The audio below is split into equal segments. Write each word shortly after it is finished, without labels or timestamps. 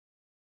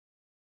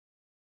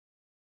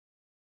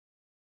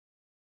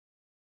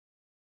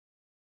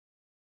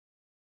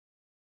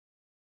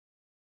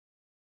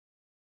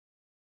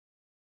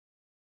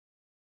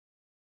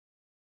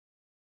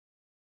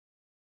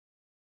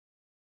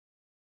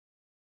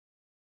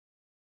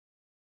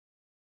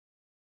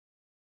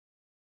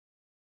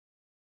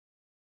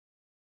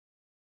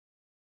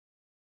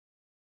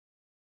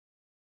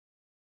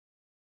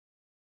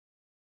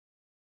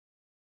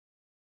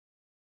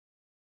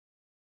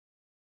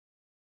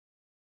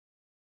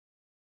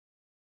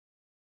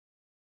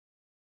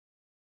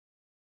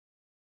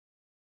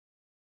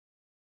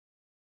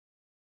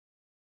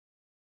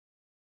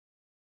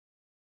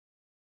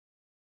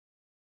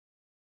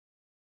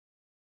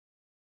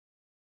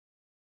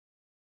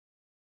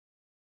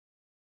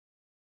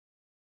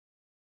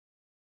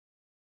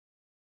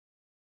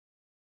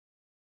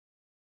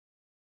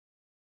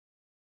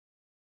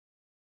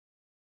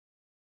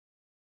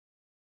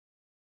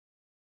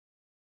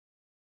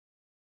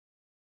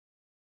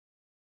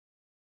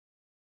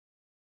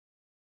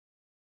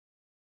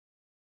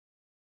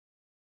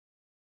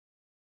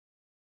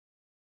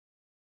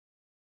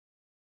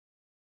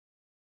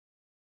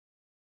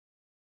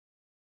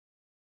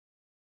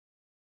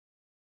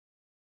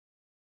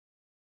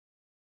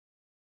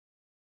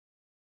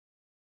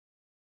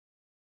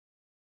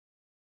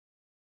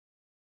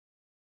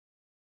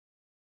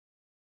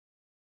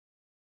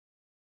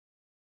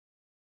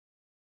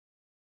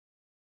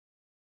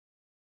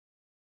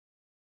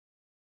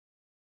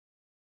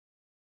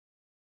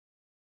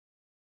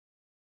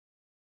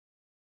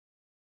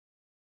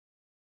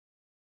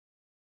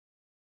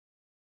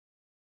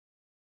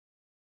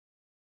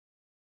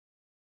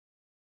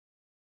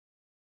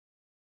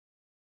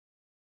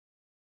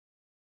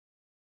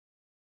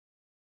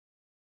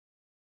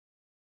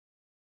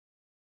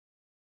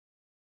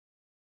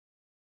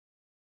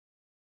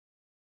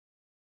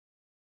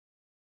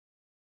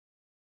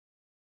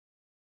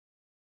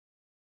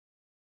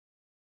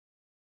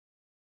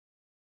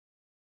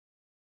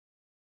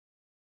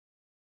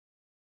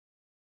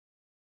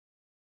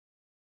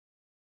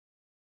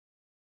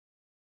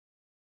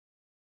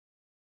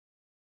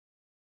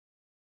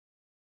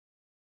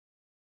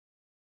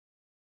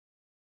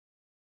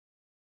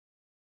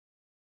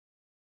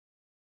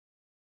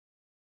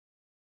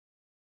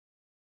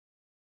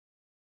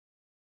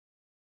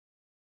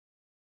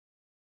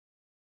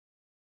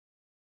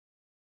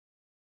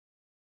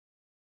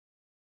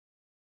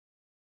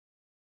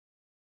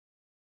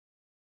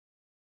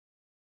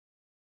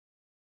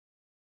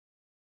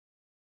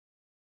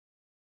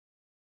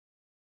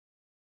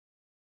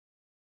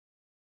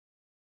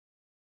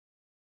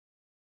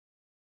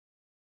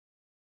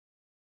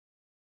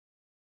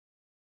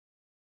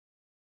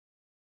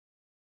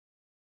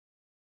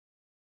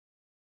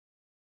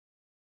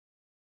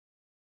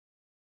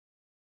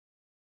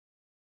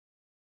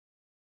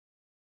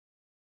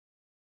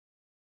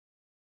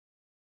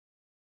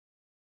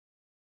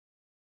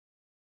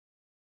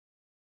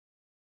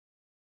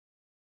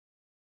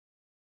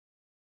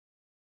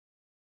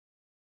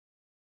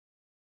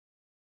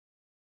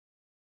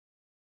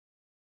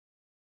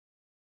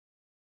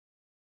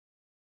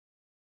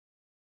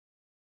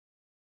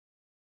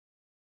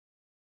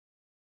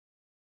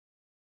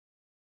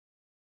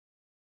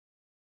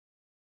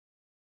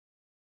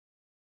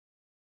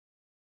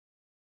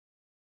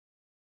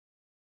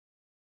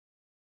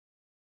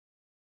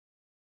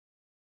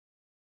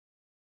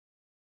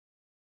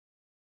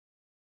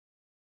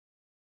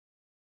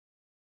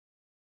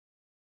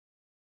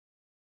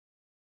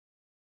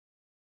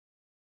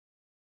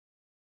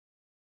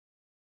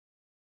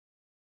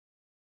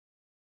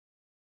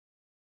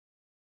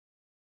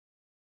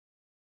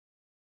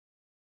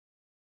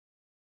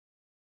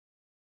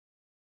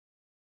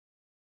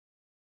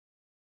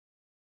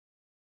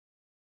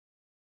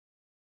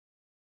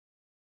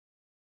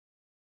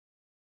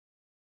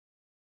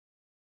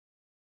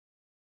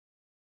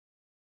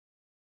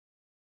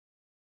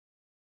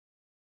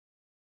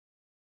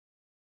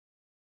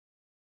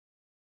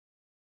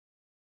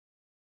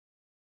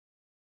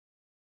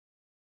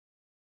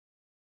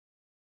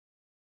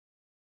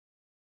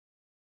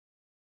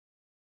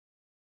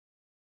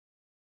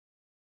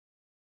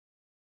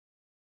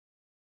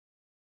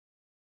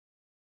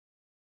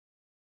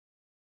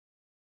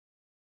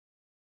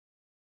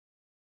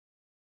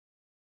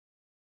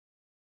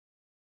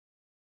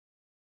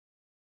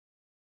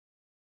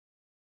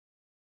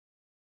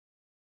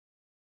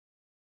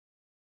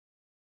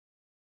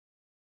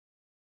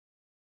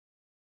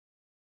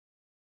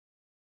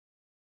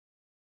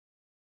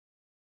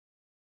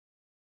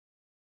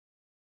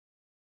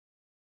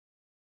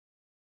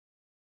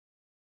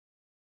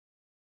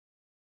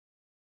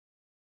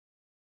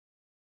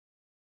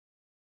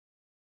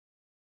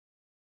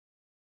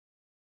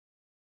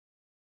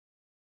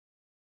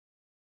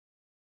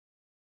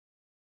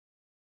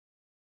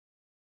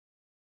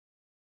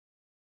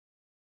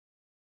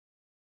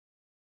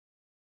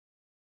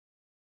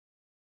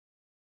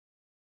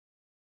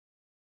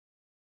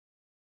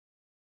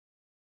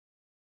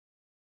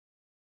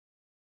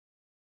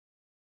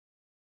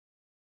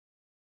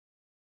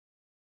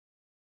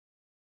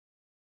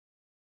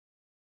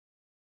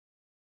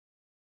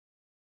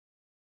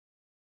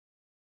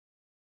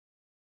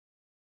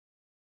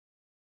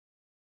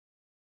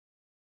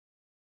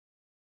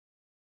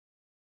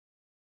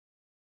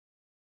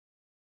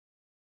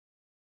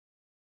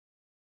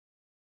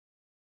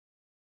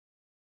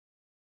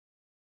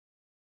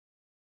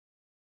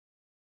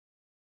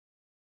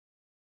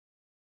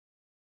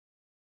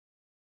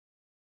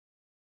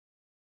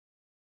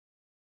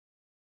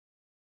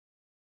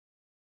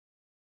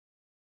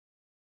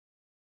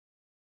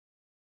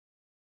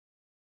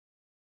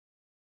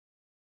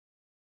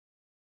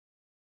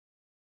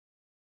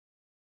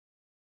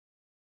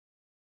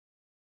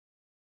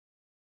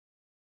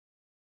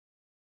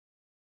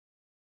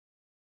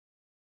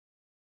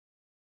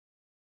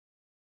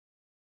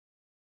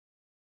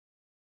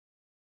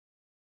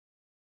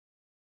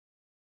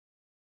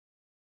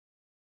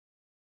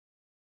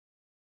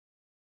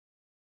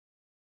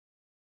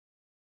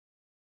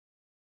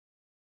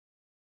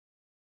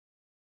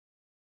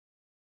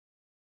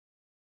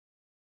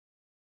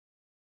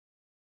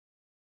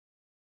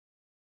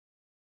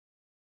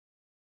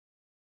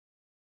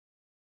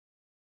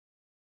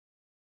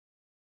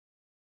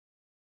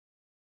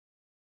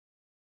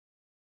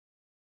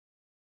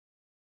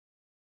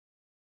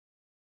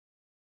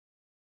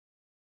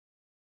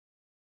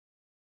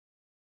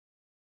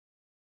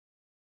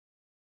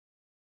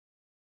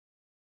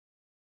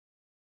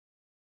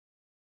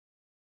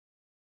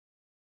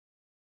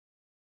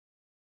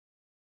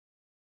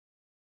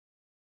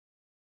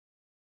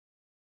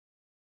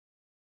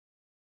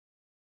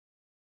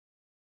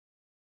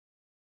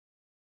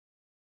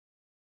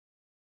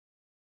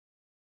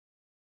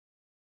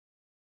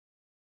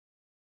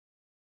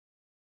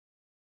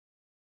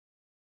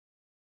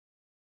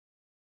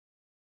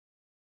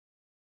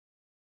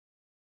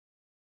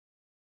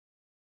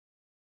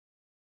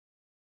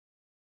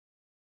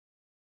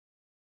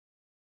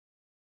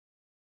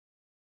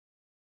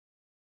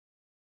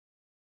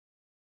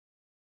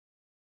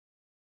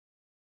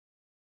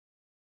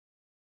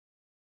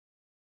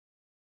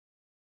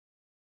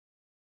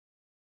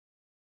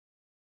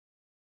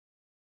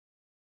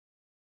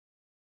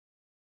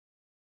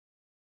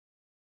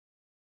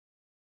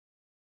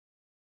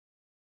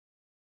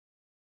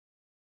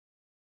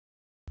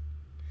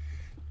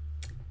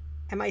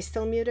Am I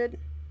still muted?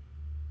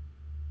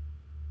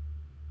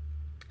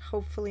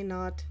 Hopefully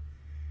not.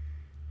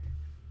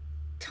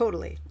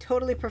 Totally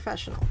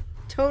professional.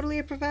 Totally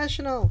a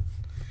professional.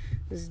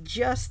 Was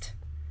just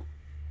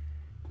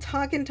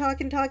talking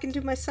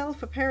to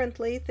myself,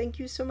 apparently. Thank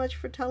you so much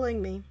for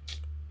telling me.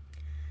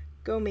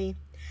 Go me.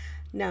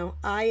 Now,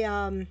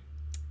 I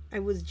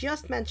was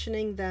just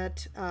mentioning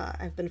that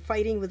I've been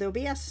fighting with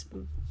OBS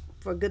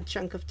for a good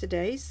chunk of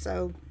today,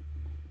 so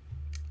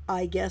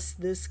I guess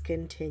this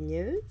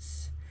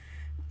continues.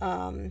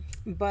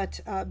 But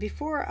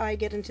before I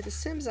get into The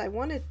Sims, I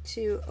wanted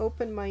to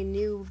open my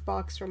new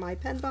box from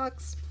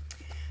iPenbox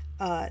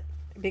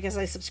because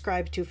I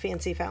subscribe to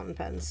fancy fountain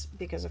pens,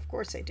 because of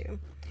course I do.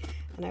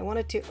 And I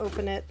wanted to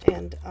open it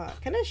and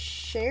kind of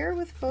share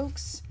with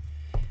folks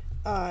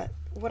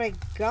what I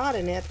got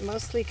in it,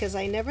 mostly because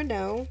I never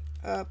know,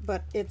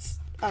 but it's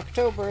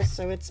October,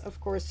 so it's of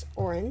course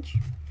orange.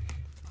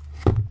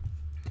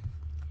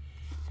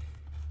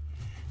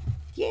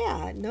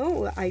 Yeah,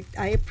 no, I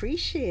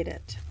appreciate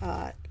it.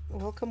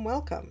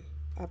 Welcome.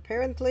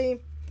 Apparently,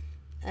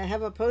 I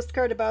have a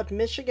postcard about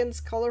Michigan's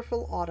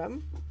colorful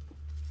autumn.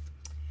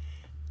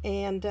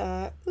 And,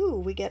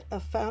 ooh, we get a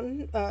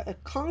fountain, a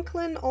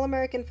Conklin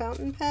All-American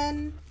fountain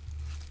pen,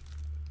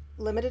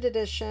 limited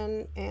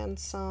edition, and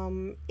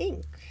some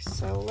ink.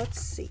 So let's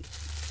see.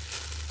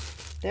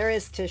 There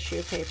is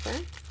tissue paper.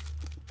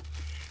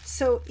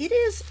 So it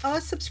is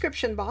a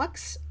subscription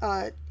box.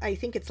 I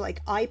think it's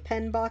like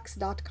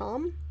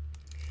iPenbox.com.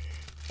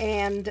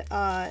 And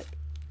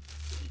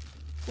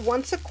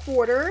once a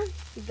quarter,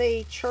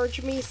 they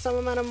charge me some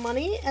amount of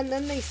money, and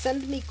then they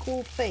send me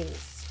cool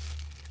things.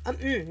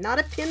 Not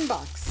a pin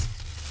box.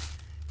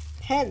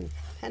 Pen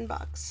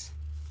box.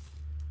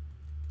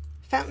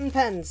 Fountain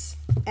pens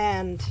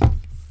and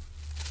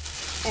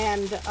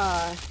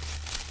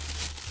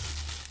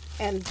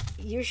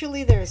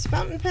usually there's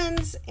fountain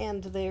pens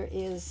and there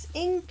is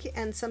ink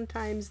and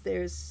sometimes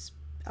there's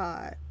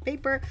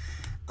paper.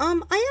 I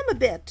am a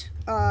bit.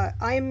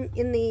 I'm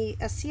in the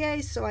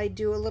SCA, so I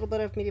do a little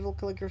bit of medieval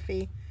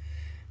calligraphy.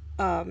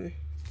 There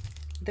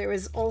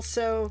is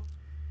also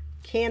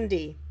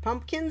candy,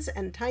 pumpkins,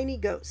 and tiny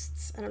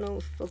ghosts. I don't know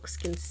if folks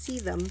can see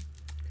them,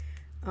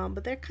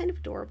 but they're kind of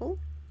adorable.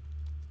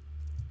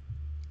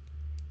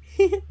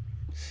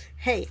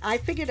 Hey, I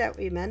figured out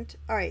what you meant.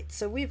 Alright,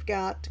 so we've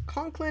got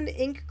Conklin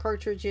ink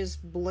cartridges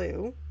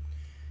blue.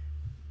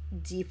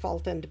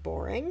 Default and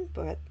boring,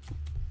 but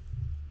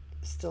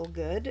still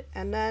good.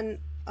 And then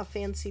a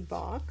fancy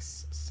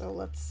box. So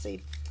let's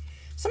see.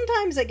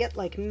 Sometimes I get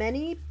like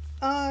many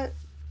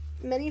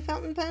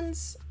fountain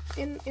pens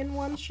in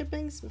one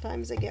shipping.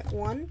 Sometimes I get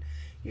one.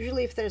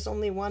 Usually if there's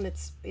only one,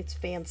 it's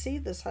fancy.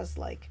 This has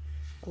like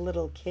a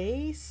little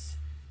case.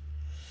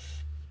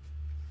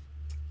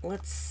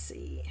 Let's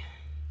see.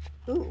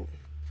 Ooh.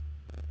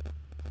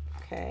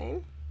 Okay.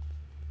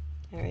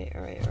 All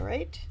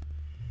right.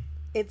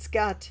 It's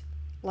got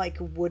like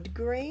wood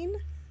grain.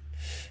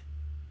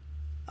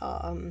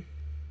 I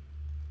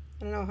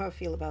don't know how I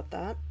feel about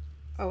that.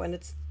 Oh, and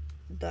it's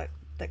the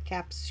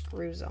cap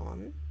screws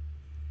on.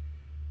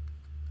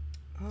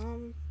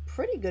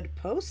 Pretty good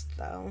post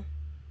though.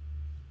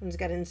 And it's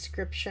got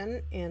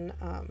inscription in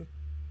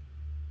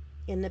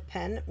the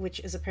pen, which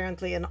is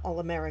apparently an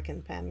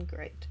all-American pen.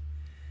 Great.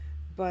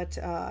 But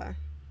I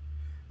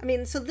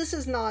mean, so this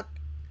is not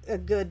a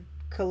good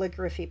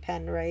calligraphy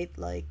pen, right?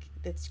 Like,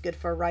 it's good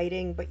for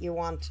writing, but you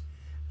want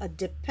a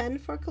dip pen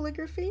for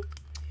calligraphy.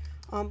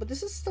 But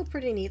this is still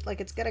pretty neat. Like,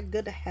 it's got a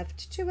good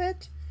heft to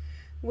it,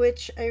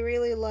 which I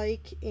really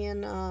like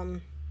in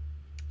a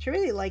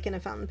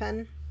fountain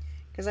pen,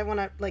 because I want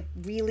to like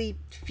really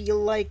feel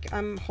like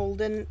I'm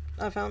holding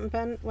a fountain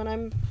pen when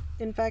I'm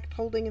in fact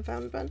holding a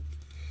fountain pen.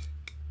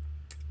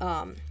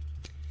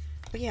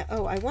 But yeah,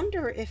 oh, I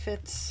wonder if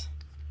it's,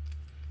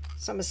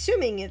 so I'm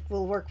assuming it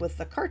will work with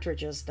the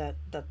cartridges that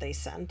they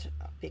sent,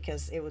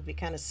 because it would be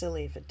kind of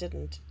silly if it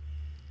didn't.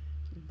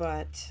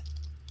 But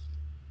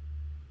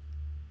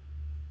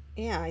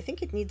yeah, I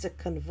think it needs a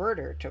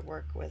converter to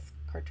work with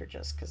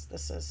cartridges, because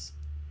this is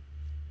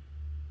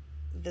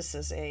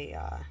a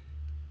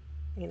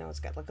you know, it's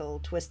got like a little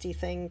twisty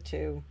thing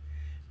to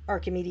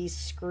Archimedes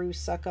screw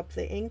suck up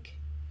the ink.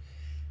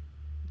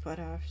 But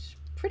it's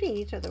pretty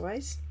neat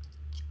otherwise.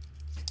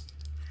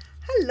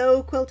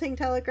 Hello, Quilting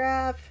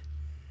Telegraph.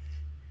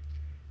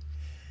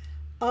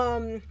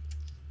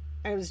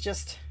 I was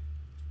just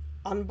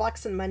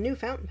unboxing my new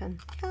fountain pen.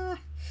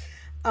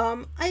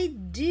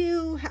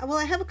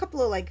 I have a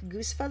couple of like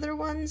goose feather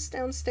ones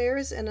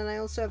downstairs, and then I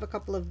also have a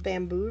couple of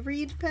bamboo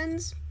reed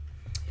pens.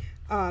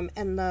 And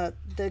the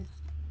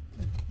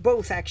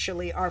both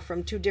actually are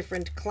from two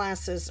different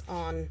classes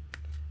on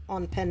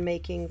pen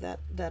making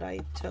that I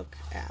took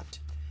at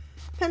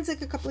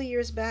Penzic a couple of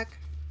years back.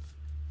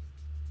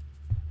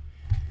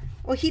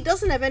 Well, he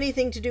doesn't have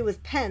anything to do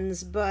with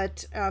pens,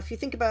 but if you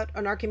think about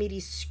an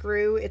Archimedes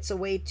screw, it's a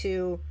way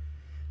to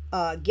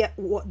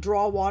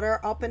draw water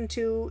up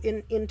into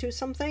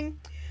something.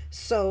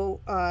 So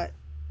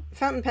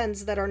fountain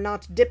pens that are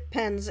not dip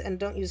pens and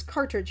don't use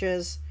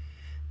cartridges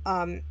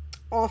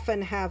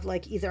often have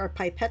like either a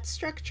pipette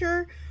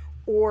structure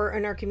or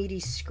an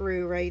Archimedes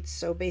screw, right?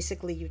 So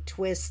basically you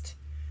twist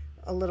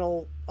a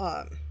little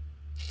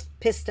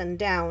piston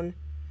down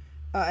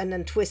and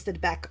then twist it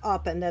back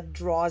up, and that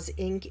draws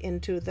ink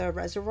into the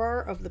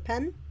reservoir of the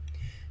pen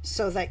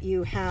so that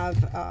you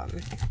have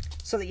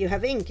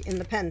ink in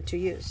the pen to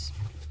use.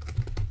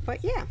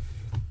 But yeah,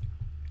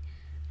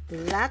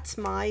 that's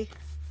my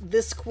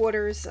this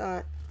quarter's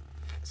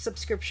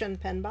subscription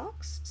pen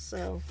box.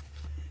 So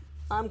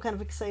I'm kind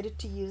of excited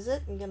to use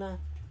it. I'm gonna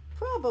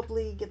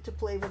probably get to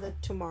play with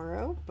it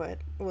tomorrow, but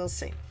we'll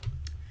see.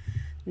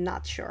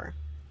 Not sure.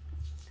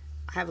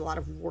 I have a lot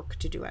of work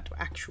to do,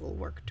 actual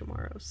work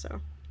tomorrow, so.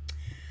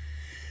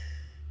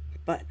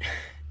 But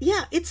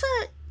yeah, this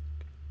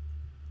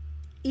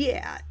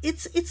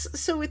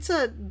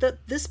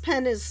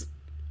pen is,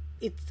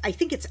 I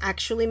think it's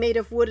actually made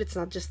of wood. It's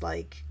not just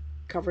like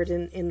covered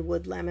in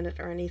wood laminate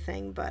or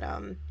anything, but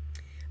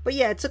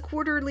yeah, it's a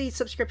quarterly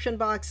subscription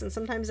box, and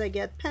sometimes I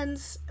get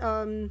pens,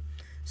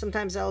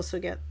 sometimes I also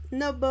get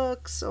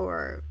notebooks,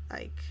 or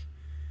like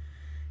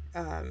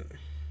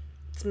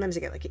sometimes I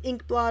get like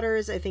ink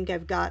blotters. I think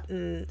I've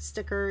gotten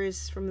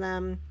stickers from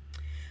them.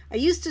 I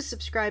used to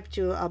subscribe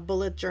to a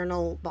bullet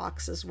journal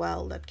box as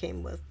well that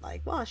came with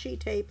like washi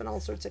tape and all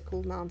sorts of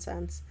cool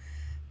nonsense,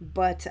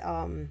 but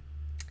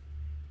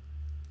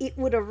it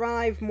would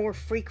arrive more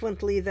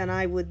frequently than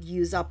I would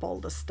use up all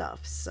the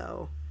stuff,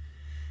 so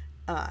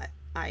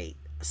I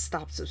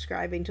stopped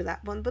subscribing to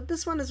that one. But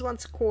this one is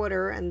once a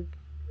quarter, and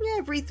yeah,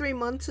 every 3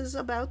 months is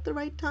about the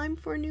right time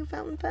for a new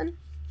fountain pen,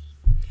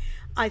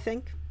 I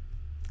think.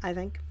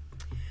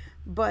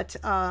 But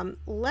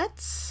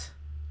let's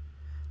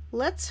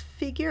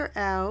figure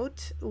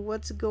out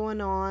what's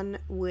going on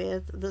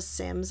with The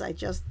Sims. I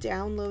just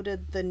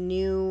downloaded the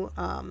new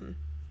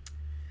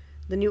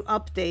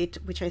update,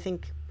 which I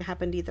think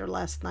happened either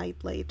last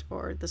night late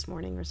or this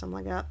morning or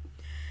something like that.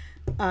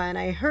 And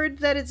I heard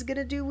that it's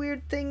gonna do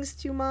weird things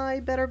to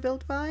my Better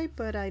Built By,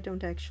 but I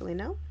don't actually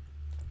know.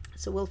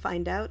 So we'll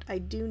find out. I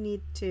do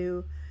need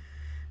to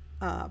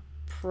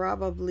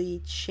probably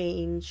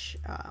change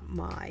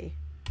my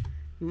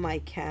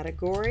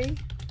category,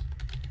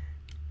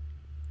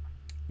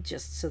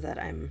 just so that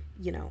I'm,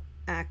 you know,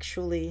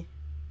 actually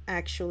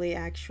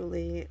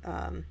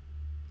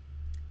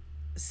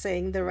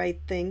saying the right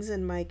things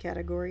in my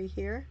category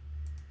here.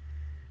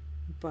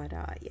 But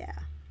yeah.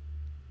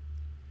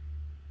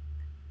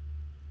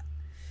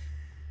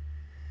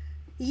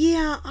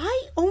 Yeah,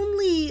 I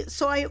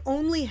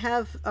only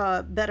have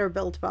Better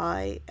Built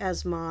By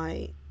as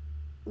my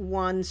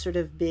one sort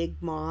of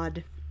big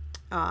mod.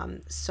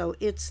 So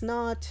it's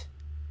not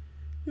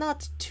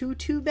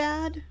too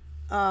bad.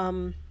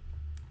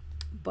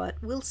 But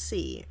we'll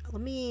see.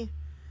 Let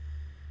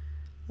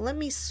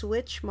me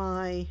switch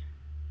my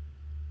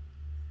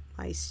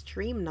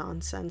stream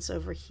nonsense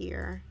over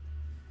here.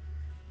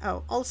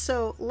 Oh,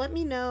 also let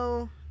me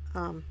know,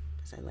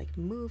 because I like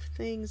move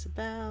things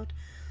about.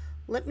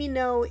 Let me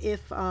know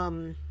if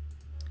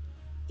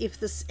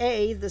this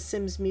the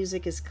Sims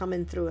music is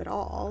coming through at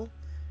all,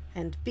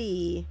 and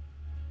B,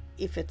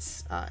 if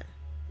it's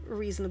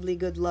reasonably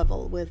good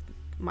level with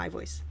my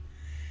voice.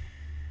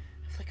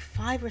 Like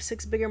 5 or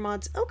 6 bigger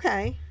mods.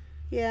 Okay.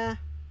 Yeah.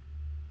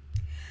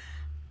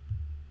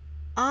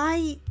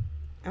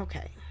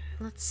 Okay.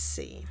 Let's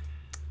see.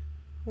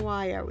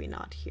 Why are we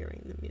not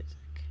hearing the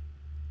music?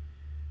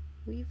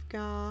 We've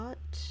got...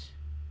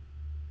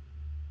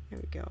 There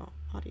we go.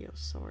 Audio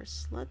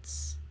source.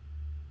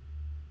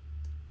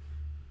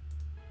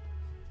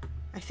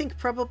 I think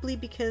probably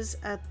because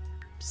at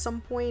some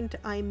point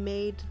I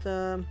made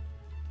the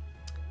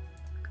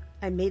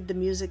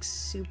music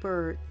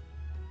super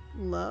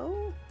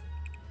low.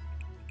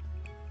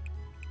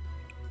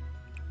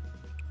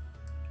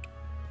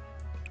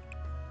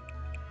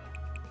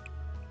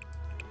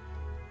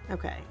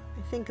 Okay,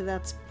 I think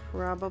that's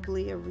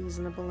probably a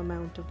reasonable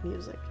amount of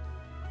music.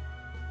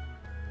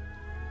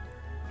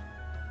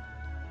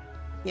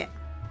 Yeah.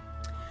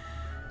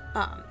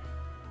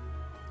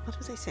 What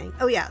was I saying?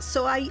 Oh yeah,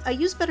 so I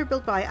use Better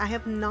Built By. I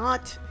have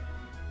not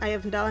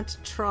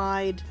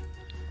tried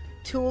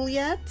Tool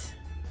yet.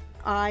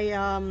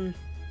 I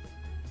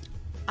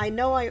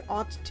know I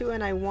ought to,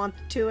 and I want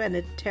to, and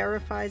it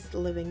terrifies the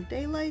living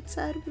daylights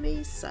out of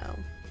me, so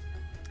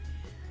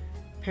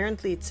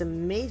apparently it's a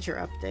major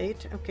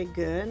update. Okay,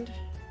 good.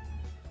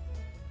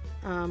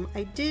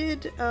 I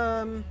did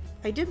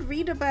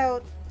read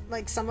about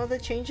like some of the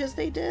changes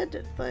they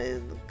did, a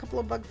couple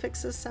of bug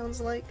fixes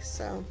sounds like,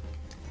 so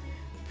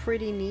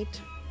pretty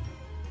neat.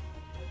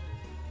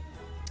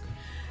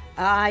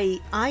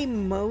 I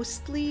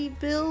mostly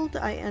build.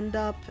 I end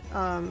up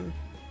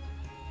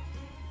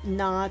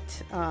not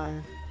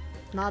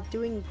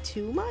doing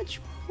too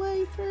much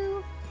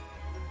playthrough.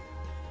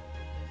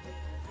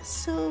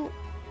 So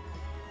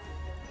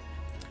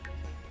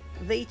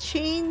they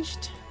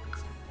changed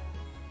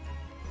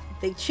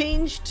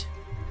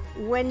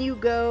when you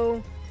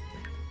go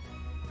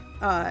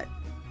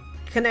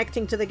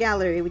connecting to the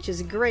gallery, which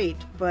is great,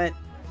 but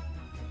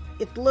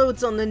it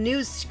loads on the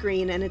news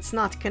screen and it's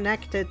not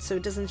connected, so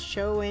it doesn't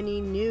show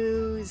any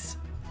news.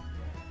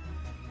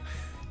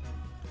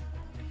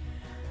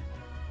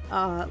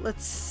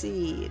 Let's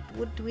see.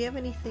 Do we have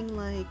anything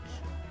like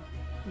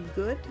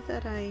good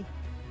that I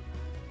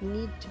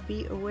need to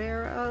be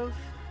aware of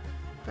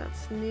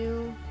that's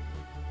new?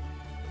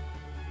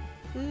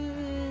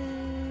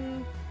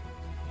 A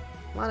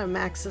lot of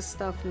Max's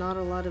stuff, not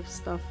a lot of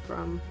stuff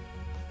from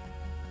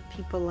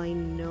people I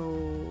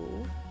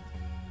know.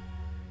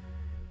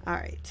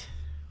 Alright,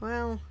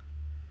 well,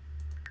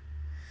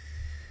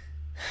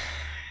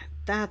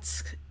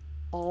 that's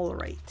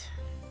alright.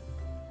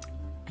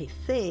 I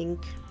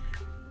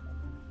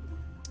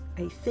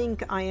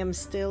think I am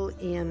still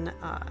in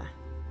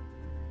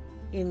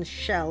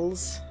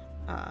shells,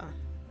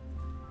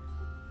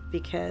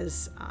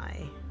 because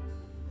I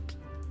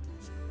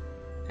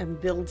am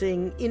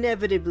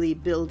inevitably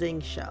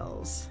building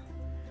shells.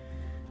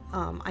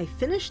 I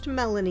finished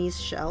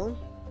Melanie's shell,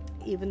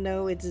 even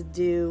though it's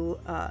due,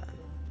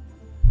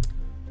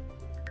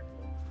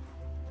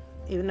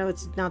 even though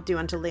it's not due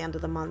until the end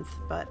of the month,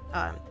 but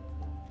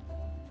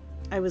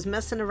I was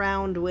messing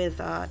around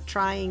with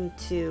trying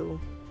to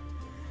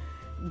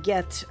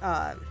get,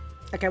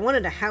 like, I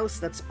wanted a house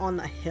that's on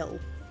a hill.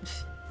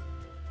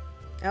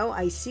 Oh,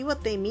 I see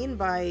what they mean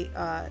by,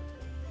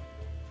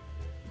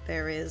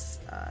 there is,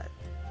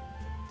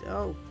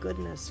 oh,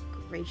 goodness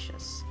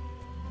gracious.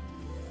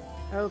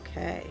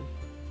 Okay.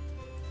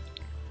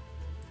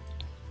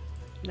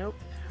 Nope.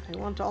 I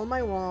want all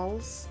my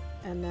walls,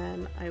 and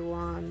then I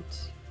want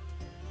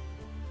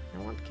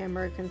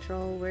camera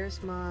control. Where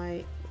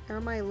are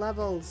my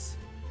levels?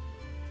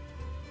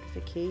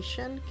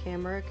 Notification,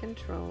 camera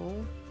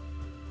control,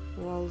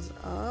 walls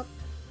up.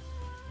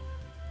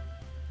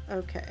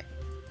 Okay.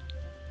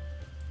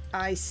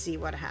 I see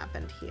what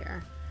happened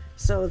here.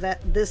 So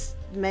that this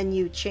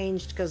menu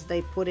changed because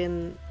they put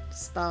in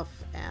stuff,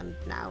 and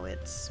now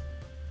it's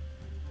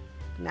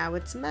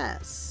a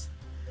mess.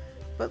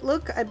 But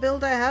look, I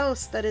built a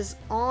house that is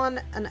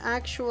on an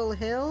actual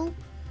hill.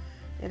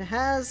 It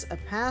has a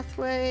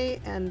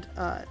pathway and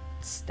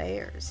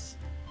stairs.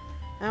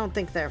 I don't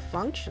think they're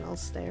functional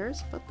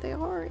stairs, but they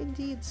are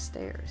indeed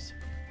stairs.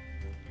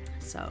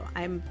 So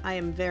I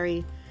am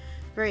very,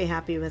 very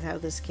happy with how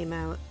this came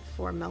out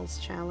for Mel's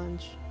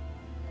challenge.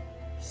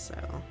 So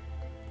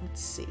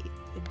let's see.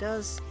 It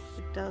does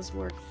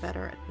work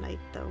better at night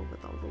though,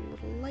 with all the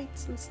little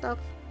lights and stuff.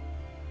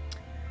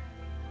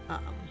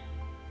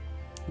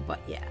 But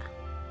yeah,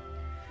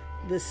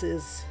 this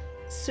is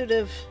sort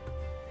of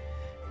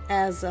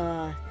as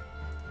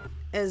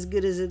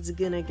good as it's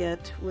gonna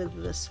get with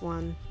this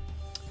one.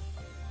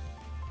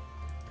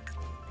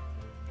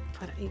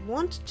 But I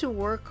want to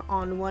work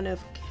on one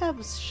of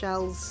Kev's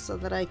shells so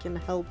that I can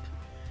help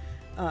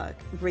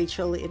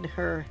Rachel in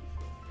her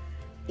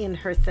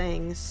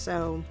thing.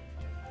 So,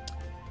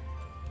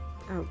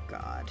 oh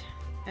god,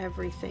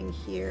 everything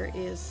here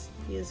is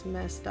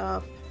messed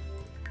up.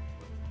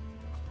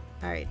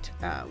 Alright,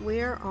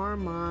 where are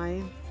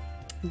my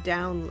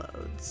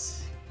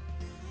downloads?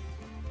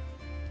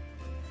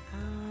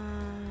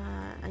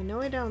 I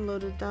know I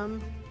downloaded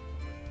them.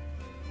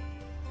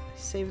 I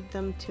saved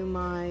them to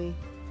my...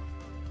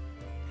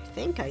 I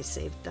think I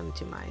saved them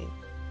to my...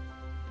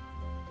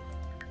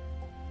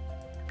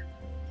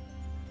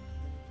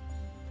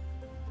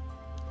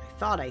 I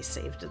thought I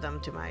saved them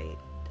to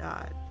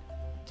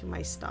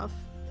my stuff.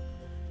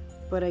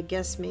 But I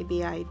guess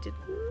maybe I didn't.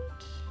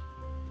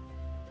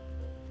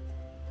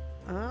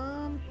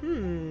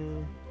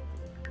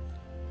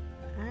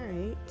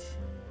 Alright.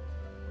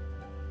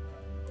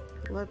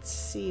 Let's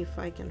see if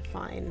I can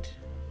find...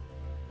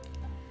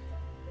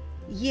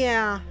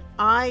 Yeah,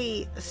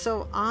 I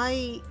thought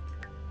I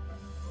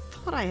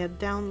had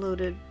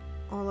downloaded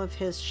all of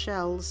his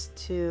shells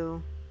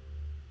to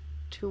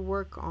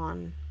work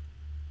on.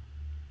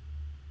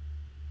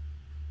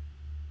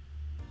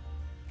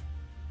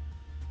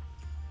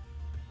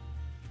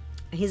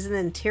 He's an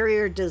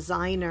interior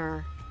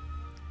designer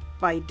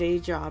by day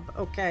job.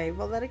 Okay,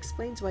 well that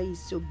explains why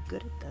he's so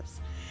good at this.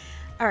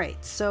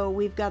 Alright, so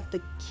we've got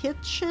the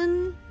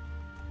kitchen,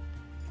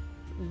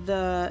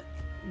 the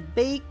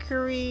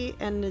bakery,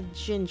 and the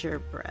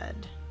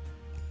gingerbread.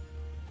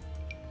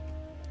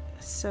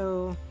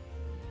 So,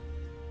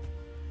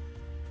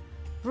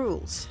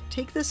 rules.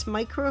 Take this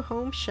micro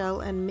home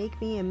shell and make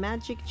me a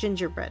magic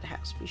gingerbread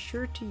house. Be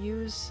sure to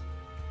use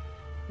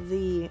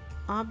the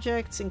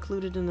objects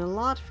included in the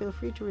lot. Feel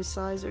free to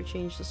resize or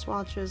change the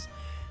swatches.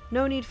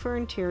 No need for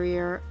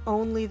interior,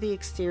 only the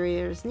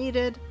exterior is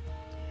needed.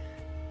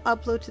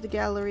 Upload to the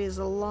gallery is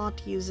a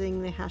lot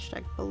using the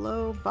hashtag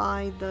below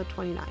by the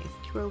 29th.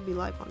 Tour will be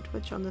live on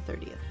Twitch on the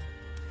 30th.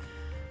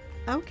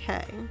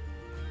 Okay.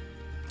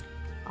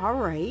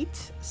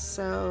 Alright,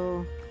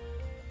 so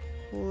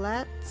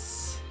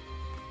let's...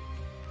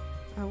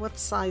 what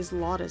size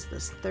lot is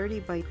this? 30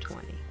 by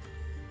 20.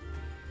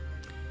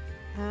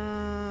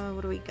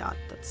 What do we got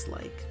that's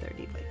like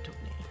 30 by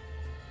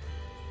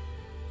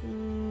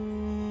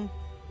 20?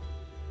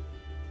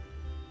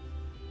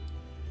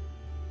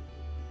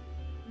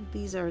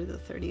 these are the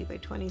 30 by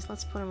 20s.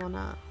 Let's put him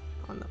on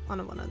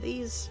one of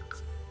these.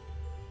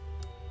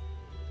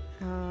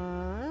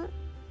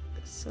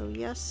 So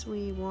yes,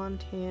 we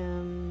want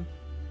him.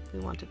 We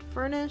want it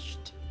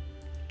furnished.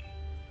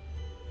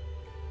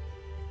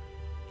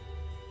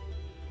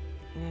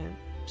 And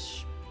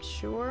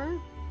sure.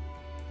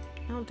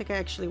 I don't think I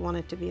actually want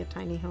it to be a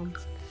tiny home.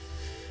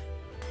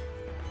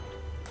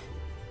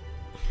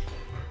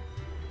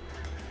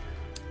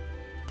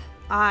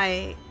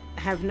 I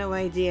have no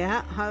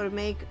idea how to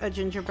make a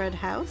gingerbread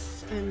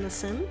house in The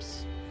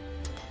Sims,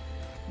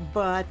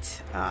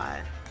 but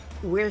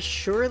we're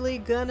surely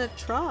gonna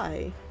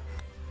try.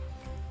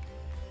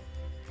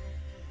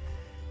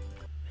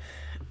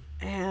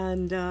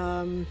 And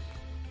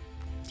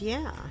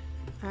yeah,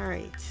 all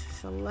right.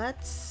 So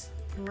let's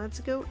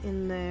go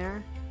in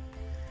there.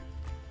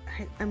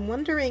 I'm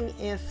wondering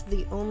if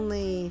the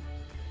only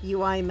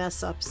UI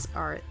mess ups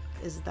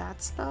is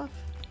that stuff.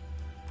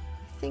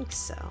 I think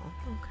so.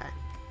 Okay.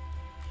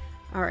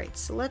 All right.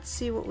 So let's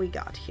see what we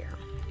got here.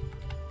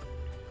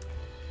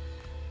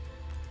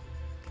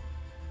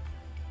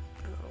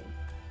 Oh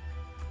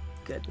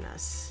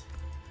goodness.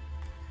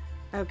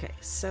 Okay.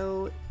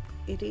 So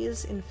it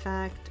is in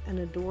fact an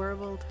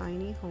adorable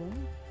tiny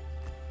home.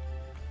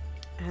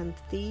 And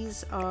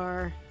these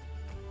are,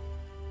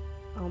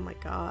 oh my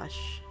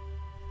gosh.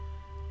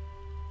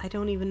 I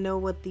don't even know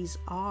what these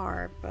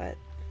are, but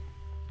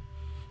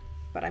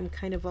I'm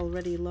kind of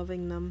already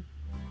loving them.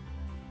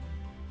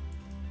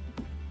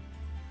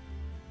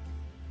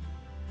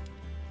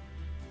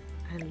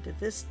 And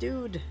this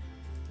dude,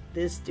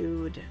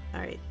 all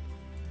right,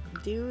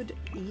 dude,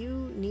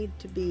 you need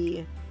to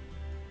be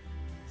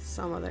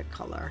some other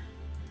color.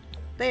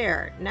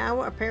 There,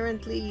 now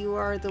apparently you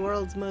are the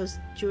world's most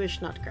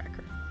Jewish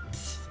nutcracker.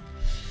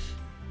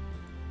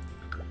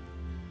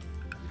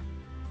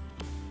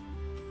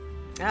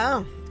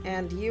 Oh,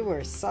 and you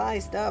were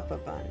sized up a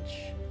bunch.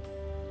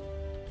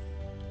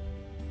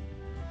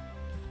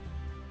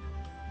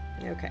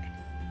 Okay.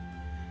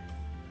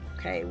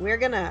 Okay, we're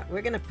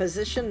gonna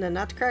position the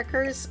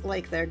nutcrackers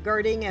like they're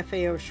guarding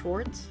FAO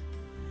Schwartz.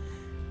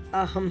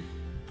 I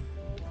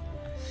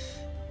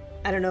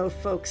don't know if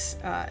folks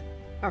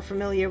are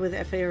familiar with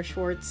FAO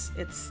Schwartz.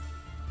 It's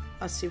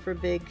a super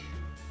big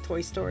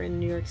toy store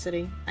in New York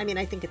City. I mean,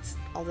 I think it's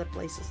all the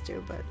places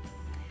too, but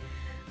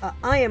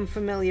I am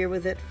familiar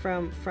with it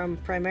from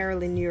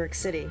primarily New York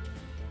City,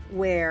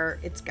 where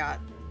it's got,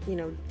 you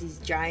know, these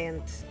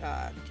giant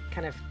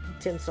kind of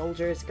tin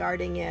soldiers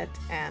guarding it,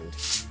 and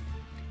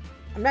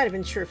I'm not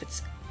even sure if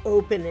it's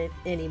open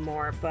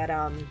anymore, but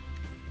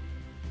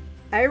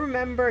I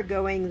remember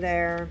going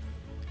there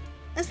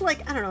as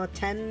like, I don't know, a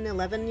 10,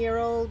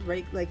 11-year-old,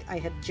 right? Like I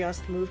had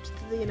just moved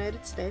to the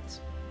United States,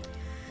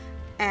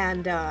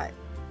 and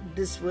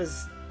this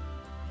was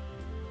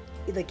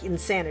like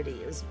insanity.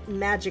 It was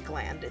magic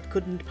land. It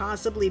couldn't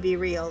possibly be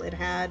real. It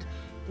had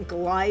like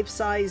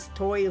life-size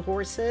toy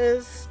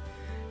horses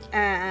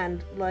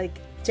and like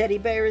teddy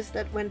bears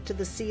that went to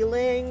the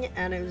ceiling,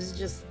 and it was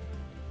just,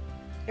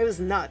 it was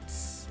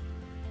nuts.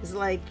 It was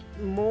like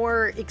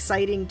more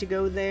exciting to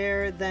go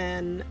there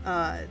than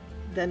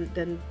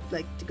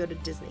like to go to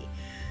Disney.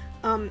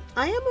 I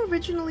am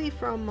originally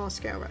from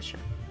Moscow, Russia.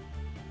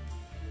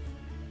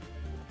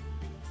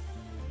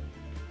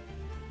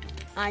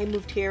 I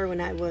moved here when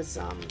I was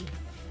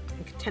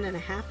like 10 and a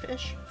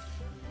half-ish.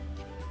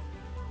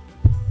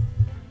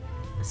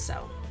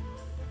 So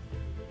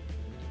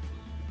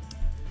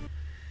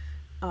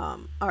all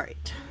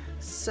right,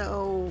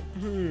 so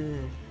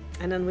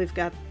and then we've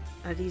got,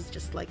 are these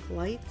just like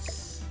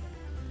lights?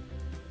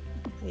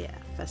 Yeah,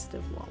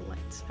 festive wall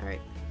lights. All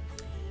right,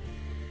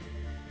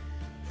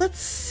 let's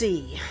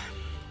see,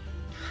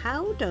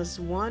 how does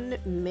one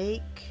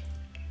make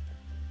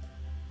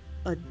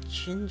a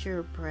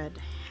gingerbread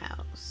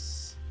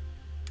house?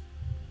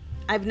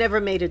 I've never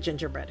made a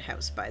gingerbread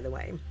house, by the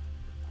way,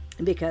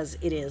 because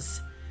it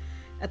is,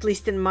 at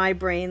least in my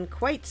brain,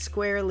 quite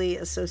squarely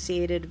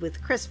associated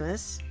with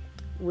Christmas,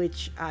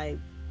 which I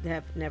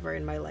have never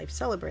in my life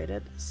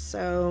celebrated.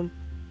 So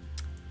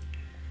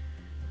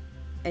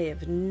I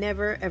have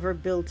never ever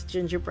built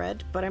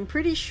gingerbread, but I'm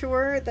pretty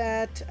sure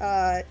that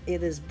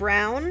it is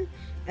brown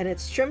and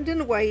it's trimmed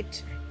in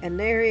white and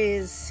there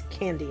is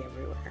candy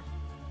everywhere.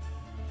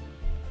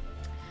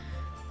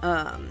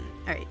 All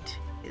right,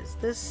 is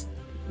this,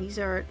 these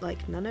are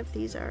like, none of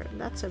these are,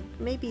 that's a,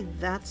 maybe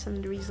that's a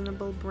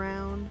reasonable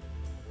brown.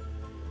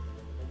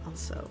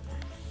 Also,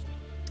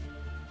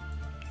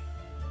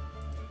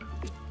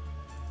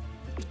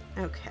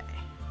 okay.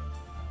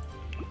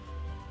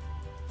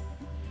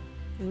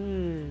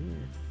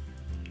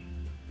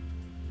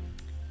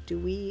 Do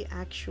we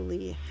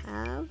actually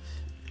have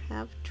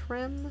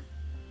trim?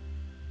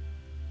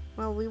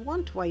 Well, we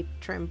want white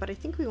trim, but I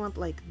think we want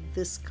like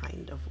this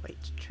kind of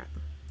white trim.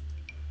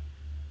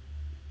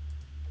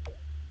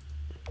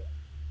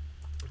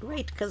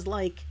 Right, because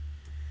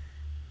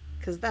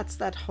that's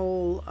that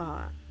whole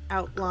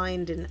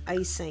outlined in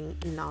icing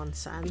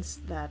nonsense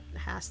that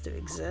has to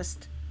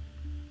exist.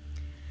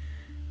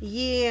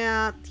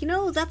 Yeah, you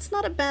know, that's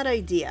not a bad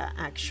idea,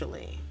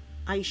 actually.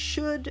 I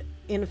should,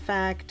 in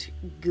fact,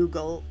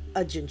 Google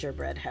a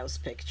gingerbread house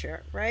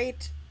picture,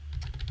 right?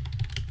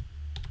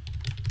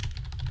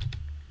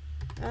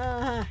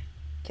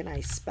 Can I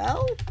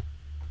spell?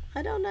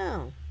 I don't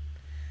know.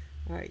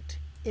 All right,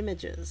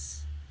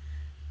 images.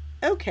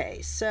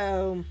 Okay,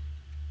 so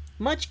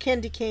much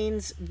candy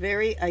canes,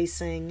 very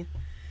icing.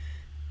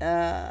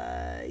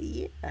 Yeah,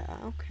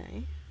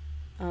 okay.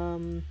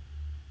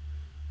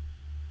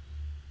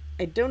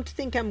 I don't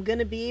think I'm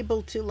gonna be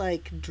able to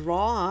like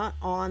draw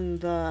on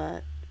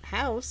the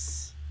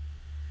house,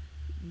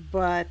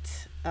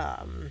 but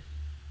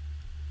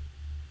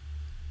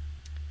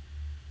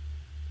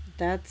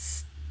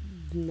that's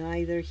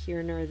neither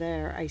here nor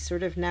there. I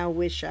sort of now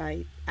wish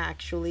I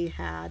actually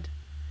had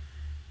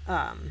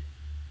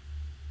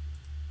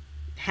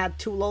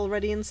Tool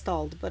already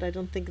installed, but I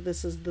don't think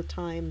this is the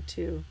time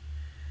to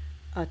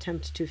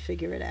attempt to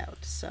figure it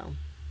out. So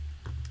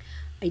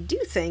I do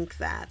think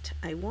that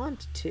I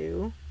want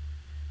to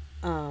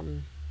let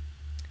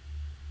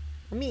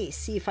me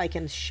see if I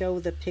can show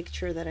the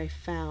picture that I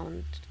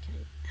found. Can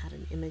I add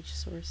an image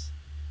source?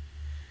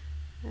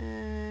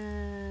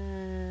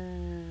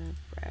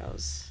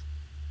 Browse.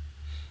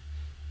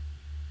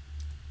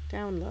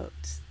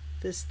 Downloads.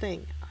 This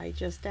thing I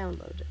just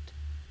downloaded.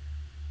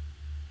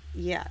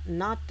 Yeah,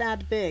 not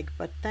that big,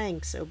 but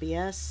thanks,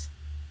 OBS.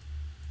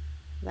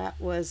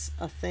 That was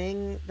a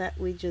thing that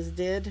we just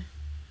did.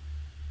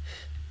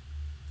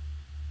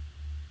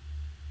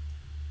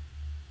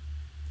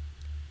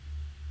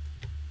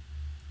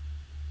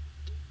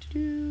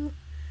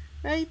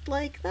 Right,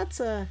 like that's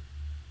a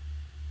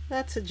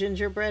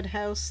gingerbread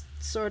house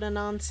sort of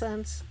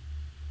nonsense.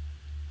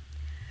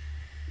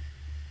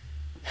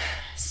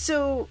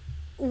 So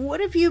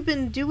what have you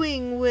been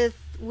doing with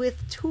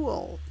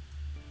Tool?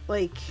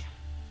 Like,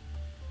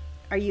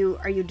 are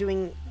you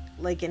doing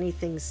like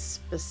anything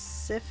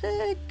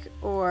specific,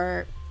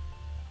 or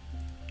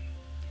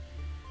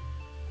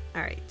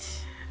all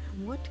right,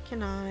 what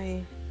can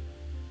I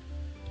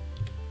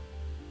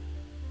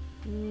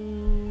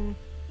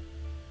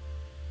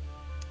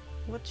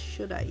what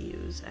should I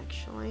use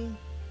actually?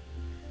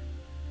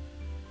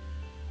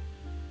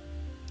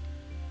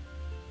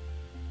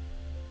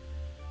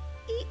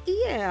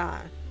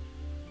 Yeah.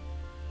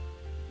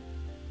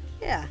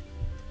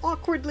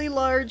 Awkwardly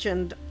large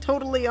and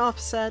totally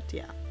offset.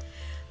 Yeah.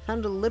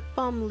 Found a lip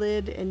balm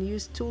lid and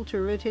used Tool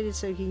to rotate it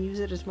so you can use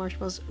it as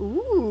marshmallows.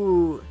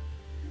 Ooh.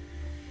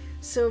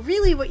 So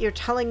really what you're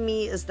telling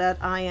me is that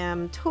I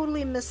am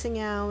totally missing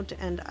out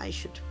and I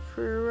should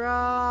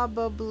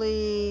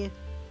probably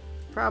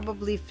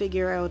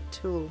figure out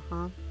Tool,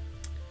 huh?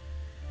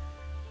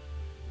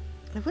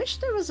 I wish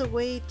there was a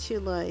way to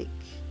like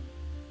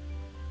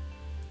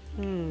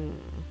I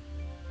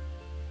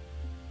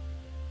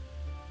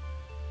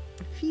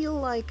feel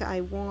like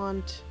I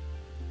want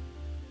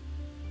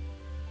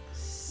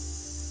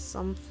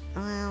some,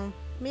 well,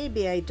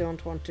 maybe I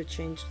don't want to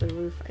change the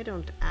roof. I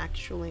don't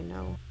actually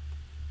know.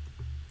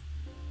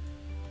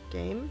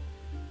 Game,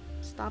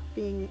 stop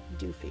being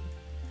doofy.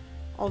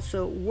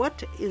 Also,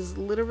 what is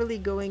literally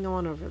going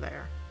on over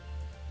there?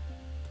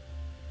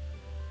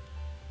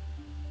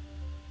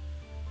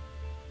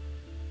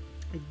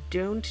 I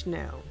don't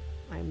know.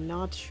 I'm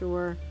not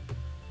sure.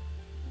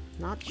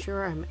 Not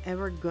sure I'm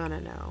ever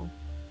gonna know.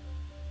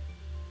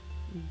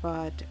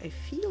 But I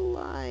feel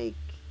like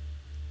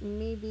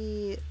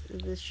maybe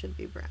this should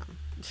be brown.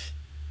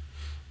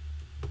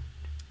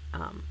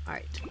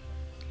 Alright.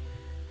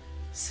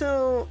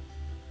 So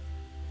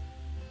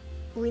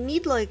we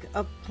need like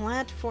a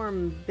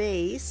platform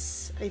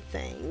base, I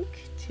think,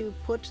 to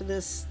put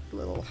this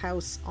little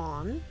house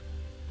on.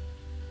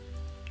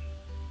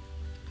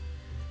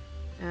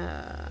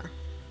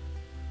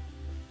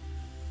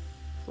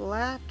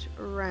 Flat,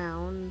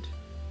 round.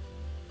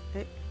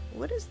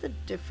 What is the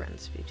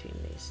difference between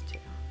these two?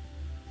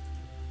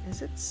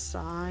 Is it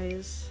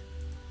size?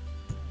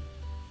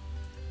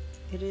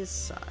 It is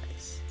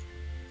size.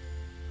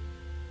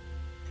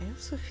 I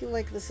also feel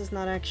like this is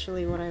not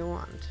actually what I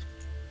want.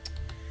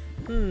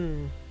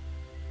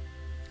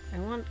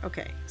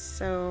 Okay,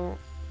 so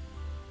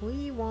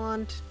we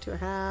want to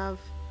have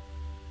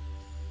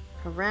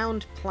a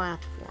round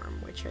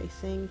platform, which I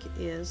think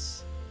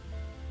is...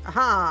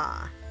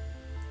 Aha!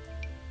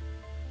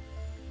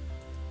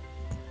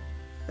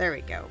 There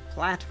we go,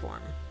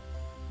 platform.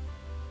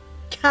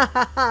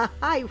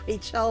 Hi,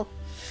 Rachel.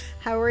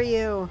 How are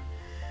you?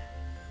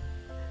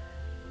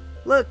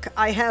 Look,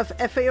 I have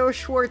FAO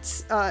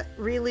Schwartz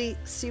really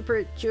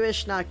super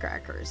Jewish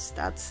nutcrackers.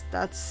 That's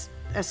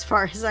as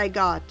far as I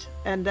got.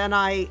 And then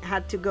I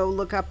had to go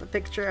look up a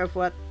picture of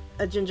what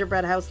a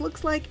gingerbread house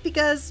looks like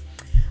because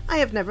I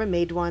have never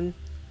made one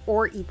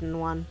or eaten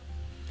one.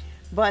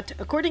 But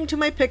according to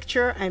my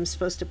picture, I'm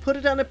supposed to put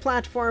it on a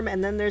platform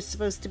and then there's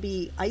supposed to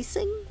be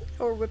icing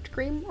or whipped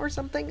cream or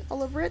something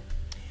all over it.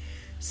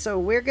 So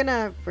we're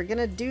gonna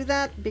do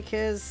that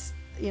because,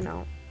 you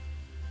know,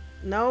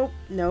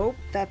 nope,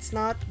 that's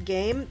not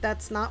game.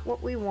 That's not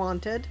what we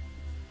wanted.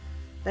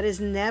 That is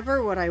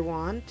never what I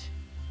want.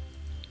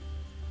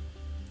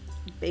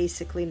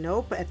 Basically,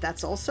 nope.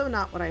 That's also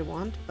not what I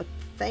want, but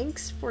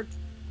thanks for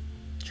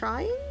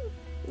trying.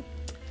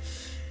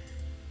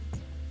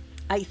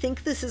 I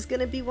think this is going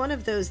to be one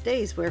of those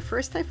days where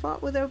first I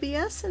fought with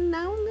OBS and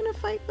now I'm going to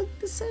fight with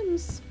The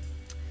Sims.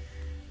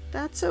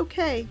 That's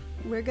okay.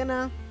 We're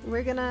gonna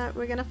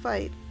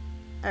fight.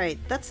 All right,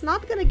 that's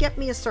not going to get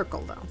me a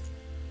circle though.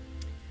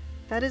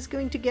 That is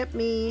going to get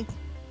me,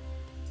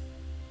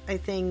 I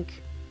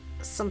think,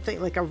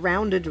 something like a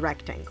rounded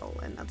rectangle,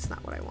 and that's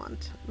not what I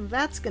want.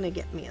 That's going to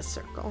get me a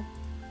circle.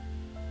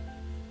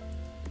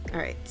 All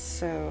right,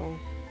 so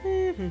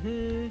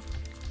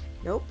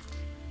nope.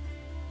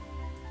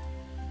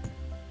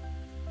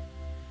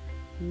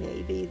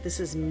 Maybe this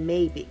is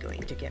maybe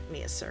going to get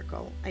me a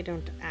circle. I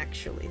don't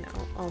actually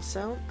know.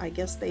 Also, I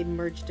guess they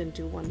merged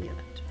into one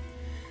unit.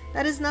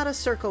 That is not a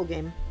circle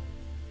game.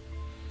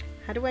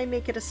 How do I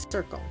make it a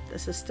circle?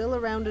 This is still a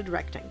rounded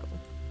rectangle.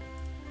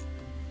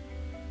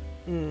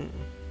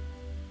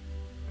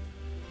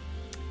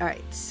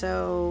 Alright,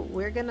 so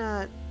we're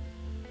gonna...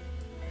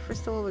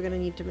 First of all, we're gonna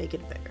need to make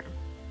it bigger.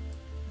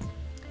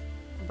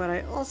 But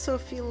I also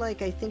feel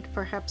like I think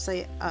perhaps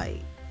I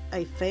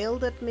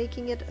failed at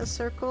making it a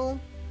circle.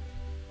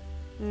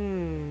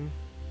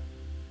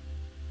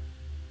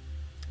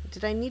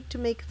 Did I need to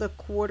make the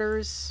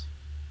quarters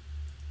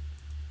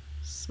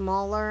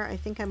smaller? I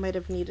think I might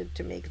have needed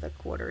to make the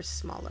quarters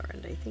smaller,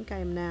 and I think I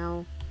am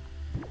now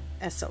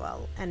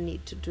SOL and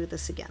need to do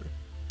this again.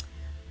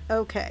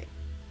 Okay.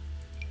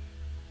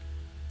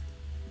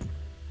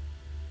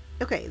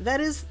 Okay, that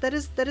is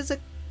a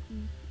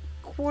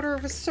quarter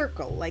of a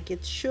circle. Like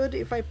it should,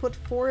 if I put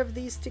 4 of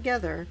these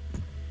together,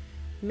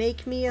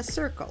 make me a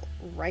circle,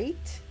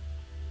 right?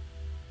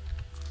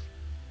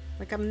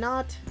 Like I'm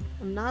not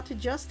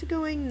just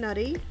going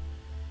nutty.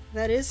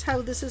 That is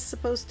how this is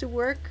supposed to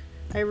work.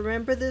 I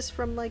remember this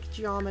from like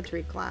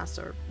geometry class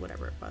or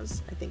whatever it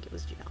was. I think it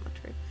was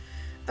geometry.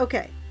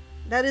 Okay,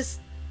 that is,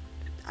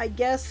 I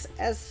guess,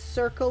 as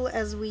circle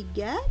as we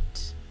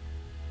get.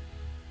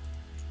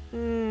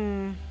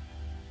 I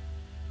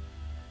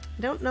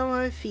don't know how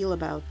I feel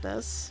about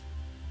this.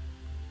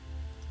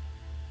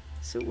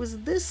 So it was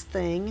this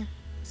thing.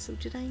 So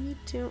did I need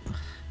to...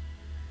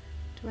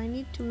 Do I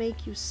need to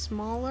make you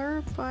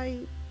smaller by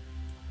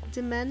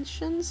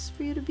dimensions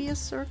for you to be a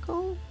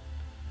circle?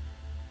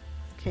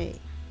 Okay.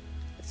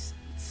 Let's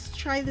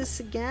try this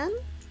again.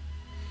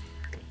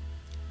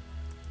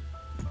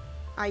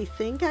 I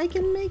think I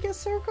can make a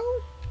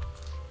circle.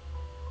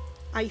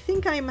 I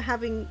think I'm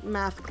having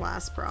math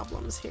class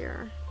problems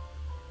here.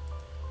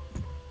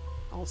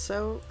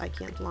 Also, I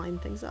can't line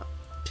things up.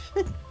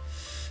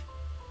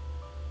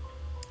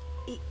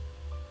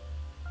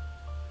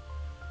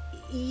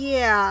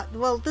 Yeah,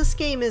 well, this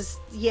game is,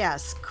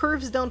 yes,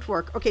 curves don't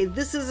work. Okay,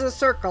 this is a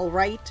circle,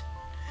 right?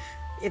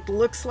 It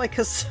looks like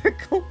a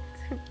circle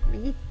to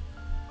me.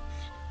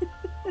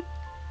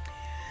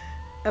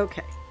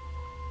 Okay.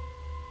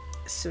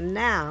 So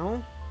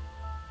now,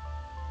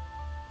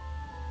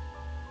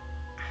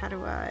 how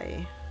do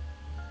I...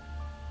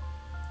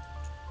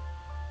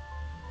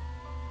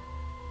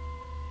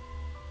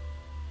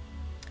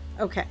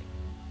 Okay.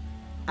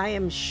 I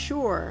am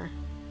sure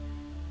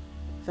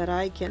that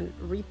I can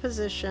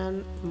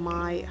reposition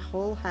my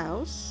whole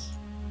house.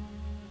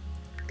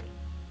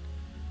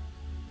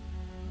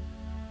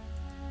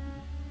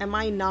 Am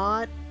I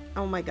not?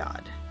 Oh my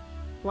god.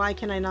 Why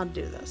can I not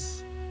do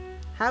this?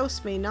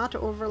 House may not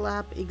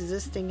overlap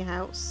existing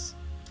house.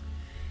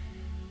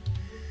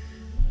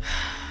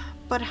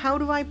 But how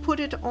do I put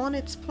it on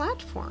its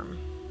platform?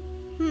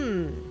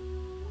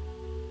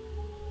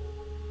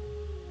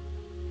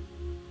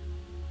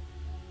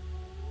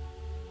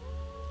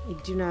 I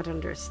do not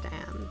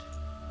understand.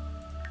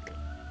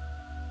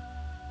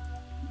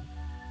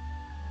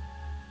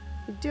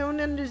 I don't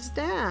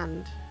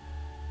understand.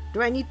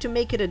 Do I need to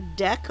make it a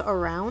deck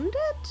around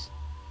it?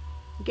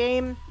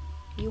 Game,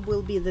 you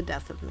will be the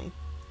death of me.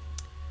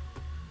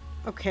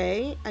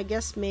 Okay, I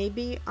guess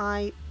maybe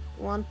I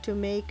want to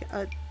make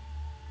a...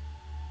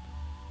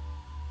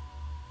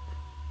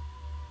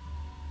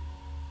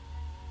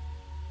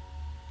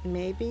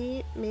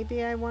 Maybe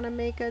I want to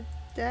make a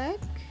deck?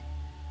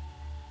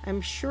 I'm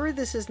sure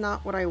this is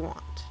not what I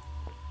want.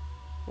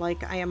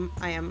 Like, I am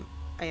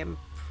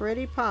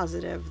pretty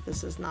positive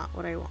this is not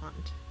what I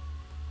want.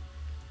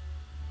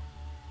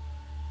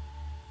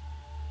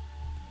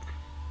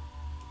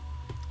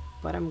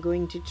 But I'm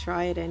going to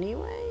try it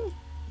anyway,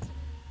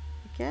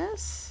 I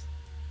guess.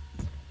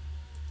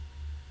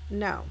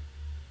 No.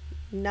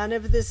 None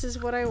of this is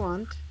what I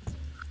want.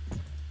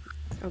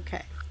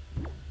 Okay.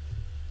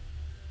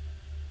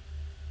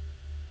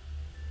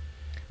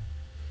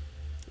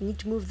 Need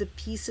to move the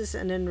pieces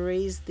and then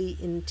raise the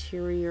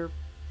interior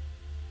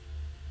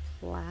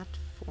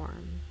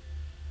platform.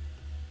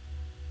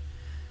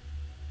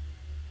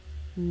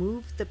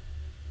 Move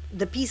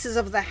the pieces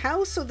of the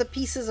house or the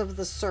pieces of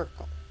the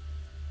circle?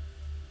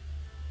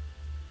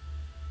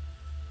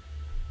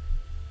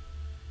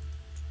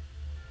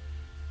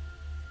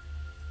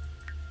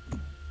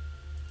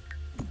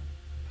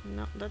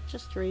 that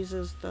just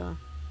raises the... No,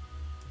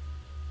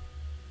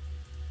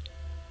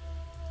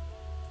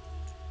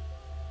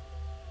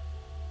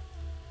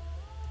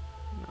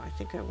 I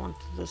think I want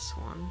this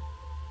one.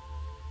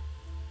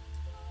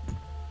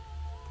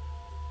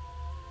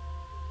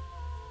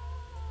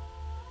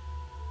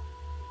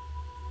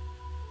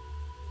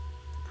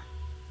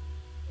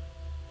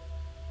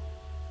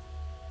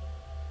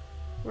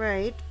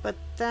 Right, but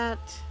that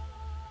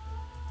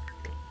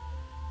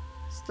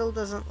still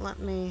doesn't let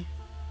me...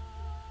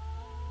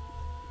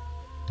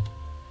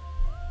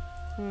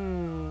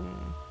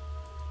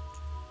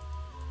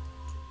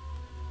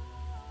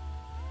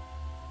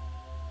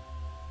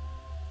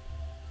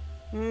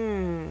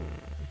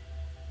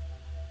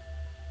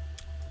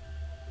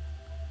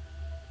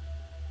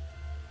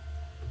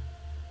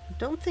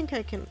 I don't think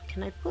I can...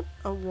 Can I put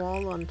a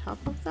wall on top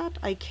of that?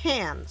 I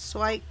can,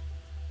 so I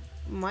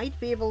might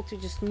be able to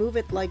just move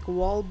it like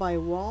wall by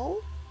wall.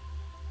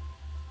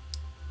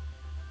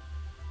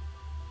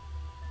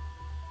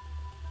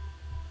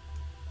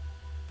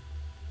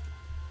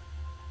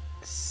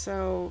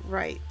 So,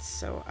 right,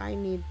 so I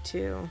need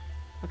to...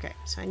 Okay,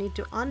 so I need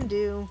to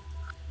undo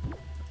a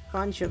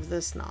bunch of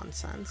this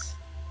nonsense.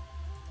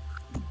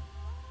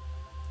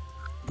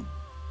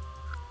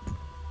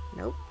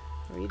 Nope,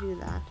 redo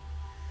that.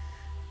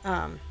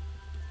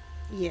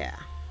 Yeah.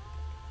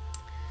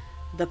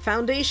 The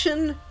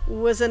foundation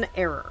was an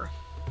error.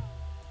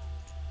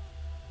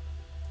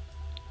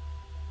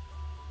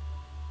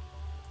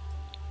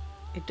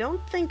 I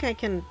don't think I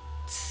can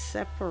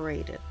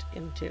separate it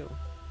into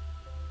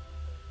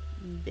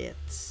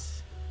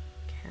bits.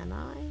 Can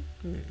I?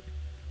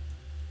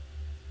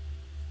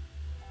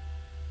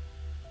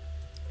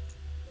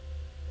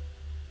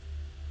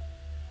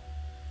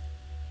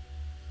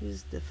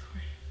 Use the...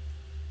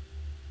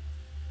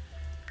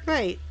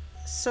 Right.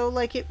 So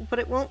like it, but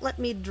it won't let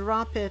me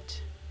drop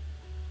it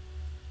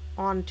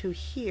onto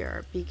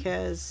here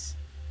because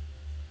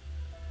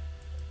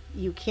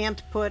you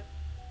can't put,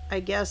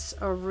 I guess,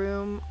 a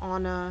room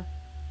on a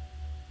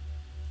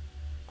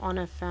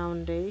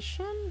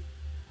foundation.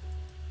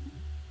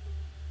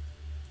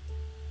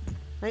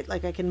 Right?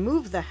 Like I can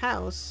move the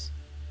house.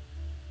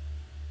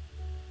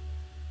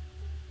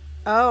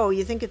 Oh,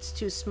 you think it's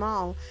too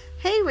small.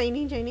 Hey,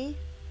 Rainy Janie.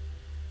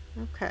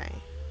 Okay.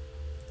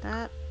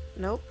 That...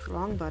 Nope,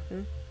 wrong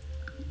button.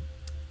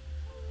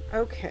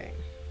 Okay,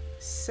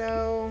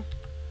 so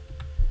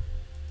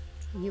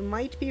you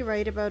might be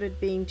right about it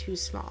being too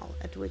small,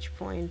 at which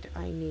point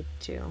I need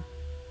to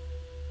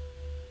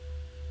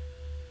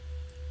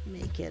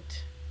make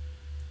it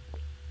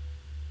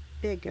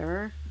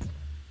bigger.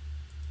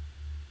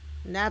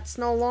 And that's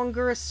no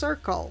longer a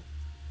circle.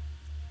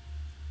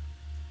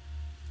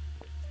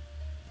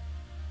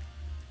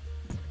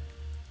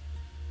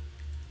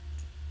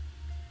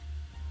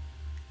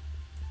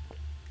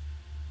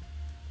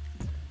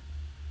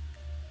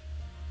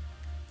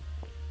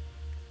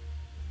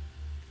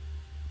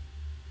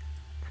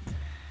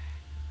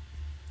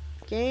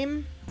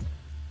 Game.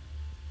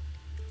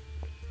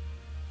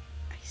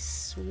 I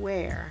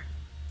swear.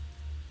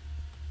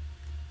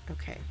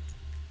 Okay.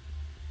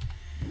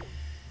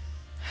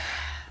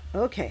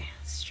 Okay,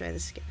 let's try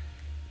this again.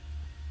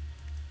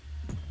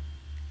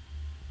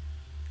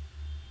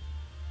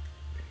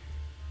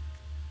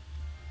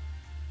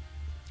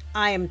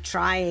 I am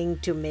trying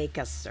to make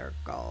a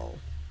circle.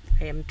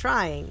 I am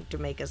trying to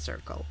make a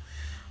circle.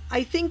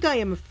 I think I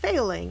am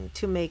failing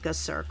to make a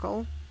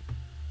circle.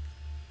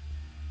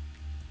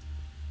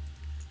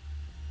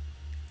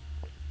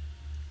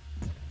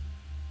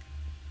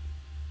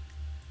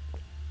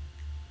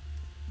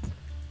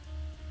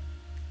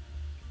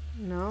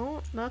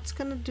 No, that's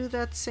gonna do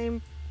that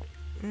same...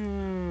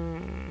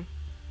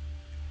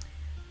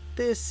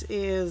 This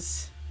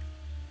is...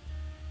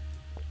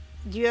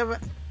 Do you have a...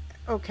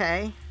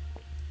 Okay.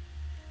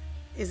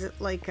 Is it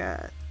like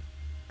a...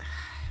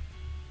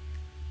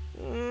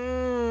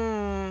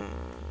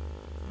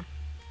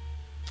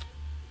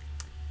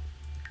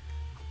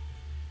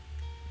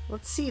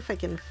 Let's see if I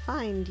can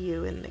find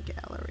you in the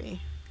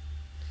gallery.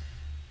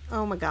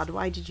 Oh my god,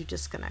 why did you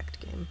disconnect,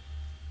 game?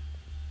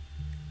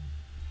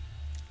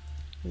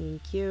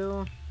 Thank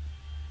you.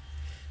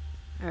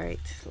 Alright,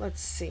 let's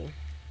see.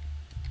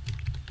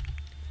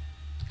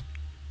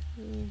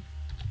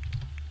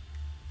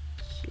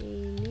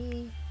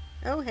 Genie.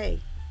 Oh, hey.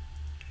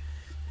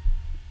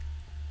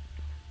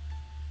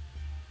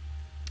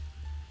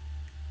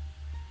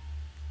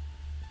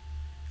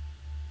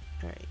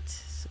 Alright,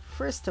 so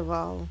first of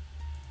all,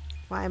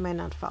 why am I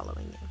not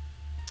following you?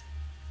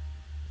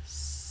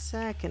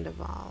 Second of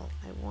all,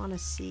 I want to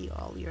see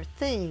all your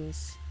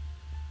things.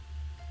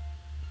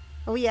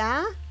 Oh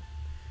yeah?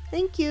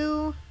 Thank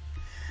you.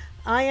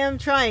 I am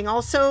trying.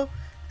 Also,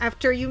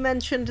 after you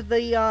mentioned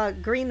the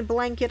green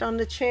blanket on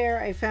the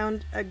chair, I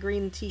found a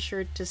green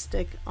t-shirt to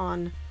stick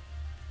on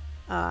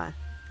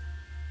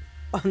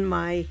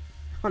my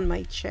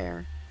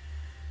chair.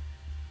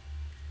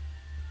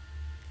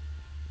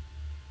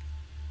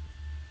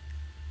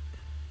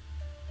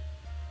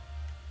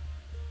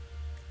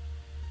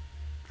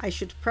 I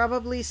should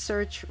probably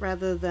search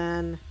rather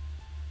than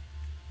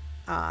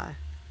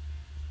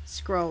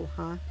scroll,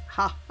 huh?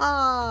 Ha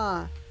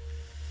ha!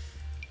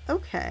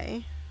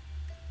 Okay.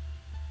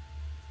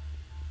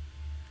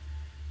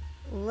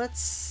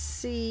 Let's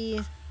see.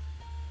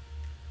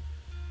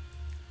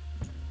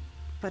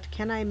 But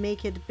can I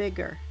make it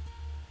bigger?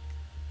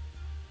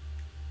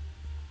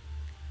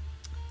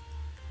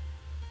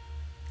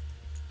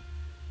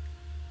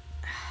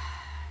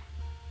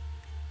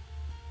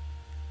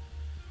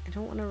 I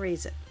don't want to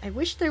raise it. I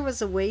wish there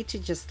was a way to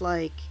just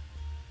like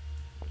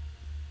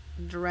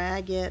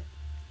drag it.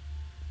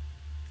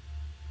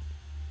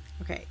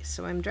 Okay,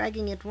 so I'm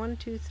dragging it 1,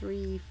 2,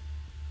 3.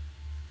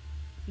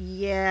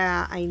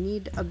 Yeah, I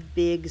need a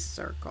big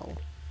circle.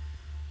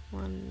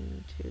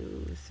 1,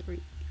 2,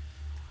 3.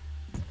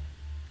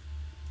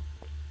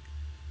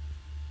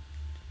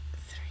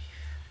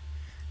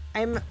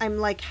 I'm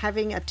like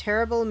having a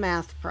terrible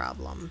math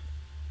problem.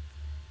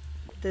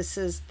 This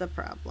is the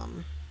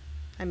problem.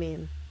 I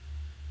mean,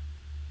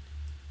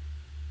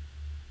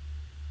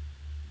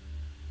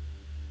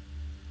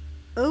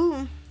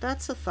 oh,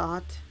 that's a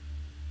thought.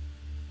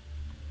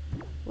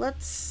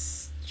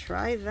 Let's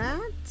try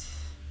that.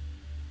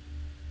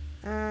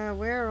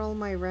 Where are all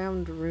my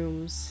round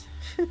rooms?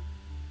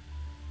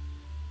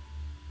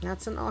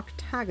 That's an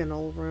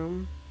octagonal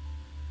room.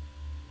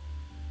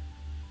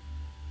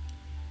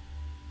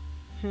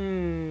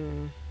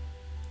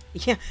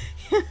 Yeah.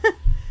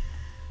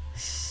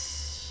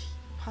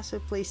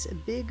 Possibly place a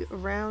big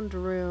round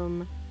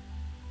room,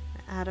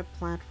 add a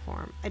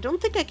platform. I don't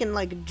think I can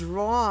like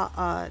draw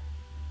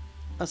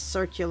a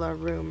circular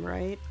room,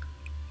 right?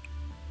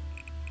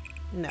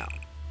 No.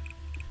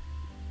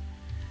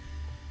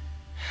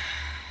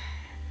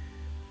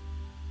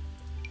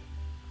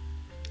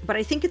 But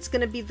I think it's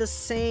going to be the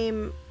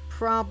same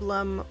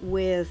problem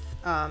with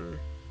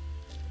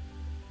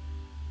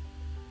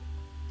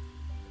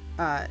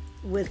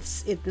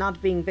it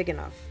not being big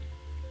enough.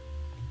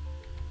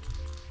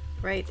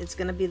 Right? It's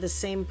going to be the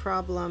same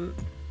problem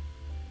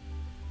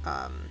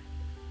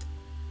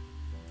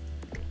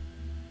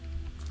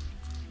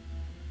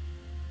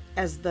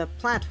as the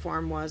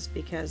platform was,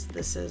 because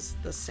this is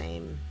the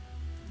same.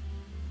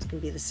 It's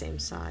going to be the same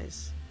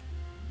size.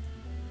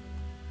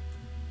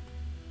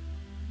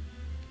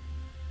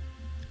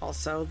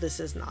 Also,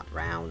 this is not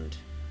round.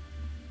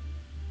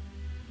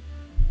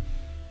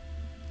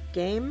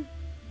 Game?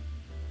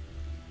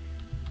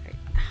 Right.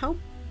 How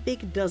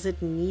big does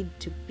it need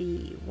to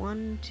be?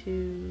 1,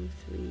 2,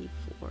 3,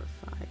 4,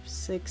 5,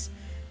 6.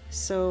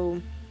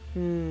 So,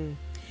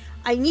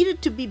 I need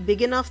it to be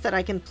big enough that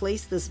I can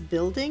place this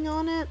building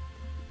on it.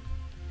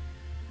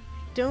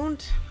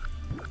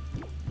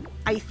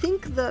 I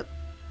think the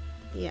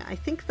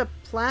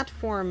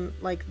platform,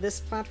 like this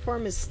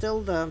platform, is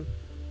still the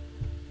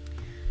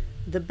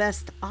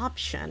best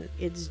option.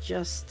 It's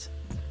just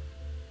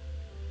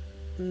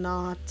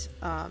not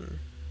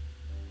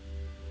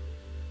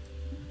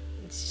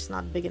it's just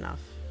not big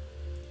enough.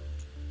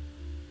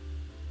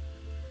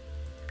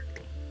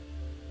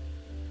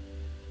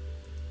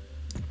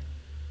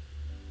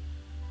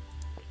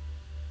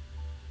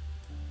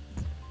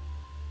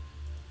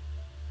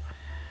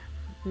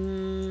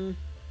 No.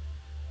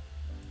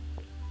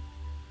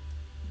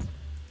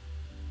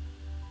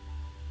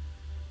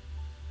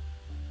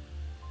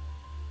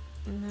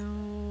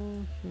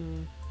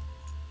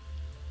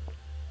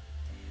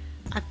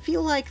 I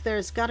feel like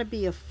there's got to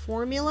be a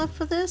formula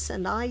for this,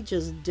 and I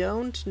just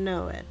don't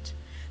know it.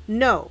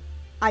 No,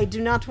 I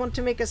do not want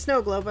to make a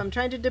snow globe. I'm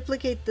trying to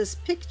duplicate this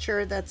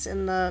picture that's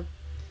in the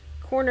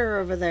corner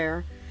over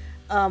there,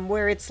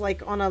 where it's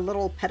like on a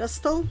little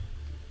pedestal.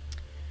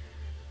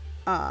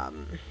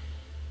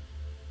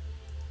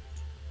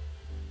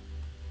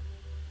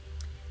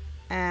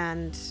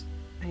 And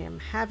I am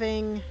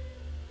having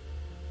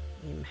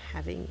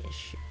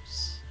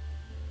issues.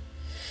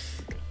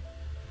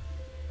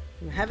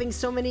 I'm having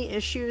so many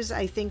issues,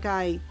 I think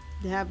I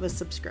have a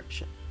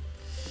subscription.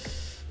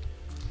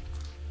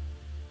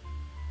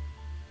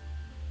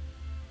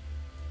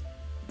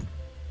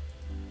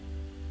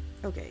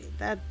 Okay,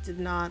 that did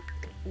not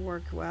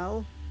work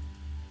well.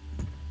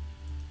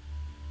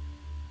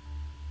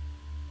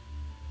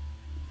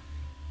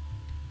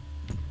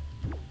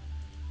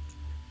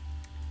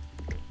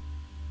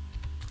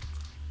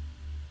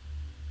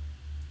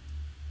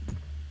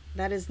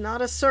 That is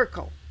not a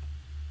circle.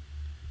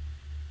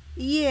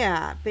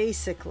 Yeah,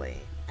 basically.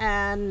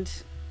 And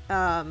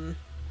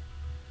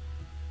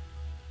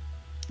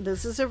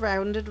this is a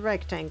rounded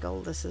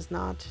rectangle. This is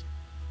not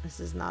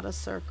a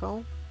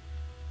circle.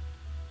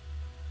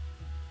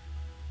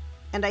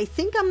 And I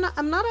think I'm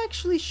not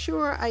actually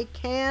sure I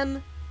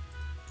can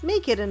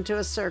make it into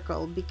a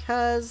circle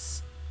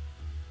because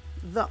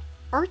the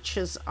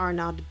arches are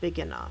not big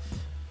enough.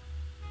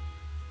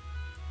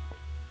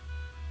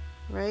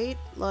 Right?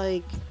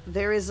 Like,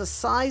 there is a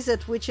size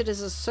at which it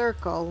is a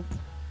circle,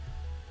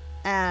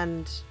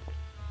 and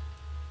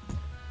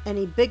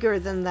any bigger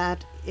than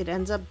that, it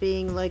ends up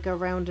being like a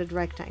rounded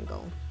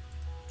rectangle.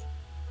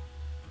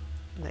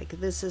 Like,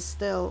 this is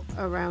still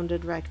a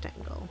rounded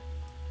rectangle.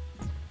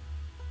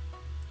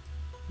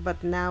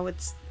 But now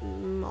it's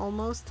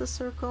almost a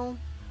circle.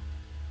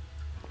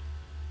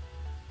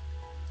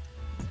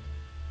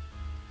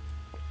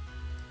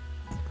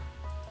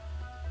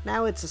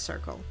 Now it's a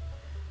circle.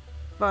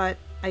 But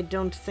I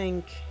don't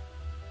think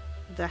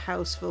the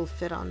house will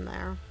fit on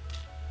there.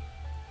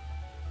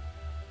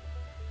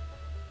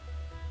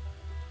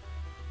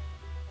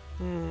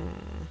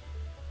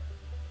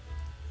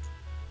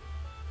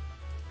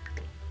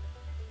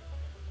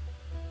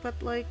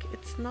 But, like,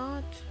 it's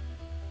not...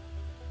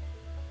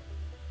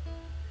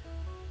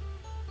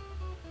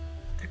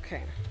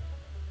 Okay.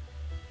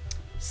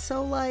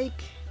 So,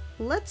 like,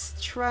 let's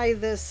try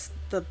this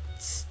the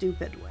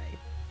stupid way.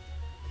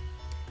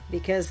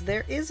 Because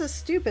there is a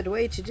stupid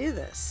way to do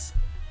this.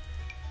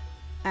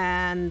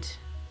 And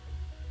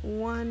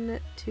 1,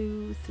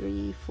 2,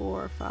 3,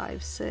 4,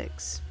 5,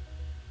 6.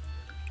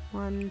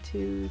 1,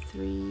 2,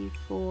 3,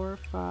 4,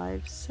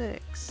 5,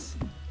 6.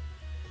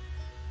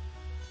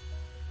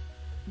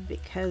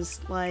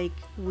 Because, like,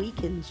 we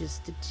can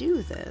just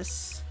do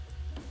this.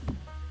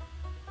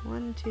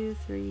 1, 2,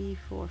 3,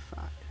 4, 5.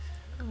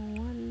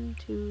 1,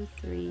 2,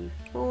 3,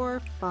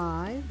 4,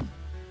 5.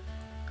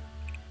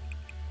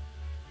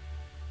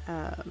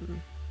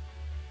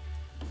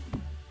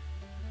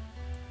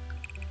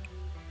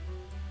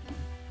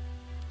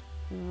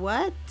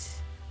 What?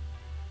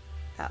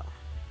 Oh,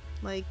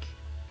 like,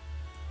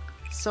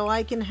 so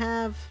I can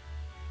have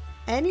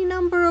any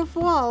number of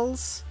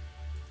walls,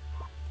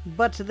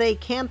 but they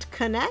can't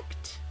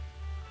connect?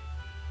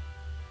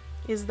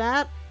 Is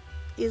that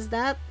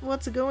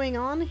what's going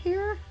on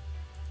here?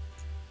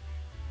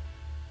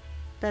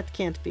 That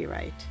can't be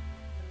right.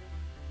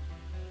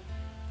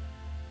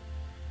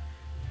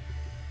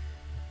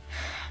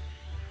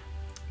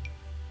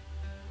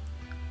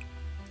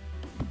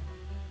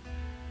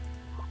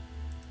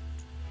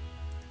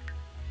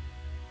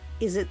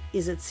 Is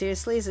it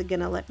seriously? Is it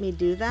gonna let me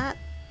do that?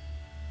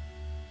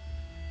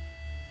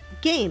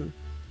 Game,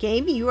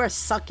 you are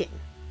sucking.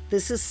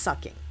 This is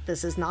sucking.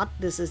 This is not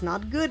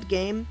good,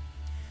 game.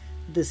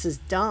 This is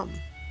dumb.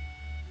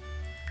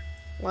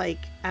 Like,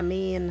 I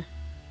mean,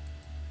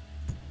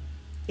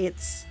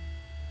 it's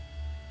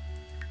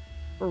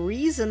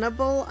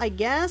reasonable, I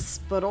guess,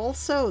 but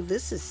also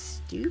this is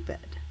stupid.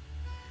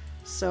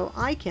 So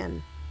I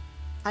can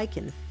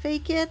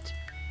fake it,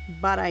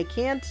 but I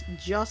can't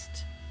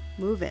just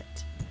move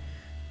it.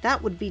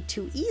 That would be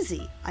too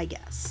easy, I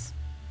guess.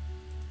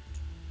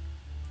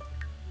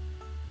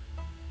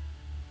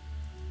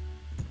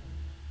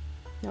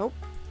 Nope.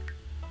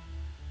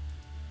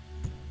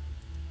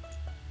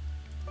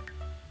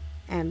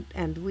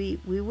 And we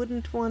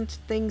wouldn't want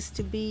things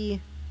to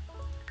be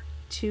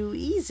too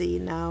easy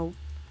now,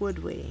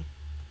 would we?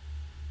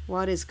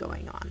 What is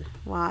going on?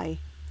 Why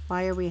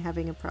are we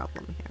having a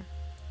problem here?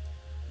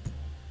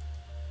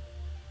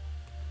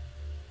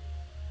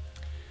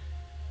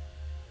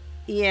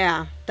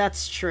 Yeah,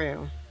 that's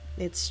true.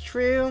 It's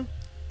true.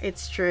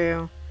 It's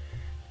true.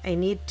 I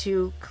need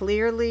to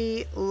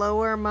clearly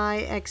lower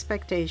my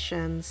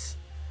expectations.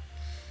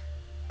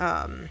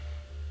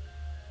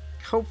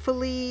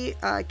 Hopefully,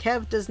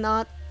 Kev does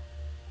not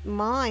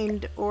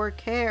mind or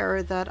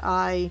care that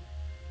I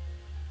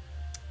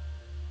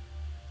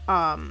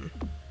am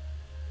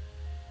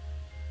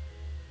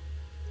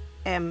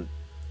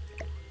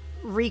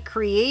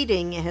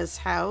recreating his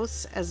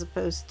house as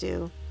opposed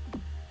to,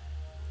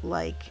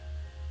 like,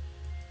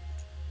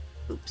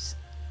 oops,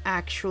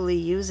 actually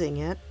using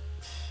it.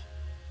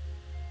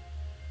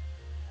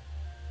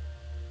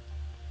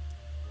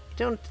 I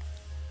don't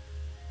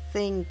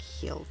think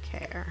he'll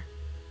care.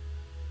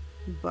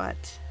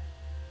 But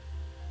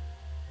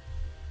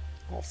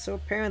also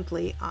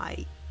apparently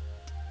I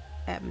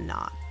am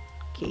not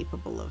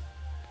capable of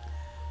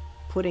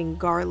putting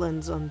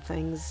garlands on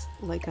things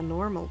like a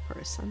normal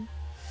person.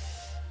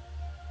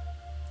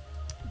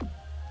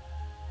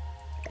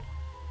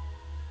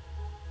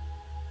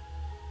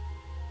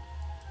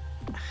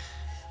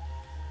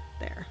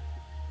 There.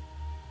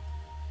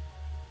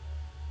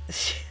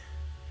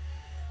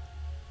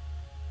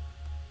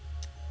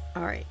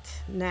 All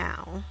right,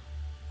 now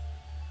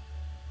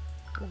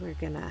we're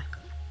gonna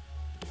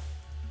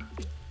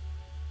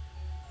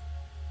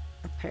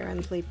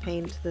apparently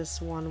paint this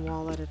one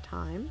wall at a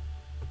time.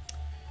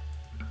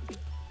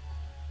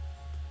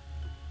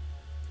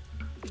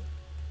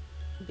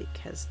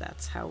 Because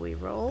that's how we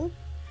roll.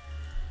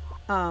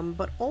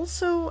 But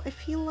also I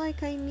feel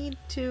like I need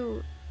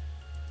to,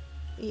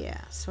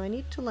 yeah, so I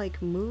need to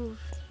like move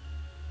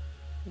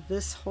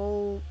this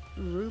whole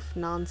roof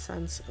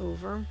nonsense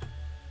over.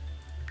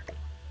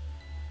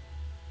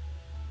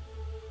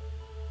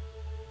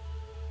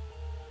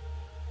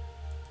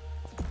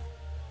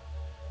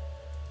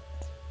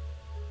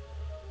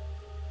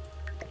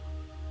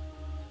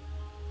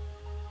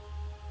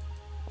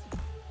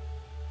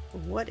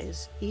 What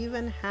is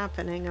even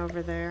happening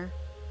over there?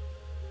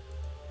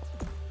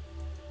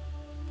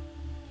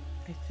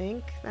 I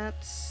think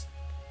that's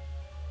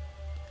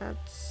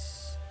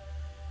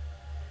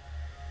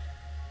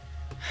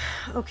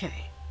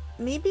Okay,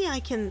 maybe I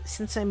can,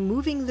 since I'm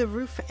moving the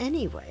roof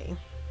anyway,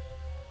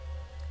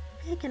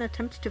 maybe I can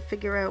attempt to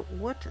figure out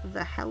what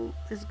the hell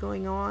is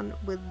going on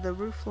with the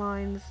roof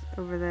lines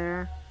over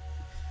there.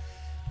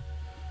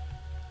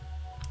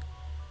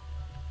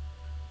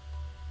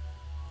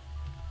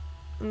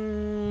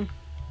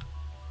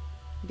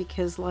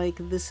 Because, like,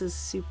 this is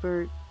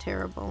super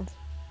terrible.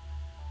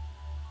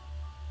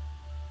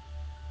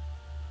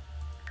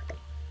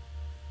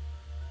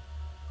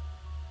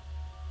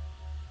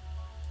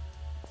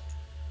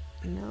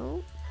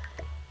 No.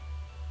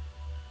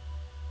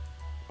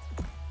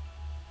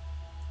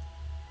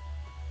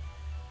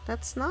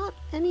 That's not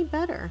any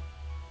better.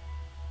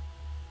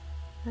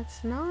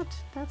 That's not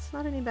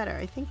any better.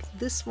 I think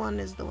this one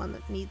is the one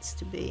that needs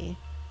to be.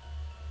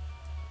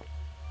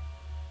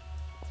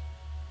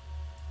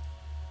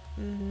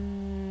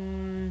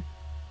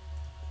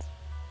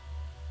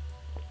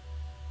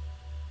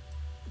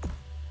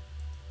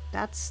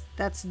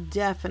 That's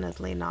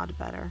definitely not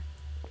better.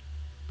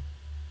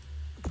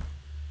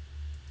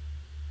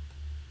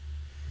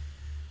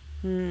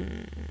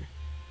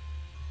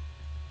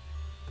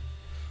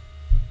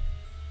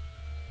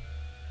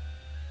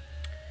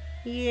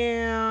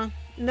 Yeah.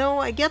 No,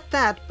 I get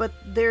that, but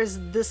there's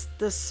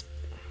this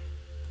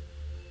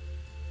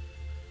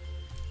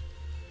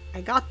I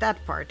got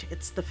that part.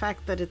 It's the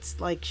fact that it's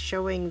like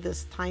showing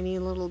this tiny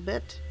little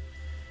bit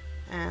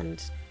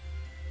and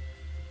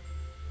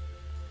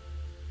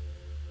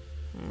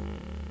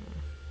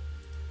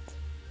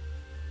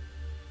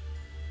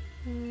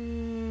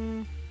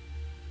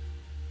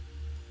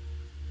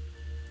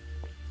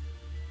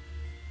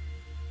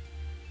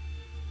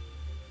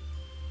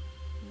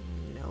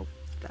nope,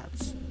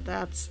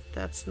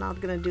 that's not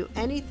gonna do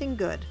anything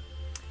good.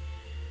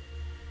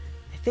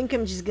 I think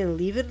I'm just gonna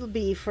leave it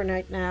be for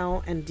right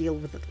now and deal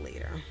with it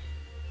later.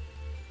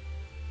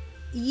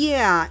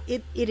 Yeah,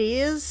 it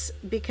is,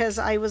 because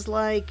I was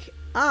like,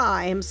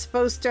 I am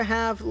supposed to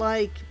have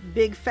like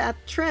big fat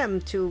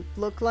trim to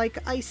look like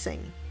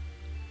icing.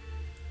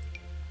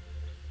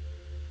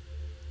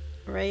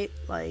 Right?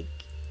 Like,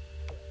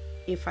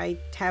 if I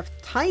have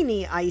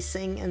tiny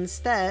icing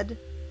instead,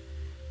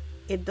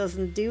 it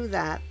doesn't do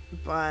that,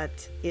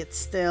 but it's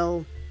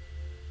still,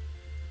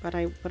 but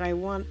I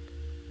want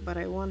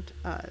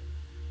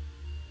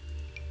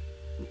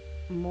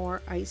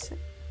more icing.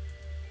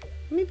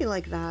 Maybe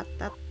like that.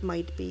 That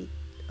might be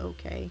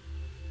okay.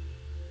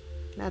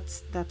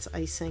 That's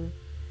icing.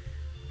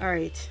 All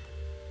right.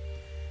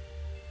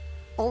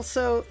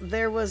 Also,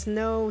 there was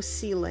no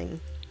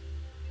ceiling.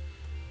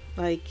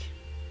 Like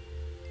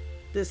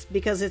this,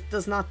 because it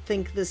does not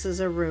think this is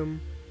a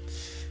room.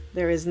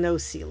 There is no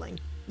ceiling.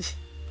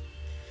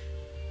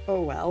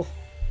 Oh well.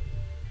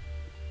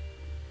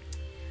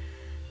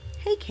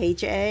 Hey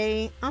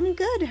KJ, I'm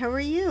good. How are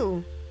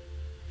you?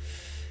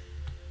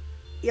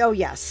 Oh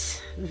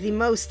yes, the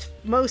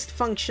most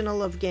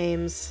functional of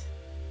games.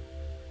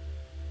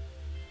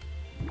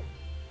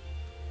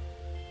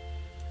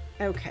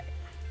 Okay.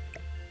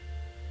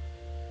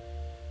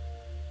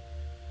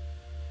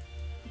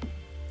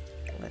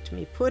 Let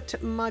me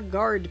put my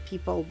guard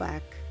people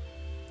back.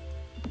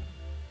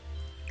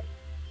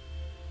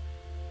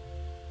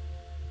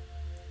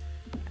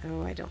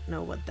 Oh, I don't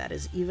know what that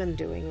is even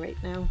doing right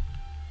now.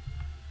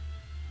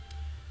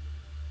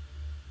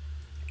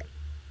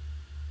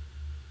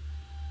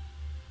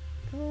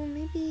 Oh,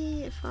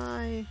 maybe if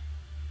I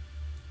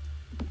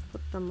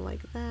put them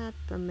like that,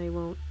 then they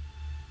won't.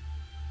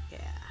 Yeah.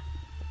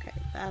 Okay,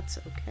 that's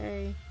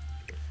okay.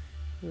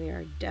 We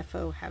are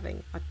defo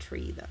having a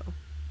tree, though.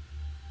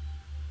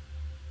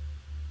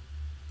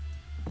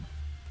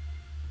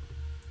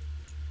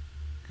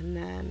 And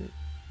then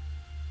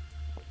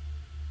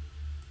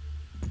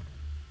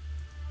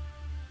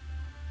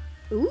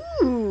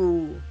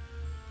ooh!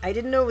 I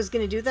didn't know it was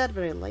going to do that,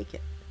 but I like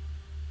it.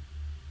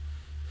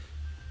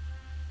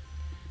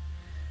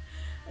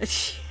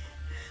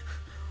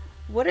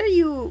 What are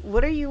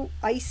you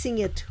icing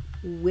it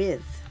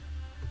with?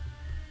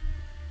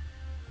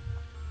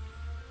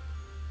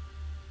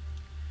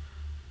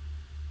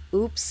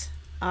 Oops.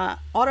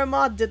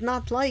 Automod did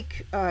not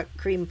like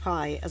cream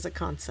pie as a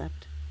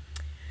concept.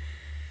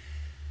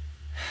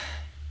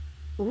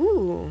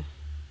 Ooh.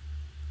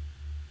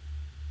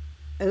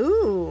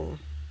 Ooh.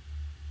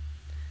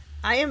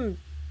 I am...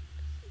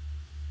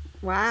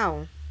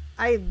 Wow.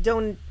 I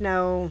don't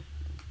know.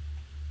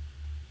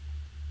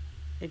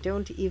 I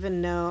don't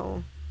even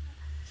know.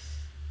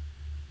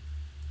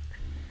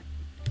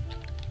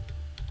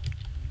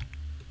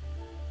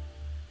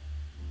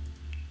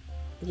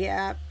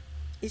 Yeah.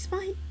 Is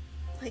my...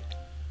 Like...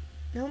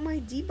 No, my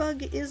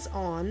debug is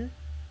on.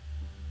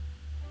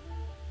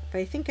 But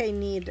I think I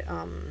need,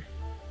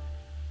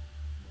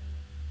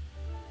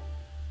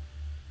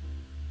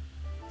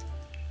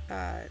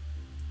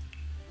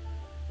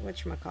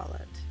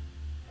 whatchamacallit.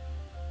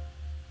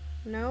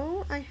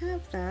 No, I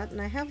have that, and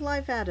I have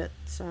live edit,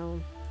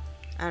 so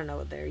I don't know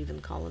what they're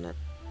even calling it.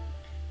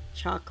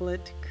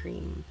 Chocolate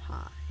cream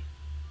pie.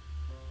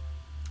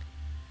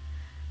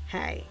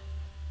 Hey.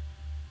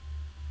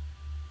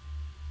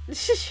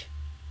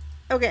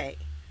 Okay.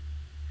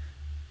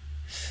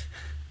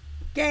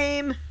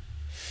 Game.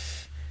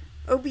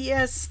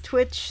 OBS,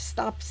 Twitch,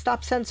 stop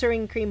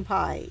censoring cream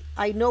pie.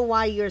 I know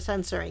why you're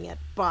censoring it,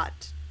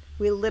 but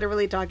we're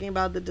literally talking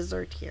about the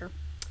dessert here.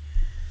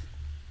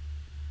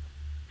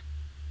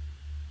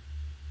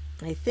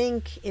 I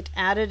think it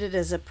added it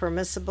as a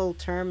permissible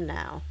term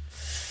now.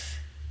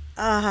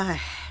 Where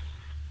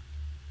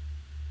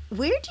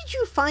did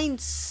you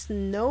find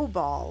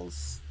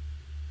snowballs,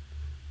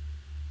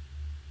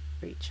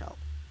 Rachel?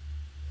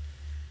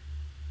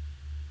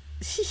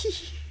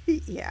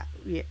 Yeah.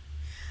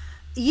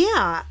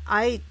 Yeah,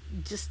 I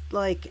just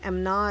like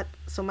am not.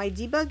 So my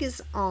debug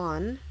is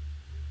on.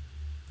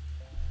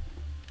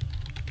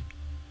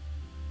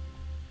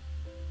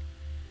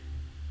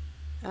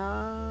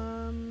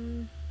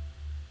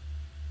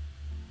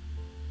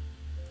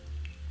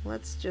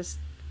 Let's just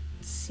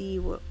see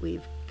what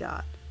we've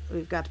got.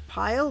 We've got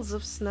piles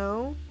of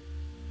snow.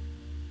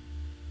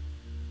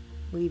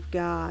 We've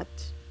got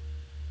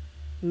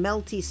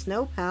melty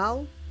snow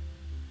pal.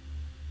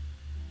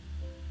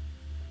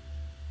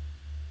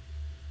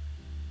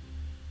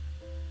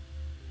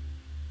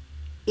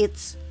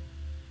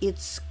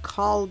 It's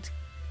called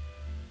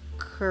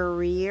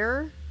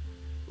career.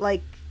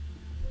 Like,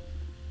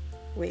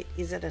 wait,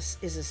 is a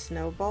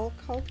snowball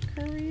called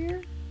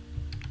career?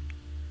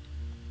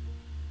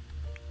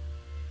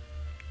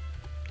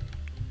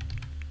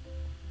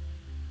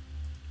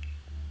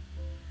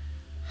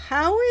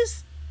 How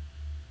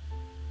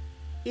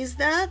is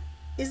that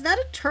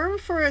a term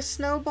for a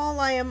snowball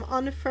I am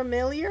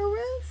unfamiliar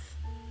with?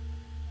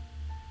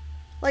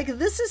 Like,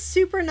 this is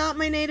super not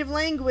my native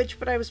language,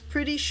 but I was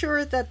pretty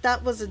sure that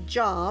that was a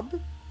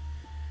job.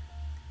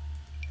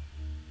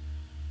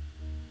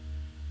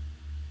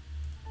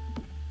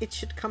 It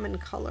should come in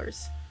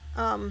colors.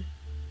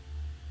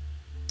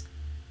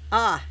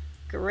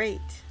 Great.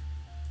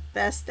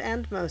 Best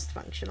and most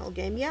functional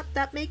game. Yep,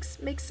 that makes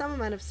some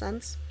amount of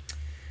sense.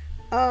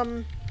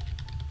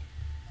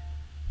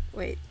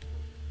 Wait.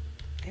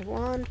 I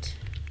want...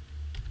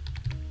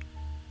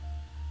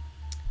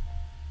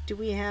 Do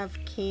we have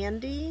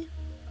candy?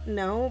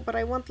 No, but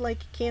I want,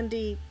 like,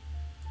 candy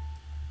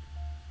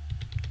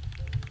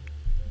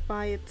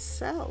by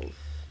itself.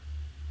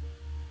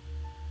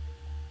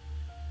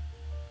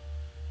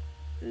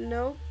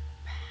 Nope.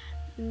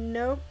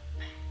 Nope.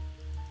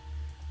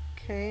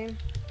 Okay.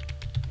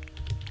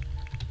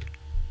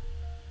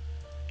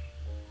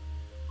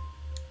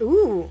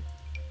 Ooh.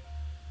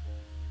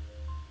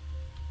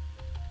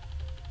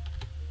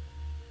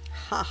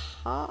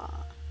 Haha.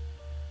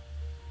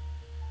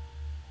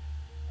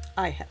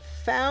 I have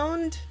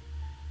found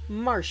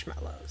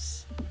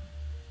marshmallows.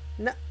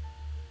 No,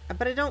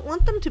 but I don't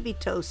want them to be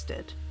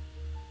toasted.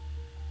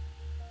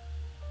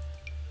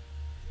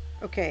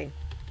 Okay.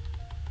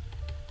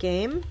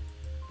 Game.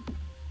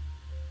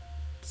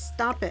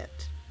 Stop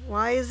it.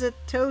 Why is it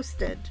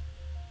toasted?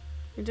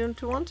 I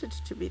don't want it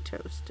to be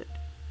toasted.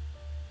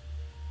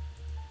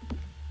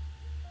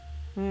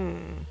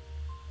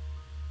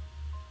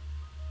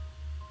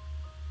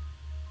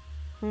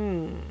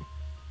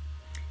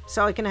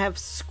 So I can have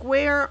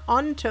square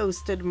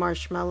untoasted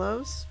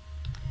marshmallows,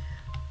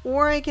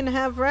 or I can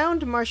have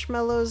round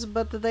marshmallows,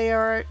 but they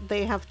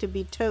have to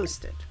be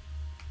toasted.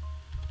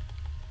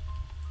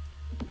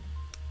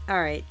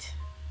 All right.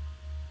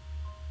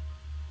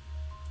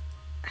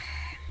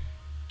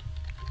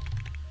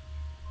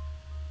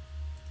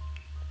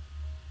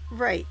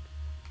 Right.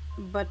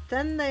 But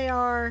then they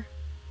are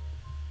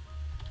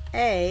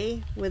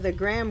A with a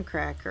graham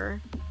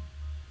cracker.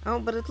 Oh,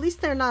 but at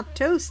least they're not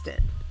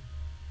toasted.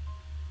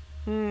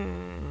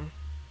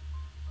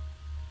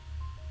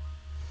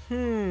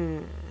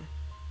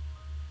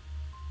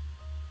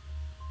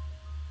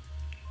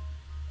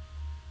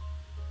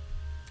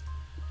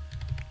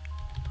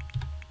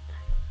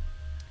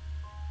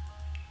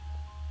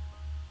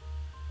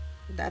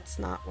 That's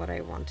not what I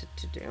wanted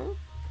to do.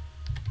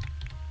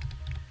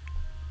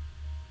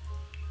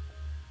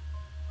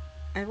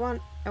 I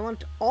want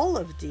all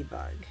of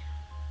debug,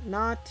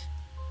 not...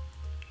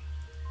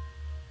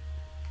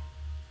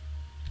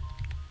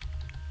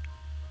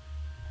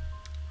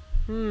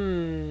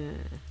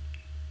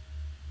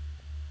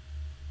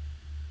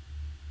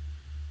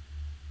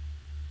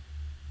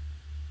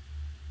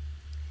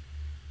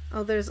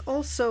 Oh, there's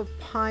also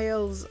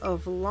piles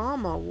of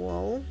llama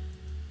wool.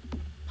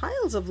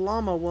 Piles of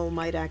llama wool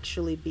might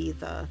actually be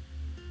the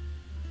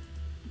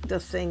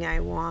thing I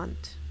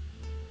want,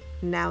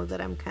 now that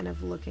I'm kind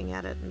of looking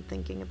at it and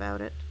thinking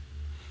about it.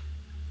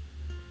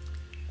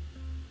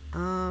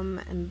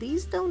 And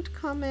these don't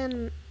come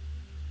in...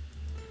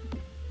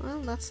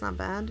 Well, that's not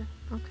bad.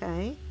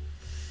 Okay.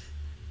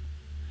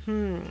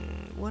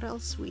 What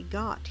else we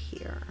got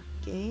here?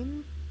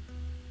 Game?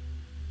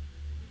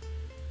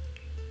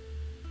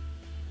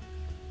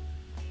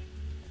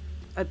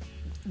 A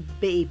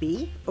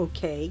baby.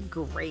 Okay,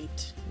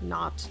 great.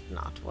 Not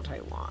what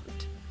I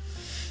want.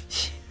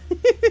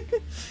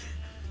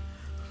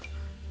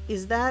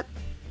 Is that,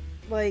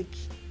 like...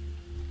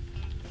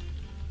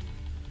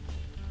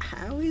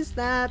 How is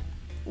that?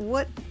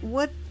 What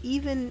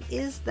even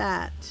is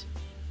that?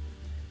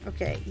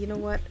 Okay, you know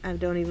what? I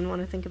don't even want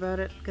to think about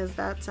it because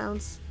that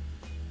sounds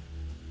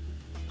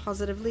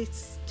positively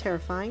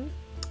terrifying.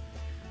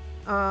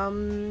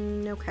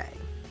 Okay.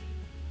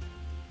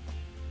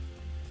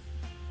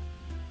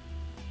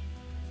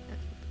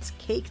 It's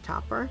cake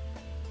topper.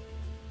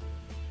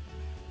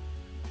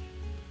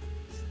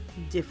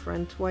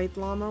 Different white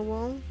llama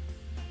wool.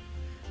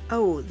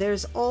 Oh,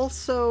 there's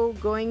also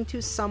going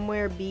to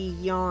somewhere be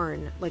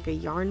yarn, like a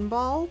yarn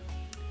ball.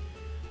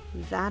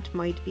 That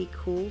might be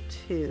cool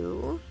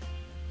too.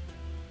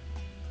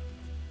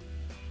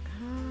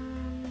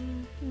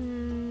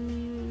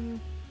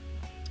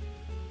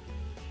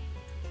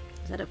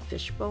 Is that a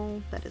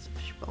fishbowl? That is a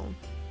fishbowl.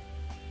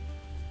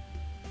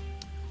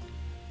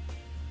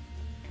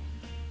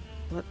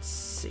 Let's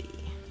see.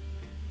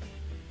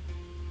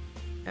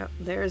 Oh,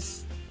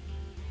 there's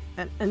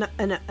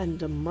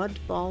and a mud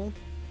ball.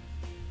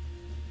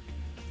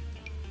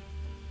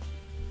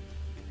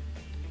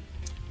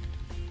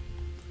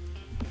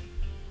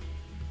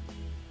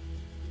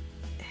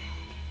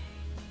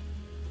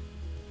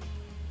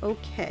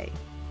 Okay,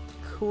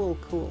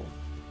 cool.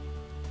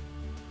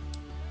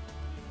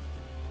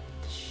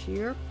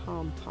 Sheer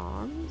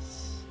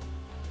pom-poms.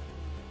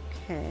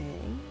 Okay.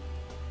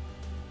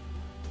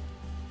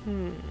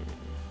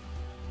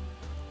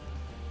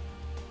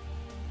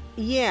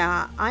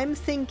 Yeah, I'm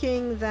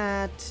thinking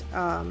that,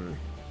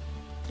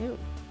 ew,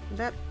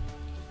 that,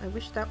 I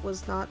wish that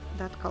was not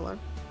that color.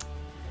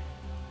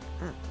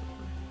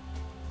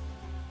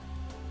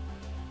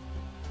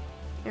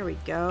 There we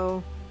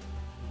go.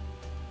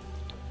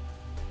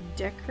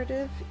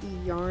 Decorative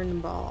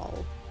yarn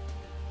ball.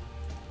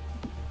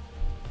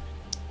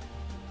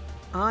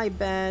 I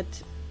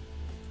bet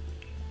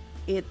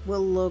it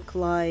will look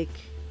like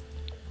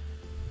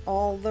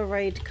all the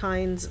right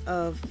kinds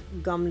of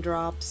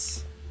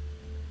gumdrops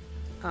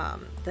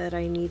that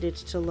I need it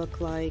to look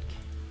like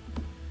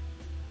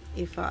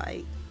if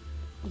I,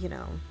 you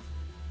know,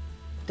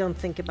 don't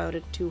think about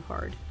it too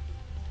hard.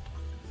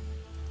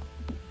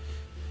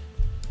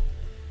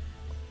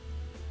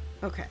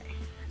 Okay.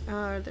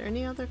 Are there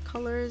any other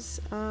colors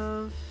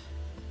of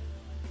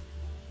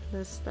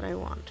this that I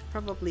want?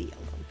 Probably yellow.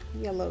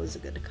 Yellow is a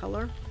good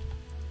color.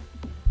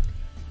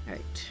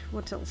 Alright,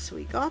 what else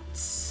we got?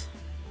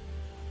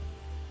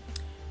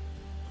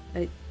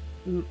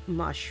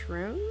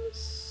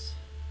 Mushrooms.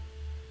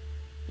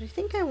 But I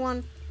think I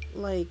want,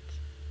 like,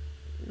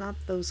 not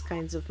those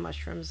kinds of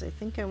mushrooms. I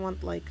think I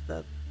want, like,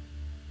 the...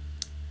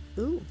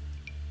 Ooh.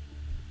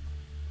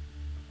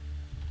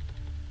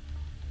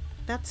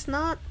 That's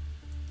not...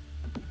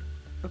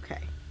 Okay,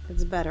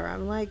 it's better.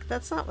 I'm like,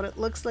 that's not what it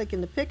looks like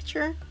in the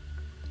picture.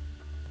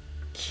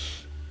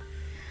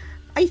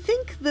 I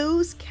think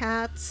those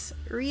cats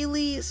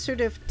really sort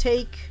of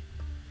take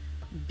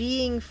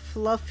being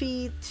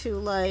fluffy to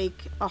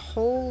like a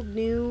whole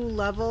new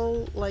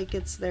level, like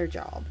it's their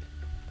job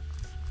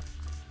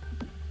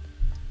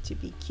to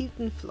be cute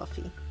and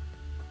fluffy.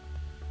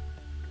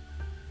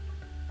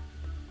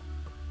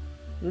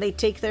 And they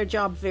take their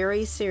job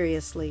very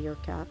seriously, your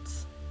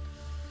cats.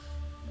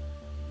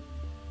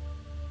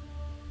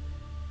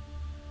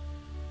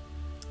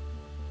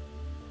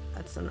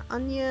 That's an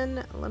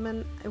onion,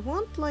 lemon. I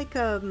want like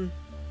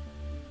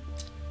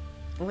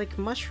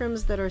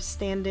mushrooms that are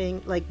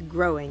standing, like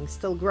growing,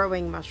 still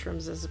growing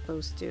mushrooms as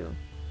opposed to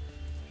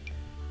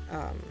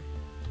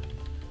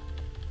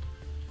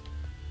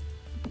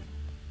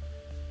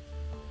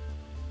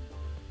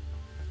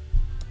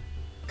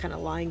kind of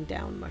lying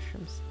down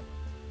mushrooms.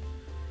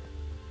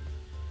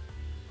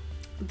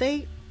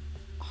 They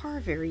are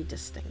very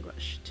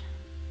distinguished.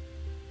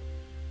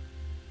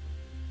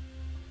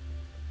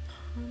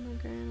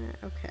 Pomegranate,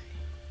 okay.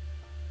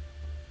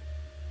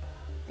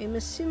 I'm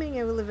assuming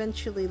I will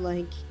eventually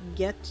like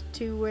get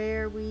to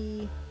where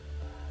we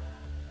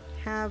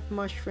have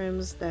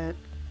mushrooms that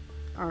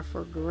are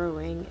for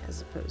growing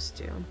as opposed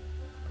to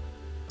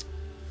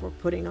for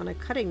putting on a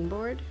cutting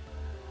board.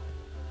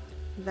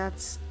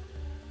 That's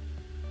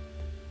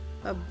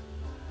a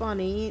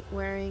bunny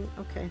wearing,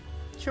 okay,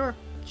 sure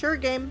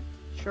game,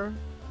 sure.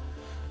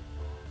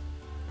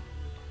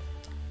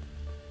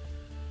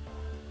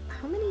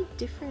 How many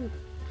different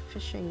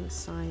fishing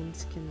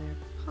signs can there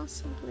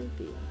possibly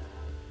be?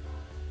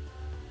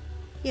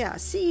 Yeah,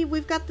 see,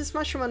 we've got this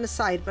mushroom on the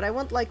side, but I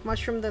want like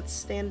mushroom that's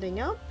standing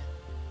up.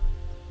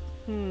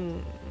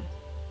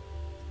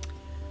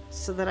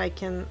 So that I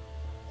can,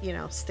 you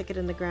know, stick it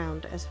in the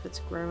ground as if it's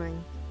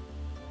growing.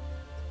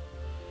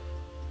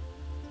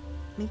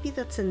 Maybe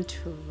that's in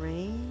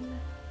terrain?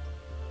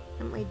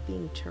 That might be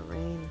in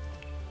terrain.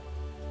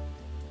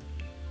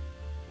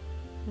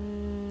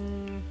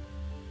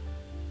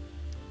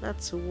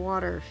 That's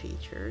water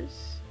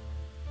features.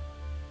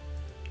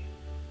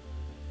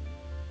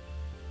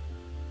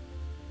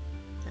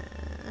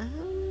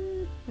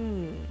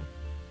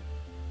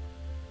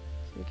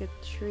 So we get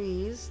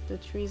trees. The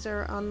trees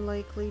are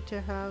unlikely to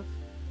have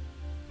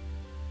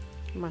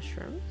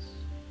mushrooms.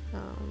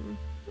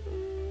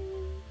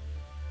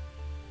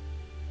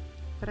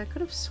 But I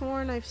could have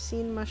sworn I've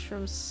seen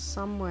mushrooms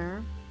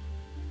somewhere.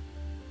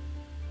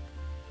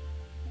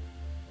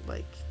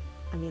 Like,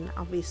 I mean,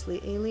 obviously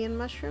alien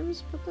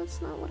mushrooms, but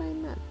that's not what I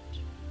meant.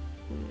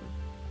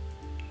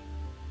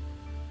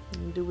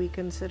 Do we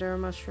consider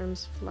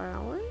mushrooms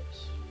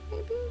flowers,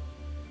 maybe?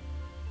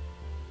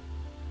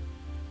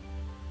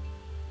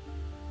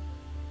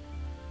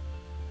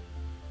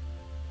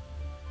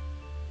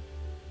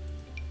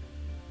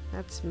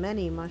 That's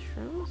many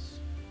mushrooms.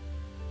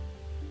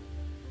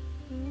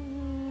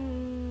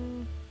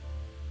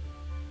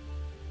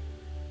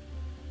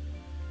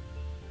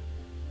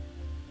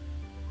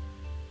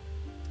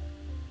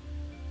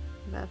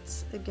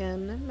 That's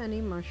again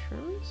many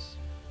mushrooms,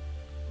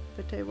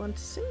 but I want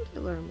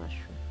singular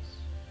mushrooms.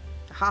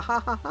 Ha ha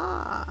ha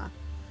ha!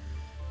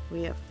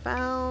 We have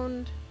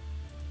found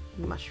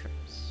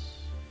mushrooms.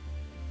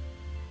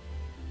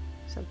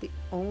 Is that the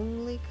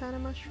only kind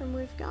of mushroom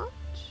we've got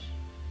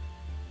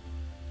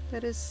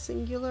that is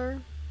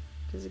singular?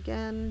 Because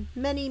again,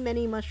 many,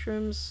 many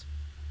mushrooms.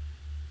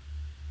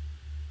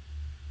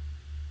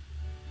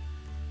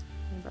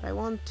 But I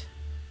want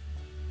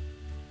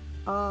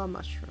a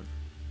mushroom.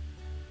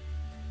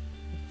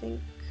 I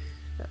think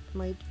that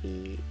might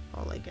be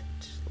all I get.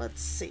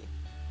 Let's see.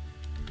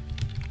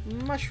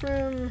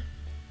 Mushroom.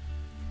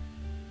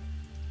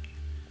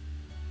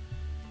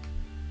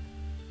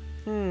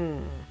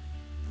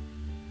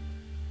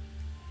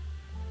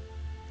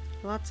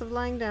 Lots of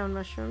lying down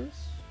mushrooms.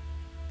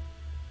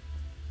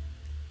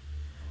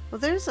 Well,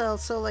 there's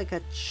also like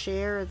a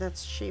chair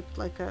that's shaped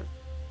like a...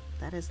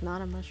 That is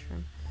not a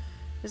mushroom.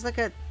 There's like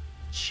a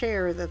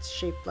chair that's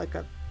shaped like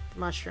a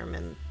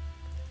mushroom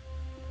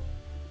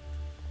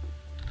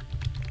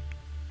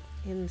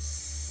in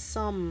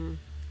some...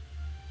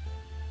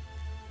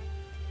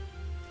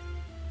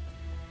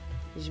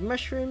 There's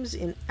mushrooms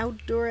in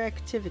outdoor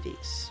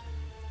activities.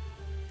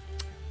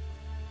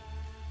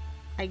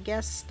 I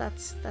guess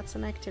that's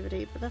an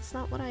activity, but that's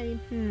not what I...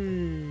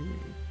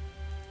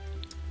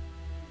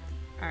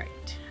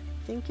 Alright,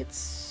 I think it's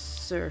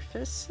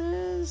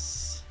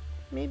surfaces,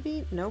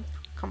 maybe? Nope,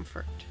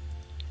 comfort.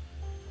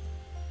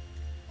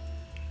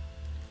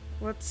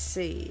 Let's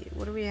see,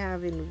 what do we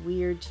have in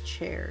weird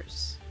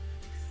chairs?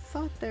 I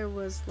thought there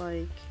was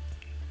like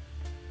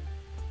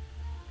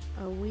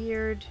a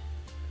weird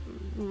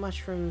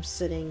mushroom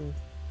sitting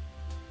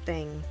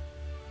thing.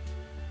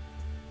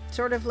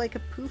 Sort of like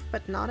a poof,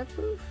 but not a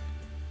poof.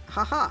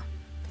 Haha!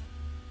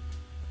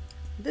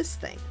 This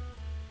thing.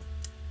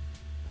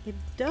 It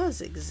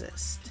does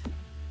exist.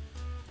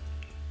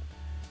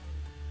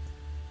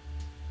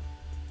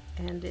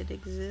 And it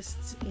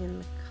exists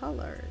in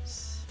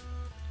colors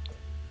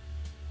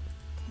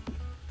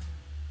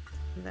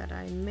that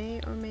I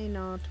may or may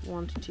not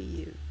want to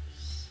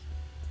use.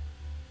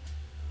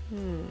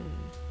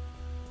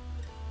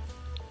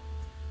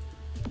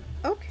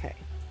 Okay.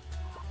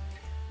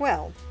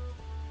 Well,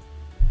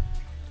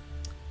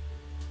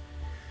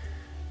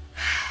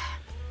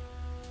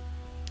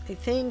 I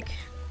think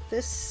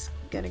this is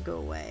gonna go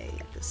away.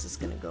 This is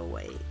gonna go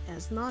away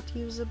as not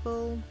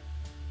usable.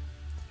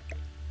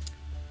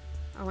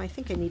 Oh, I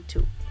think I need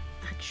to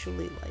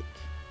actually like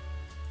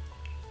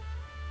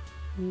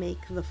make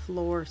the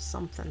floor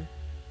something.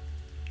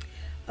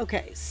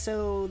 Okay,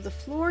 so the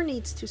floor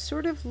needs to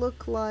sort of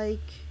look like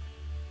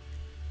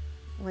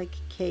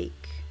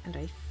cake, and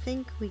I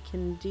think we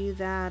can do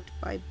that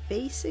by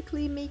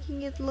basically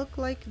making it look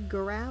like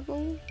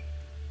gravel.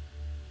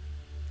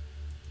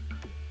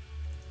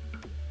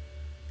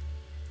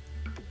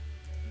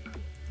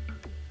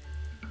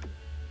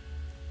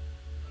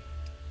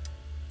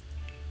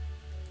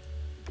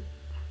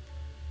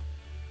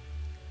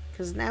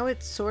 Because now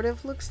it sort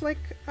of looks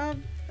like a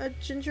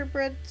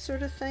gingerbread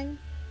sort of thing.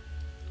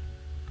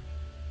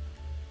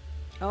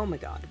 Oh my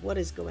god, what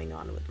is going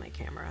on with my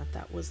camera?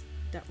 That was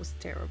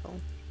terrible.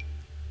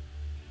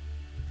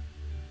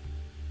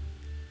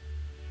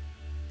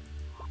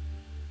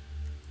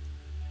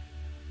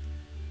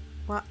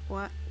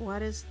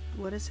 What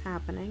is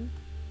happening?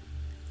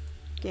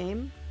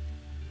 Game?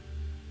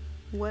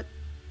 What?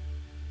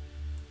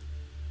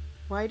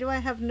 Why do I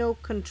have no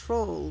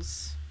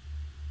controls?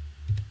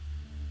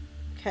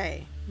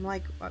 Okay, I'm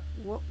like,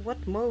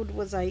 what mode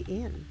was I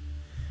in?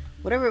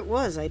 Whatever it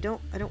was, I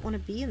don't want to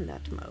be in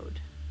that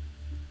mode.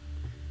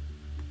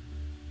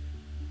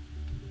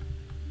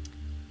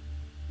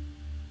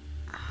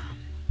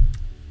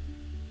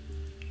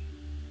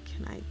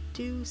 Can I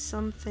do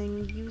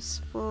something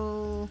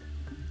useful?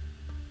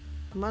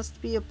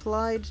 Must be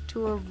applied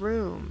to a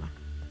room.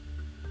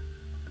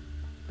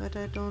 But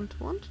I don't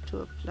want to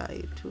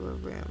apply it to a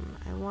room.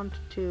 I want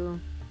to...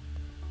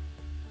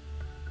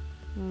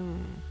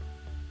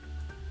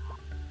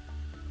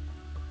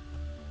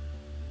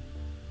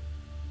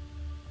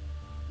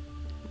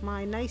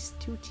 My nice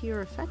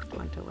two-tier effect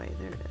went away.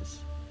 There it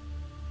is.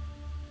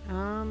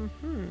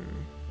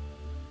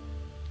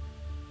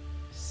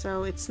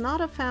 So it's not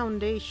a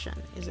foundation.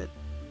 Is it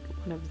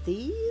one of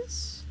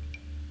these?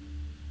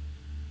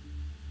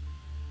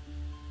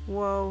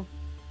 Whoa.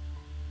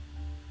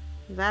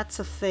 That's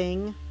a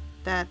thing.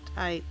 that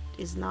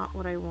is not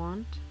what I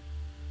want.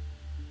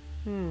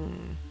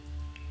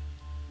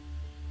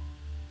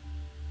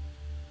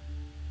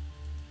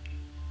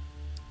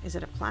 Is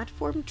it a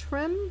platform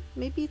trim?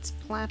 Maybe it's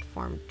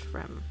platform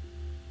trim.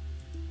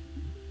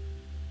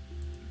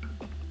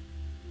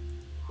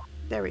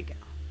 There we go.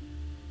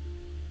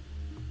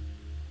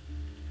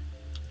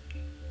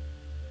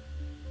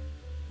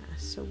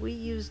 So we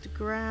used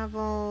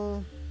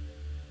gravel,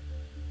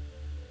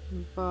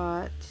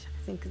 but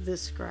I think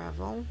this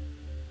gravel.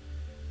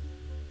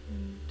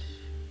 And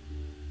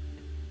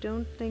I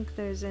don't think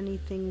there's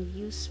anything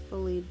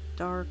usefully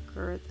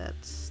darker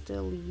that's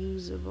still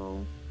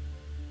usable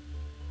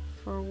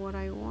for what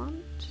I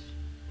want.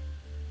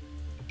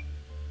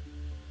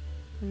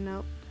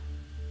 Nope.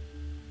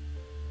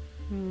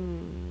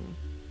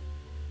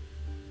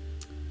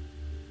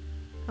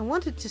 I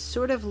want it to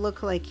sort of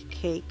look like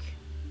cake,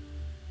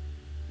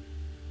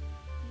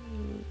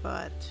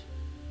 but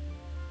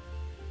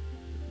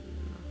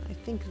I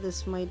think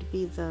this might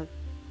be the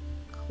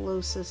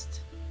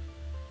closest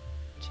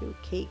to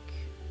cake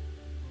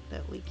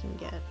that we can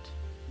get,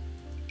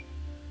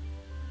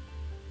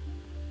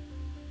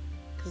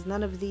 because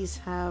none of these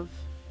have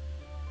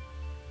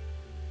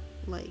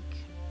like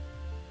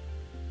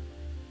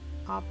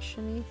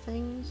option-y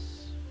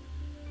things.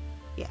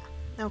 Yeah,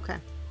 okay.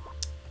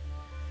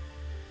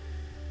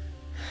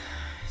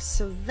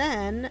 So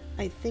then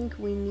I think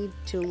we need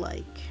to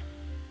like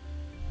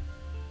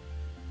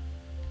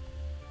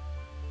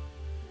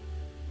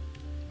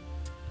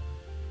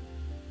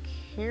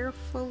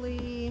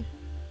carefully,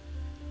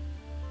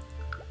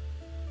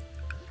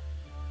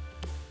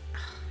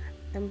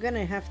 I'm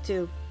gonna have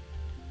to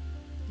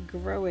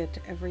grow it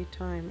every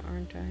time,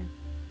 aren't I?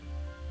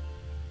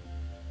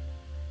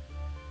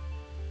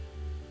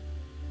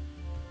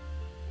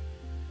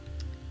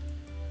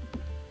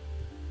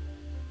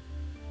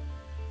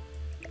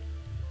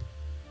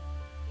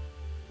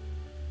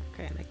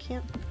 Okay, and I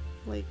can't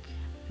like,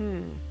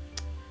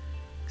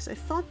 because I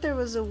thought there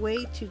was a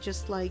way to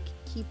just like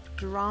keep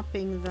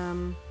dropping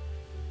them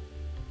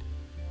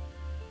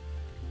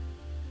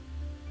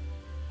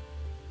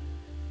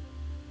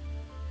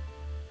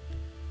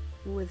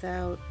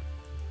without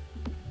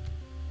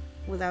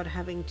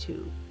having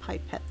to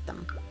pipette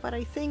them, but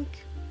I think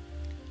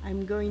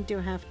I'm going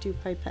to have to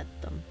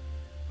pipette them.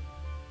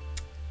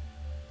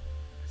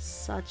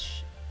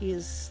 Such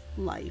is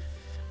life,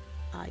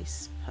 I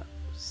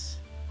suppose.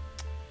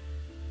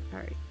 All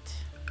right.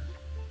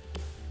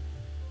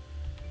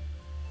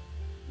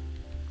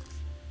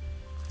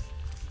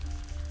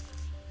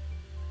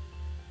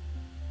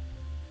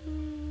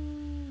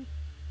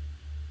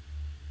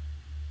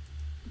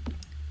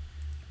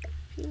 I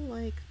feel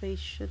like they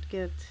should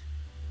get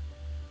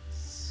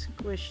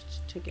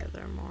squished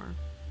together more.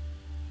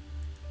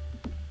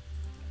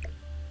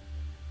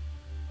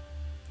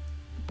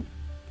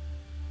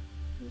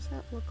 Does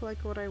that look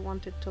like what I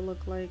want it to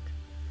look like?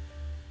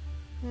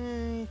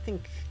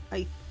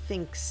 I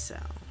think so.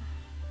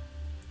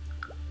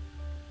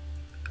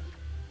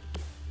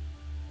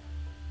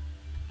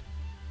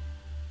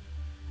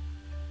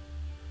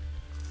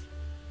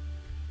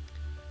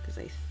 Because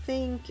I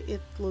think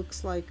it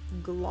looks like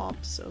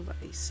globs of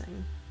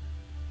icing.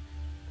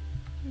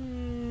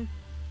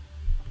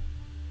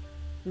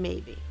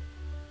 Maybe.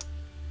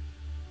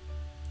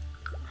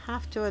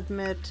 Have to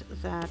admit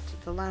that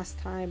the last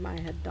time I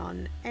had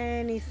done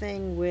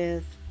anything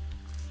with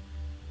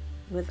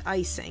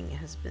icing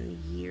has been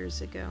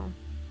years ago.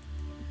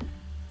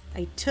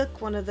 I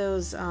took one of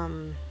those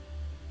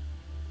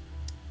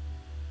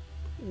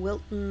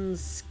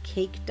Wilton's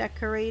cake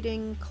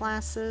decorating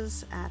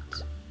classes at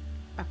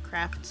a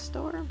craft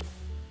store,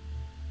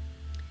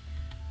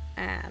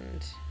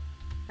 and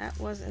that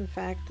was in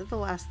fact the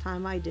last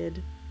time I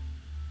did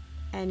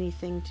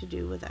anything to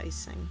do with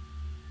icing.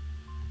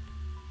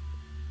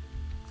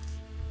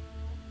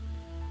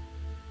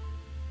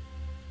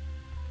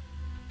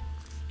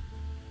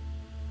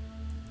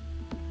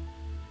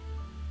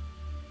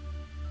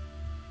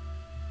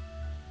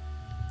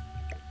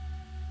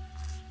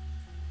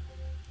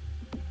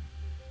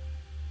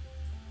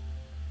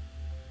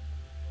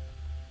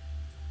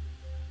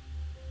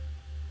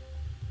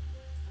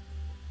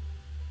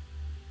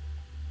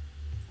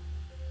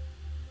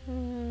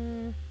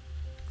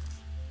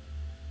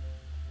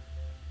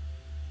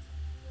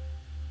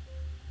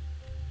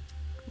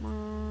 Come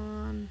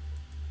on.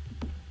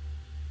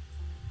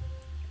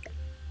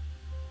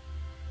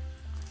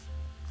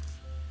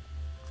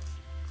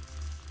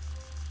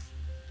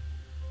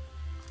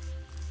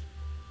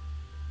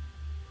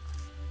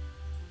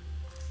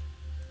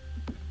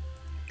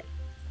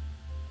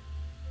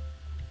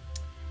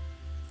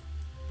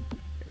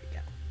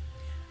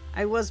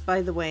 I was,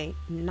 by the way,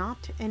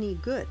 not any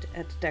good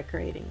at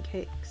decorating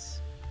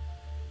cakes,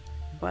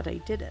 but I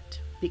did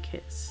it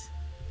because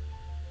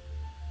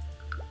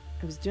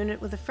I was doing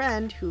it with a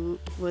friend who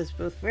was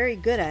both very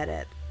good at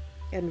it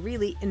and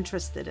really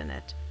interested in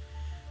it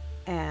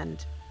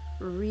and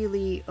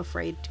really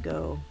afraid to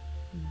go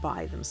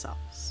by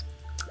themselves.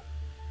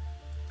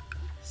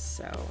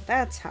 So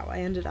that's how I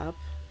ended up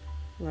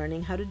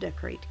learning how to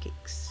decorate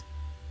cakes.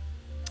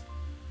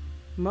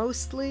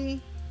 Mostly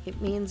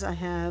it means I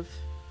have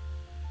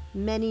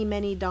many,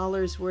 many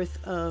dollars worth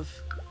of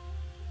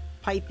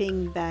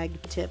piping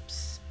bag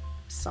tips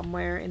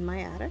somewhere in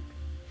my attic.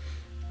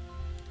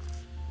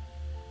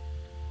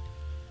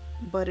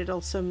 But it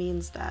also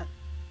means that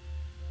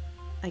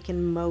I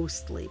can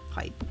mostly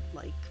pipe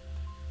like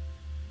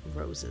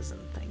roses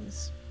and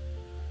things.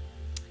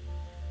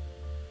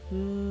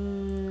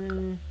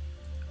 You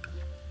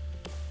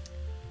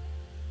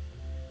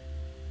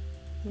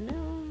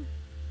know,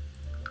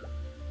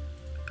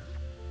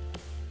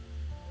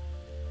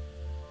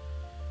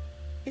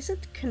 is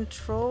it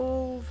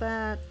control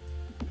that...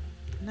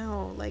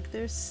 No, like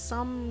there's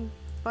some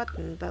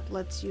button that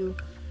lets you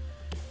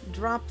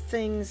drop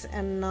things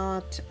and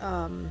not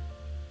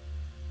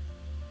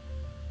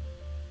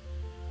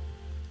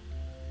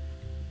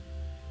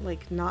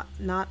like not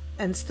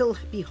and still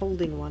be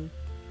holding one.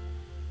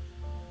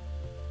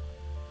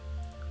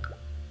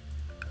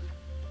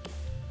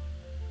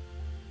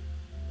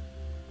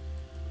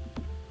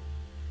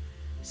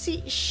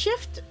 See,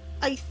 shift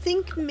I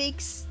think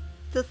makes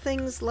the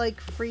things like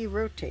free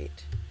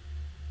rotate,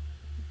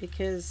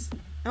 because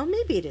oh,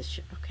 maybe it is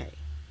okay.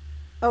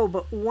 Oh,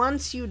 but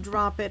once you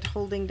drop it,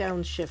 holding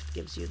down shift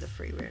gives you the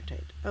free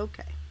rotate.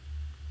 Okay.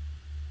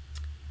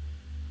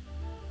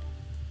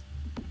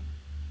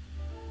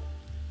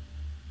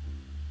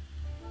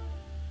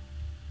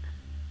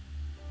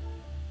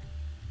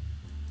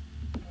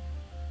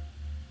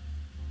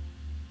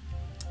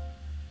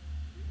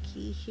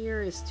 Key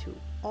here is to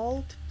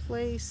alt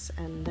place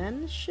and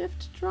then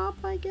shift drop,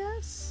 I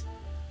guess.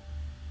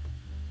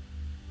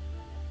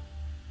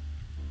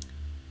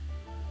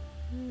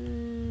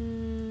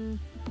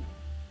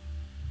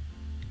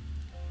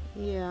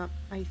 Yeah,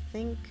 I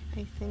think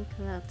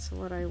that's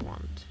what I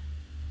want.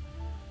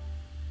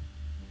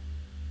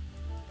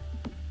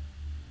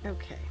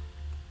 Okay.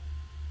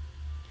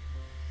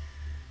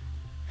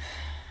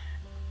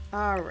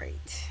 All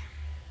right.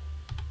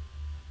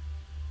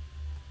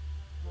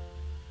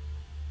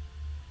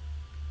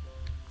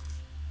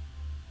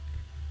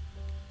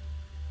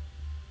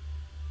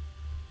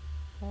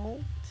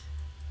 Alt,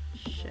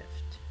 shift.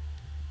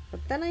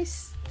 But then I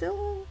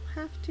still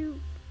have to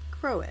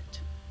grow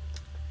it.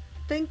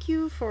 Thank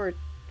you for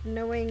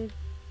knowing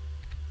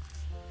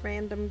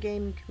random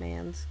game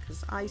commands,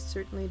 because I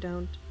certainly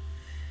don't.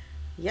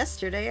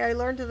 Yesterday I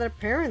learned that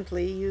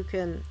apparently you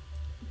can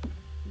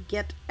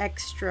get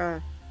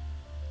extra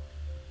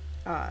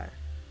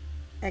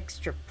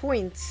extra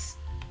points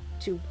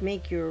to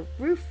make your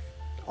roof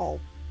all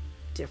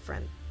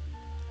different,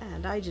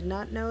 and I did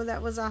not know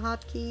that was a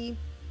hotkey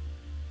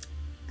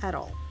at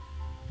all.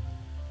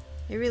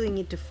 I really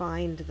need to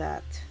find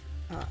that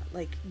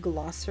like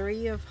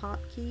glossary of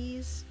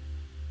hotkeys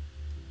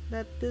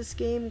that this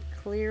game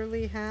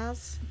clearly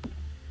has,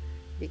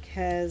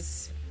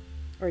 because,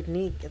 or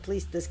at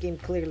least this game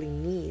clearly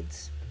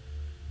needs,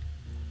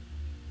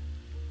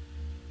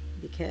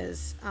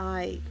 because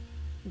I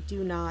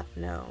do not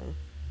know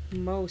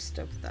most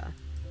of the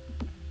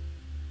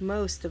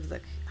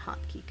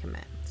hotkey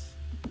commands.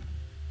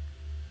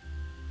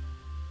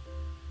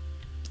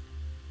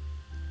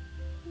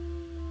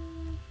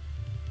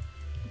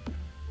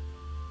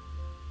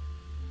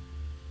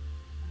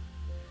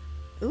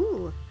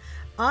 Ooh,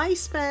 I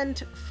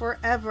spent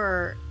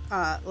forever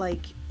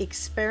like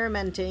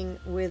experimenting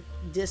with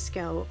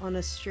disco on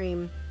a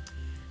stream,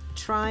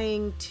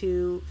 trying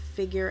to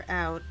figure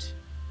out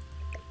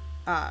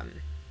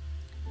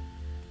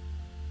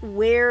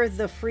where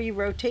the free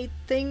rotate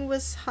thing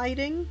was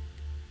hiding,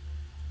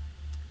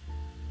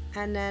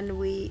 and then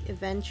we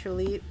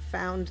eventually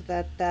found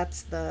that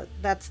that's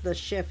the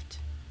shift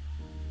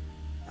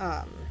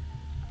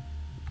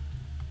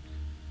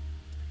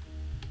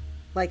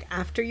like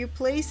after you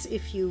place,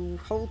 if you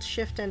hold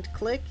shift and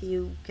click,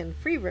 you can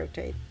free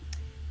rotate,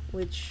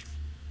 which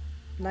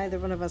neither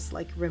one of us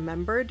like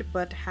remembered,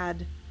 but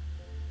had,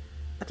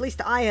 at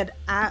least I had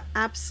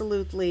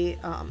absolutely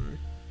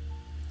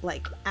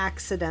like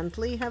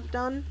accidentally have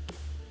done,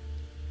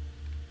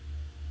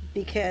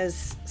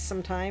 because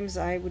sometimes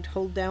I would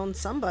hold down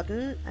some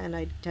button and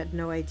I had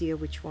no idea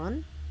which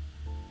one,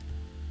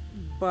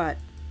 but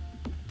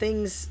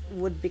things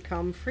would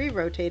become free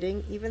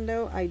rotating even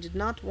though I did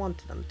not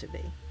want them to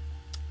be.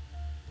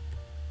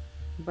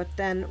 But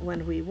then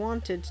when we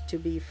wanted to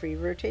be free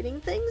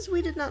rotating things,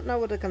 we did not know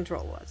what the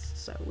control was,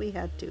 so we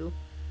had to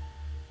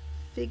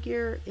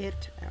figure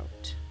it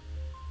out.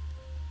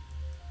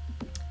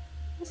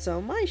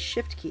 So my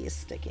shift key is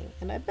sticking,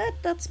 and I bet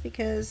that's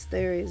because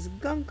there is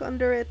gunk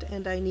under it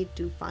and I need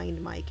to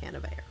find my can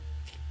of air.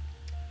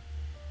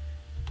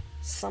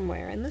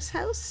 Somewhere in this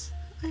house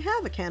I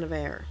have a can of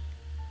air.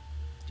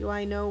 Do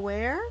I know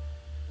where?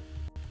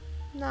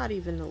 Not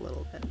even a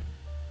little bit.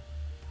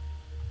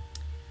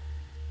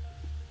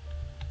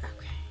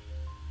 Okay.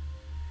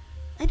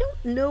 I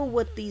don't know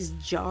what these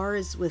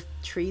jars with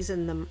trees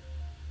in them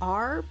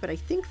are, but I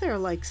think they're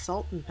like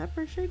salt and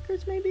pepper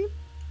shakers, maybe?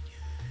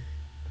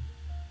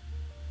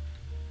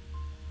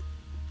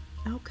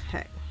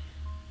 Okay.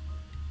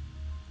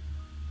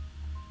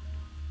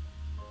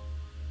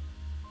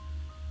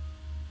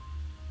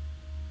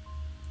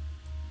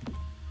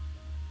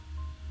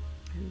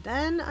 And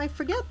then I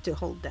forget to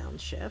hold down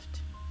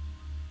shift.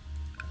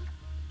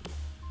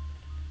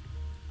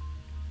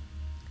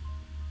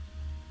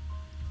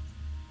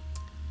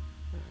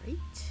 Alright.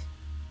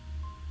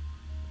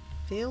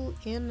 Fill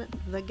in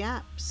the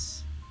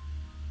gaps.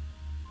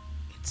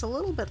 It's a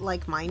little bit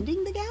like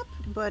minding the gap,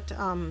 but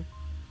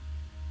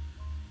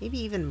maybe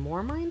even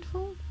more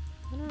mindful?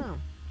 I don't know.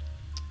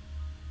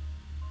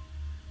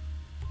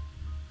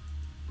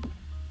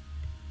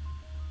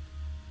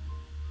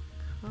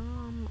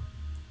 Come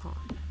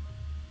on.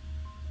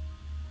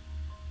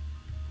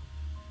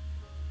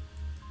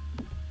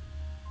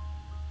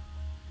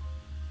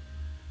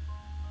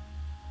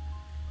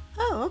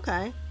 Oh,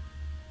 okay.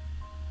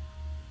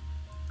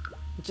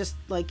 Just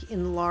like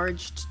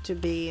enlarged to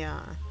be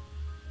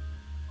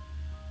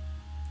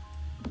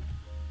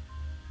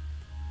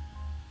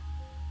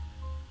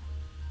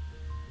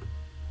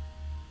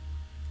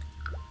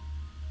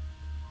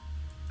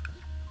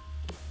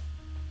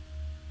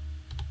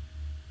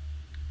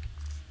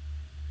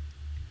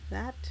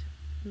that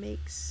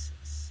makes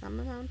some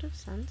amount of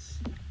sense.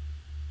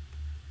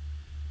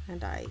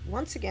 And I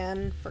once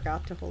again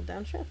forgot to hold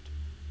down shift.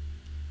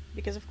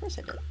 Because of course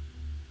I did.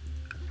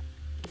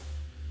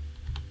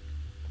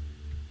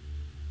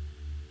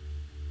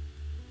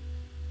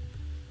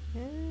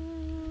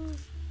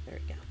 There we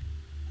go.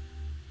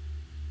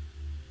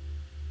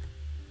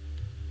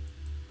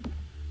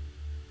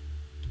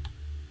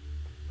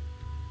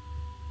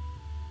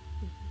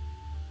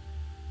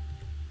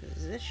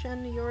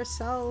 Position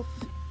yourself,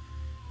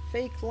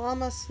 fake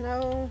llama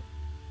snow.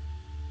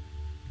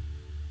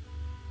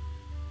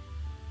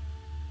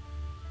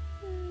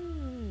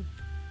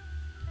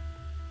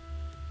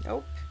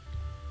 Nope.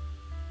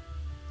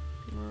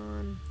 Come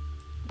on.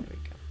 There we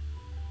go.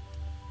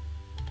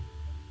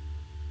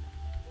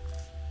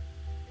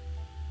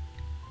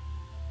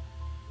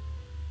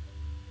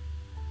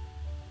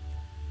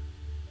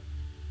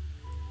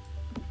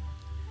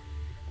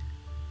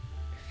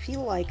 I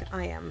feel like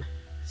I am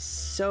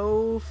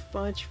so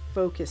much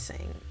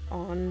focusing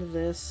on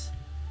this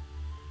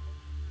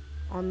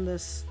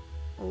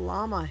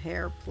llama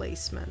hair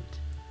placement.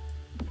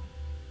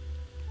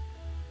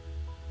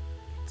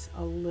 It's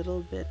a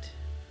little bit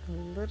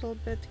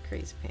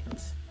crazy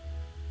pants.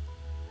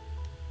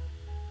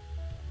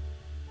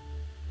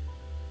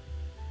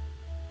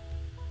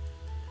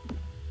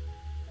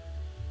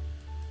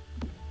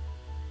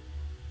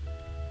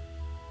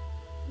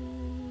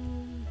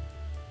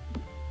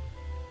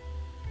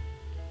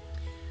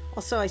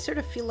 Also, I sort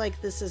of feel like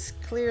this is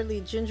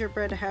clearly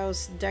gingerbread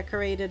house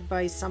decorated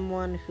by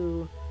someone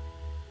who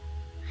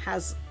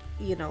has,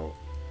 you know,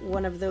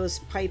 one of those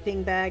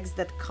piping bags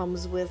that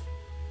comes with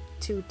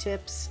 2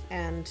 tips,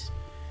 and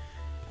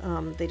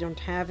they don't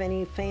have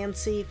any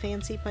fancy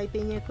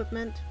piping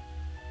equipment.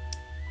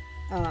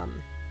 But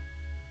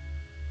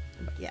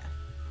yeah.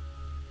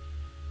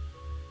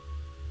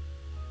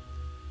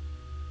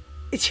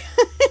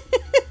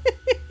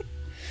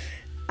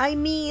 I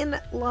mean,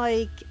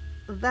 like,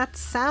 that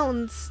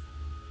sounds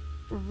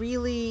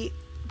really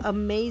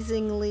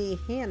amazingly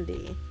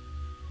handy.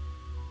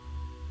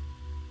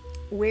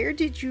 Where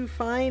did you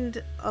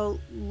find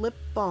lip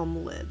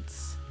balm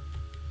lids?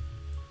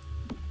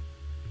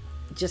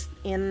 Just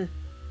in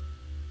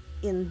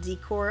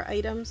decor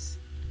items?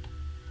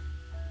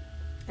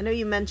 I know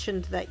you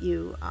mentioned that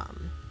you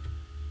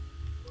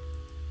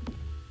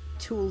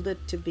tooled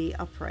it to be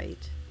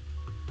upright.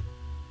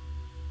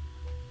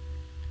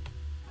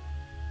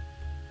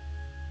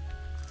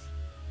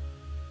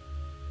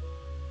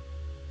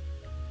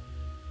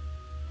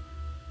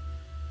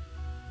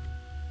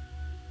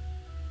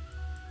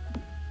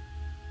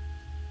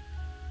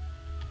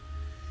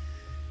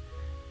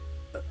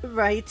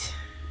 Right.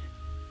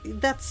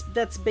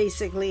 That's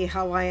basically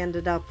how I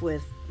ended up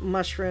with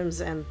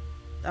mushrooms and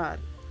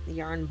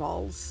yarn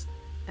balls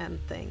and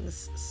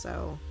things.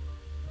 So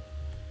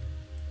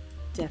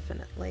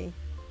definitely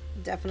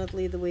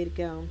the way to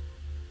go.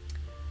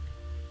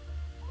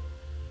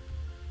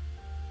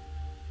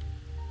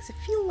 'Cause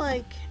I feel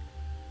like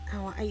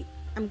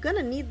I'm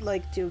gonna need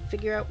like to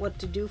figure out what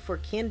to do for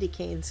candy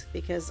canes,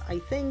 because I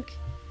think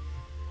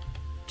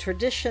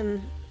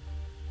tradition,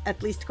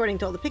 at least according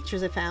to all the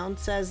pictures I found,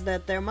 says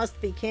that there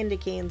must be candy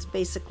canes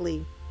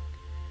basically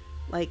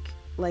like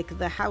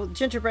the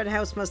gingerbread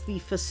house must be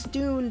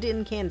festooned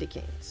in candy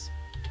canes.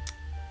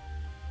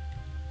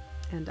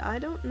 And I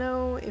don't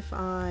know if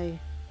I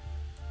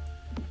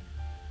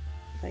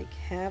like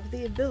have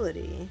the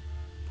ability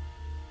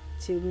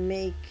to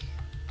make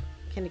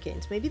candy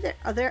canes. Maybe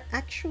are there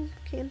actual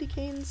candy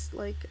canes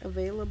like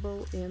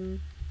available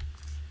in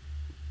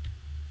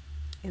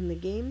the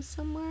game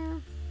somewhere?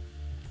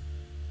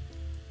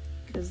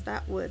 Because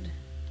that would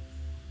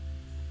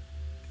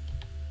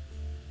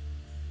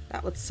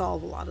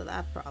solve a lot of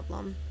that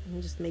problem,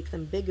 and just make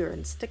them bigger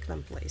and stick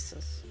them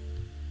places.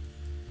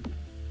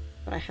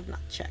 But I have not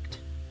checked.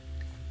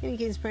 Candy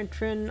canes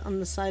pattern on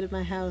the side of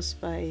my house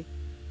by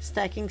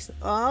stacking.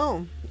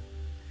 Oh,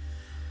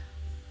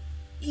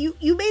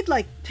 you made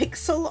like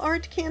pixel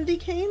art candy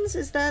canes?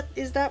 Is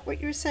that what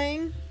you're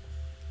saying?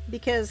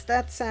 Because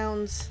that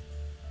sounds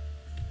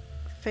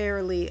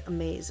fairly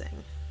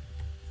amazing.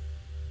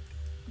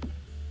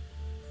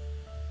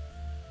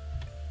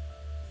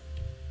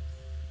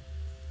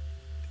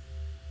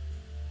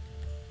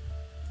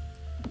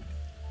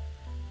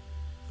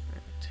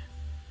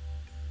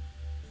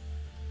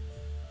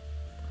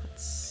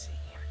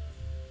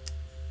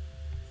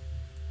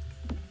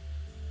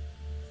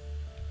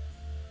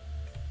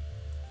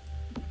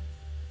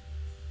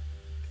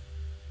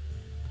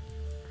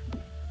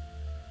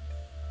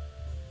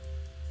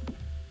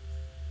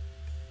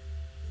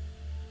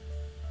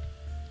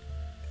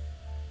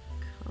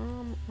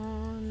 Come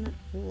on,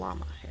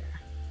 llama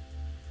hair.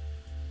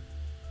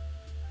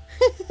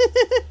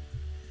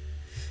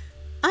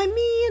 I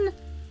mean,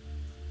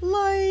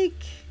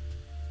 like,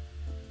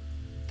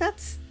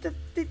 that's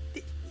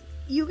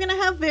you're gonna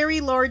have very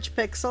large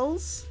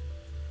pixels.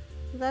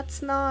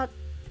 That's not,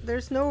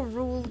 there's no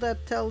rule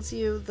that tells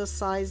you the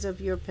size of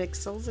your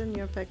pixels in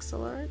your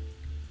pixel art.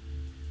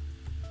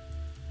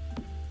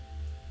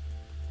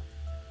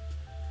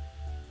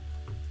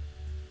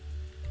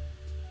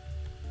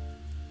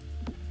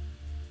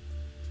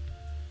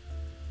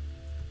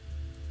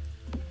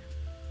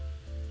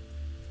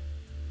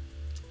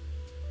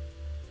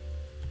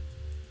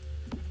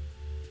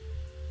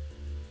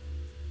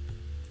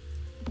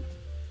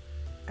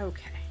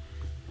 Okay.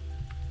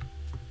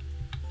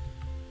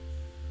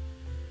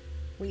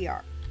 We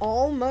are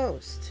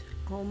almost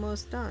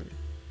done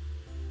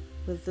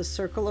with the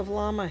circle of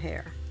llama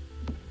hair,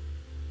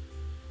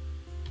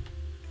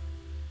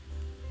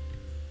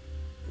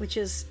 which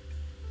is,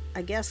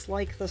 I guess,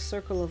 like the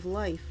circle of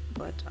life,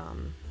 but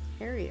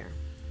hairier.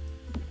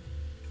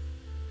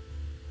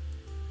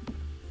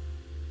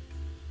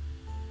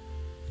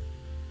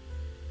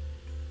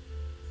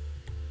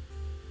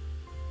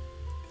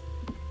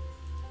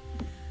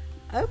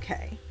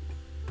 Okay,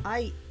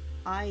 I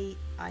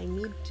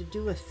need to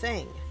do a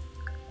thing,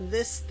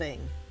 this thing,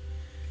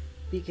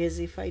 because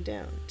if I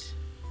don't.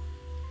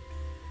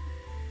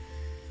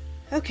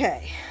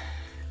 Okay,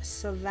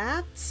 so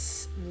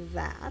that's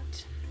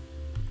that.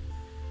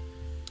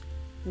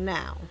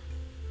 Now,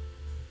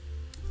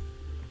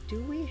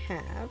 do we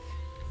have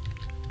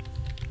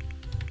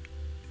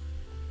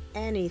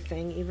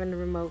anything even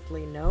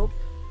remotely? Nope.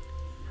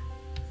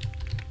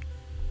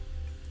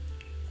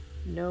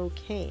 No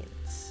canes.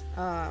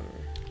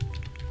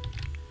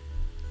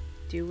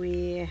 Do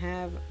we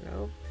have,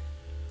 nope,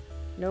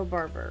 no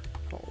barber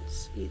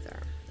poles either.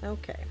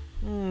 Okay.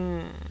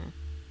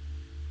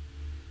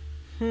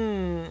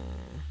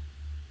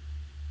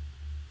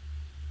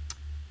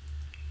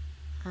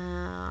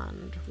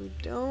 And we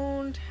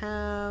don't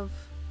have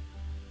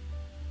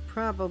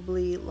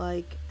probably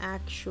like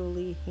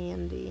actually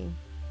handy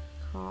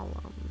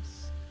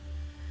columns.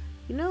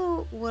 You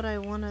know what I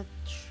want to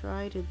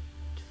try to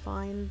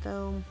find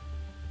though?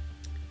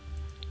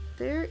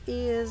 There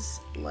is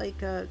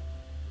like a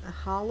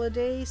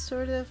holiday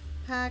sort of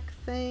pack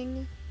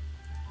thing.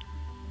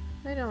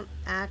 I don't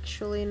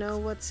actually know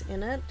what's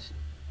in it.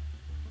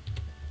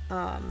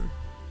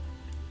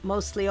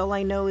 Mostly all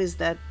I know is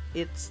that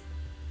it's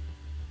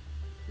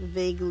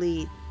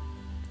vaguely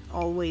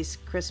always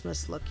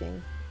Christmas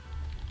looking.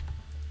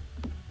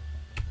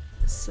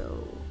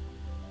 So,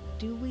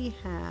 do we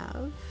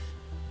have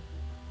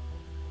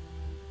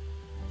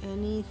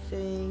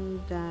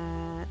anything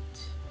that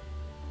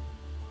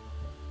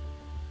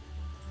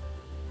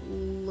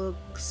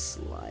looks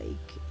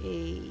like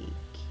a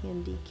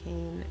candy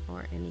cane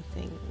or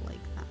anything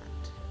like that?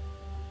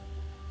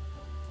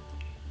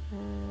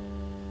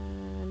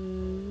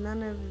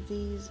 None of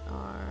these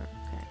are,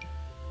 okay.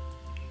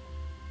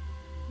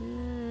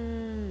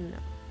 No.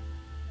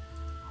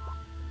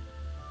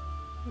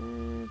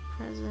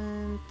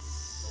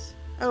 Presents.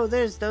 Oh,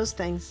 there's those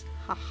things.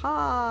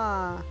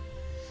 Haha.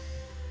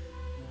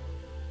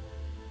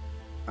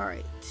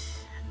 Alright.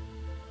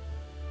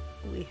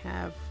 We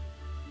have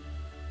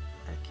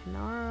a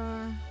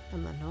Kinara, a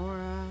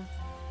menorah,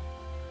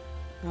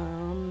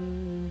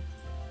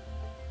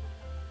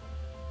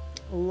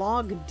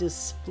 log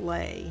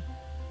display.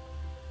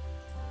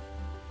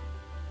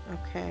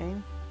 Okay.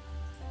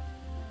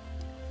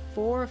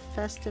 4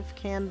 festive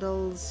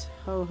candles,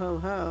 ho ho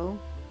ho.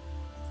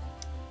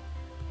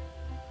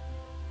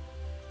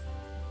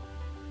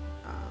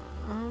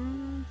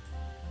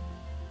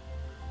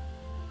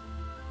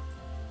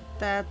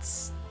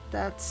 That's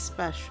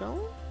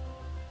special.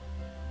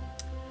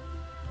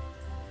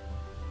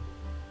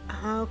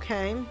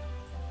 Okay.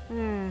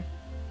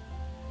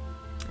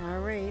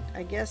 Alright,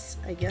 I guess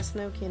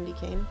no candy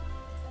cane.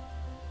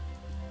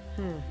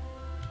 I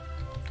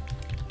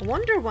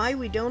wonder why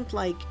we don't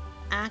like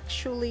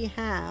actually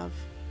have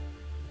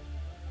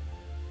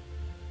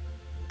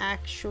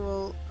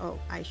actual, oh,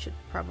 I should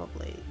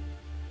probably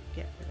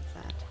get rid of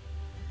that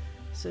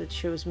so it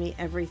shows me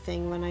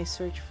everything when I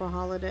search for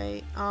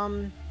holiday.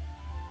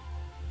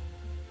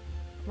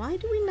 Why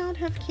do we not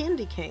have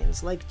candy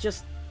canes? Like,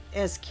 just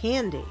as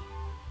candy?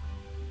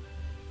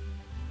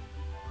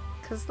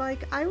 Because,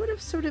 like, I would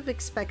have sort of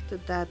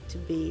expected that to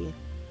be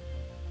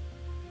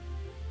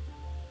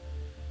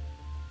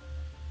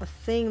a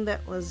thing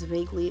that was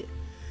vaguely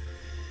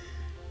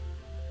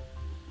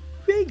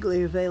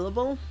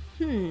available.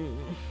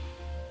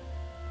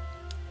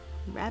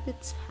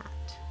 Rabbit's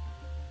hat.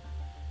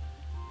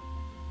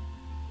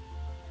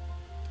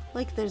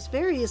 Like, there's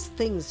various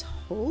things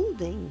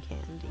holding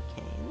candy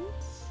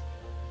canes.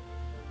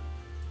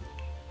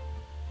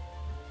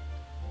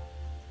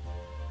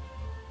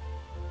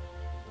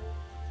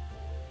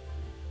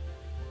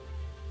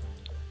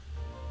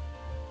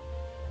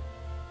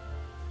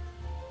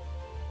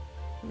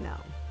 No,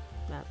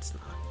 that's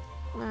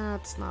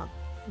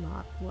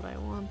not what I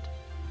want.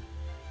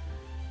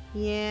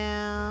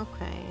 Yeah,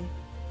 okay.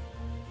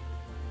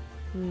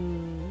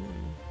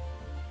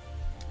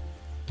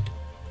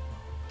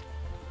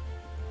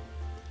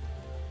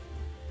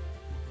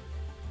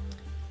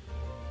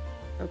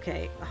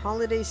 Okay, a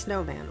holiday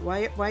snowman.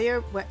 Why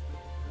are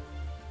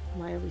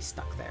we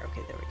stuck there?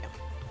 Okay, there we go.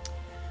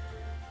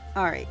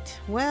 Alright,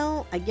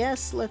 well, I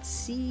guess let's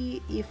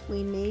see if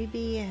we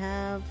maybe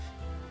have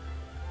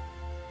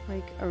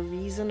like a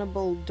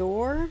reasonable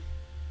door.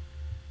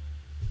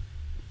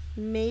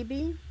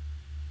 Maybe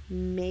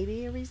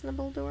a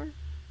reasonable door.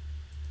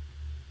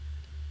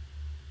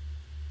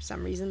 For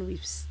some reason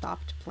we've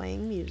stopped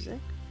playing music.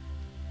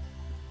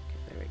 Okay,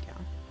 there we go.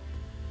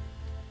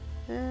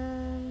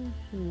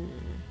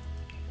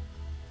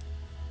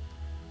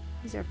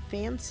 These are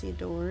fancy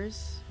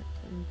doors,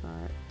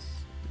 but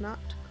not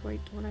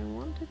quite what I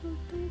want, I don't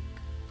think.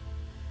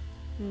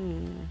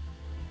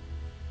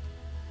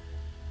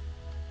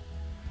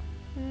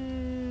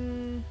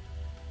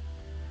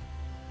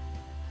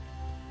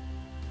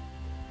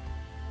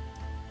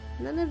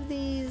 None of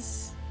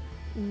these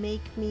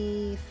make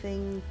me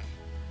think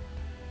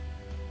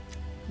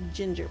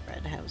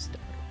gingerbread house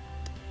door.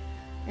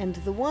 And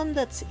the one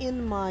that's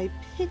in my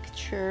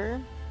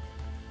picture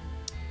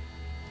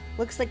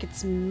looks like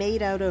it's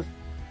made out of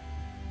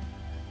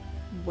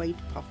white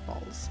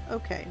puffballs.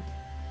 Okay.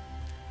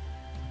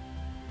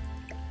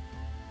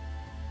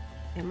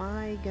 Am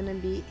I gonna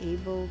be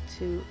able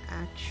to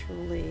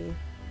actually...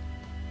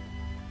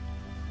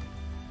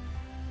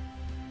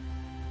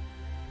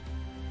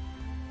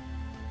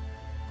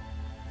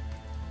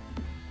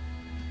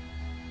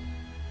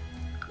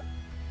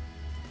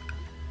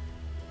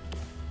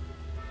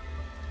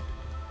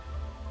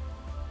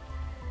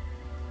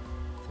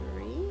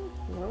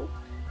 Nope.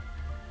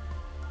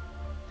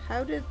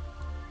 How did...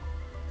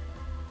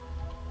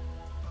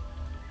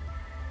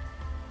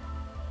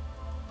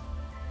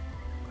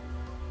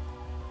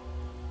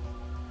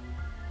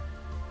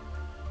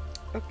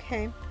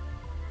 Okay.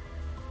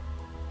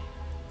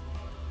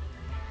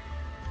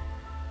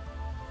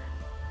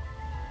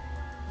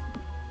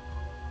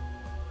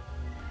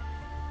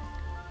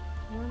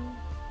 One,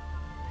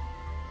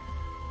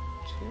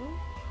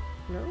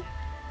 two, no.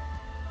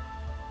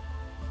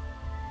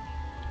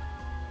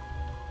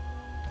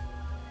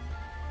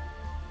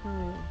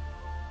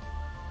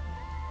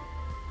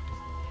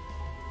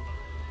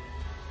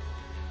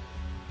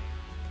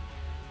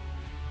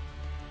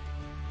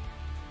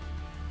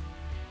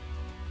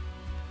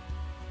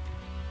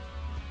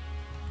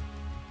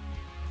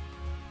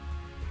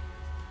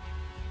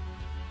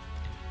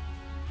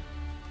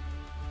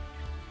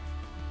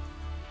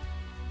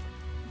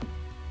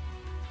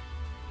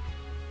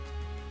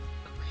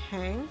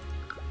 Okay.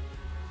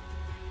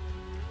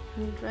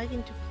 I'm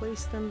dragging to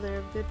place them there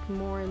a bit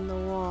more in the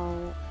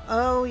wall.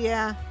 Oh,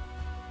 yeah.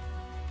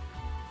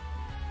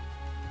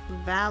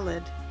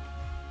 Valid.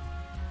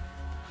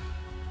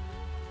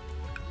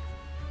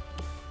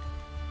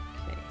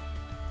 Okay.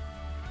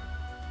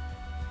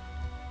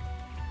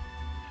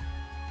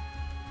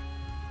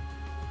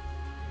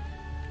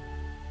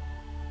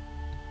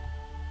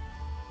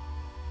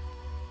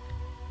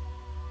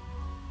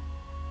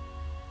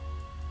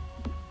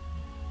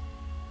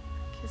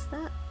 Is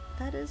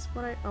that is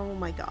what I... Oh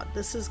my god,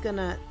 this is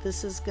gonna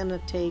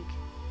take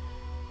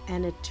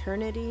an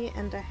eternity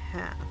and a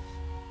half.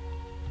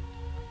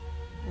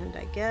 And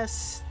I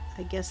guess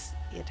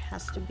it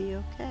has to be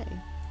okay.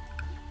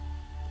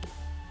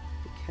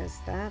 Because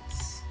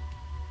that's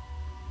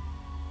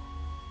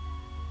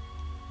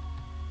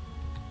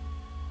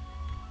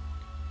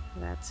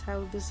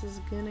how this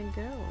is gonna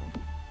go.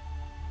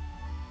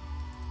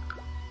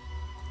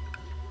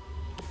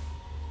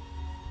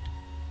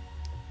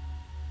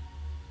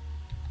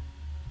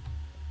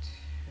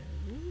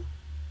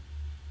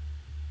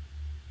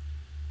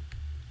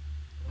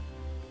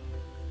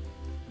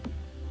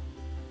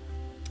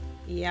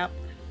 Yep.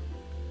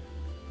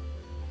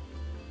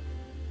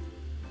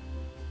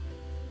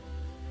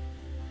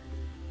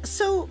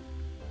 So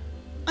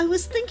I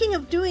was thinking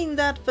of doing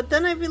that, but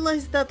then I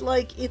realized that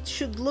like it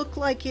should look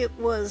like it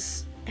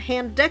was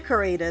hand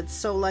decorated,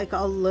 so like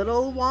a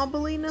little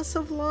wobbliness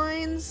of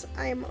lines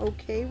I'm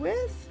okay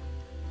with.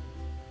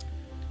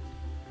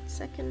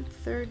 Second,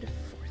 third,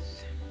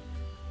 fourth.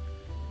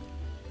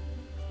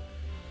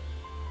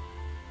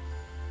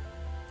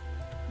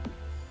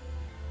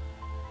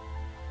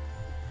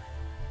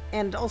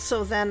 And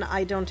also then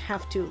I don't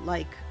have to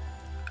like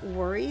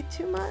worry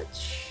too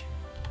much.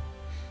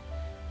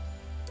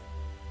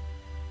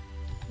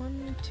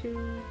 1,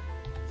 2,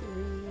 3.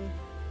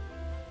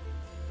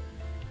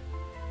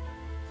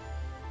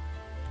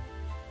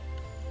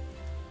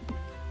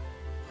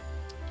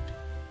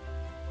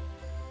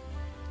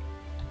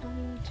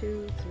 1,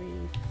 2,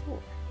 3, 4.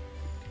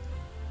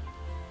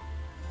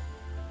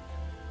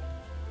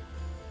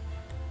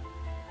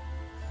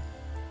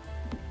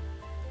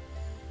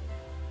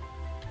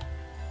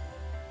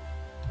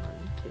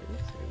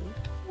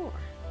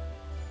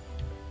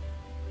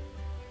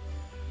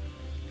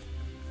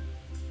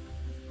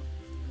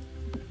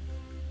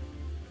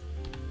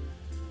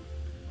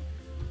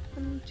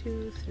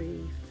 Two,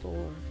 three,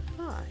 four,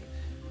 5.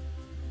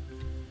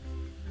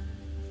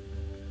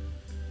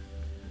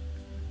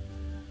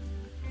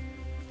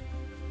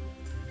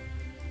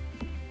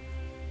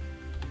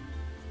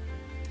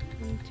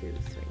 One, 2,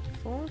 3,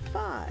 4,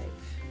 5.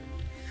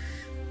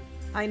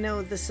 I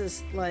know this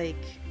is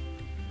like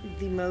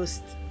the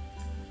most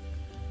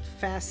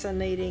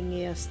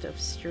fascinatingest of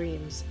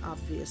streams,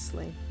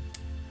 obviously.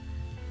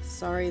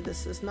 Sorry,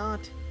 this is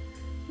not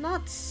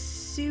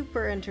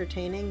super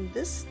entertaining.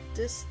 This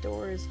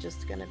door is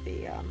just gonna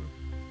be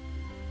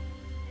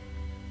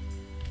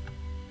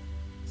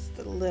just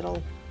a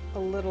little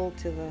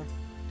to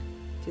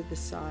the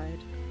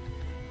side.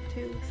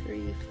 2,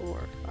 3,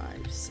 4,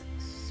 5,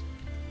 6.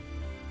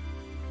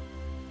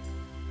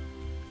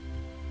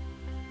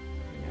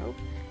 Nope.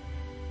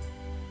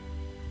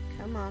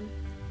 Come on.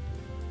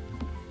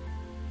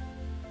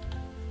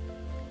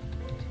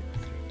 2,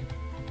 3,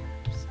 4,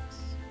 5, 6.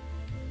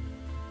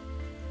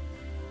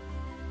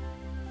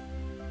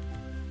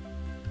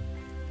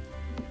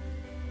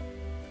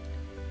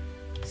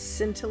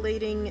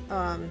 Scintillating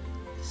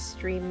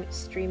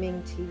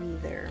streaming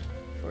TV there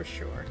for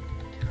sure.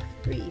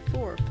 3,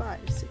 4,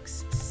 5,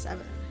 6,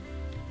 7.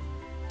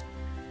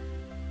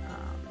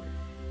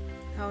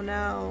 Oh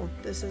no,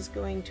 this is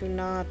going to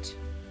not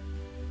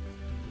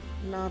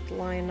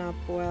line up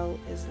well,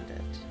 isn't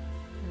it?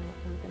 No,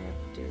 I'm gonna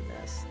do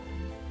this.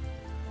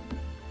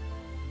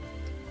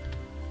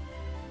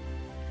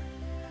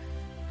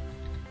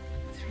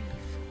 Three,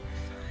 4,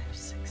 5,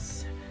 6,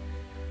 7.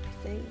 I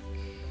think.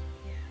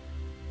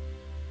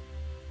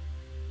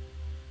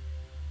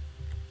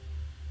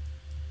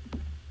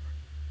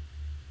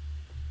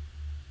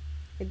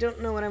 I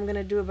don't know what I'm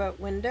gonna do about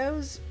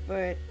windows,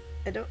 but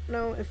I don't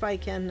know if I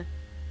can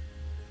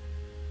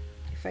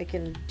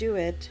do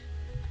it.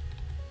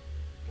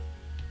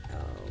 Oh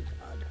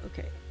god,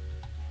 okay.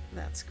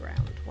 That's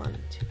ground. 1,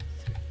 2, 3,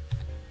 4,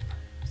 5,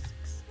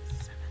 6,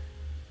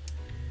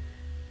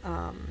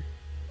 7.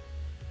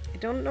 I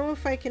don't know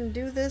if I can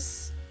do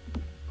this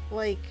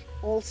like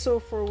also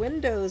for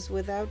windows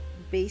without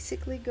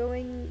basically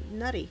going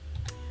nutty.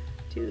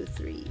 2,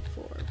 3,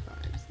 4, 5,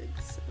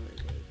 6, 7,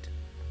 8.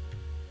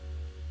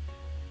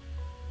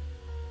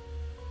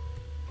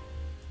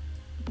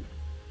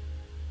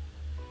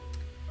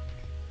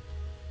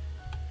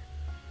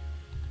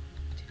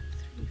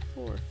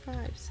 4,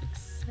 5,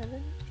 6,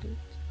 7, 8,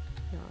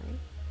 9.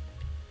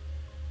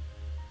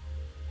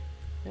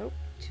 Nope.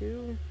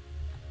 2.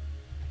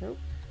 Nope.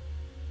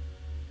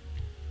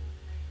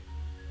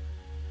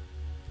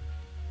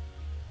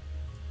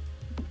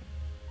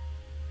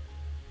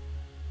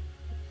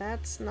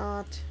 That's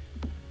not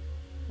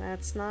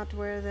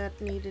where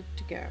that needed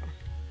to go.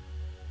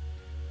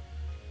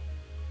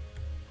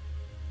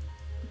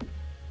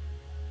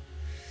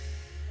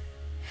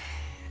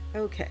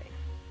 Okay.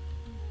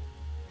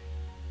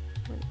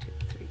 1, 2,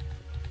 3, 4,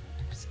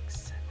 5,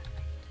 6,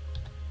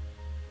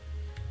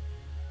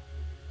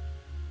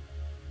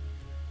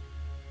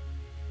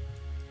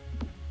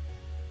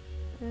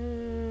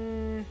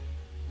 7, 8.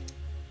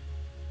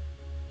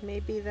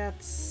 Maybe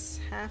that's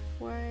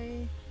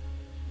halfway.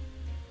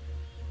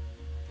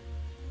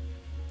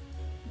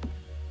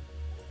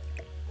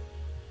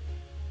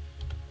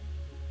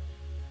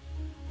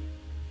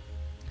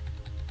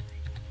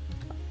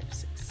 Five,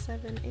 6,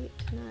 7, 8,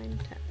 9,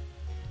 10.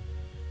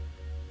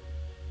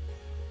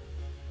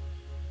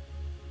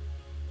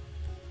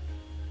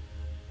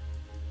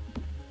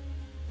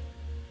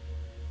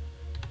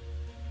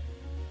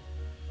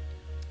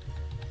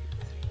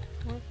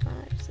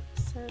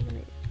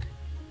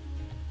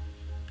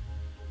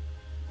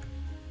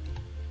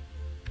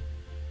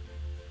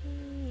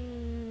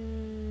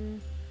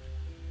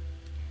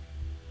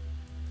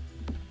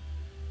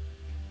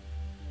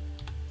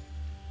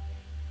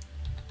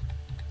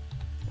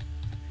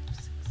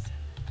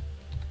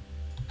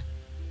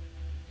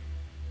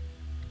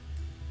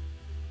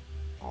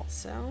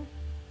 Also,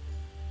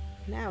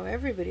 now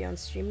everybody on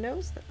stream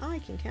knows that I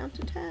can count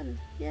to 10.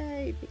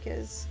 Yay,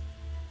 because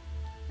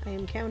I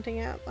am counting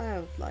out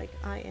loud like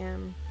I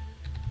am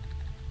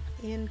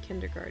in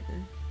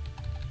kindergarten.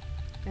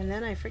 And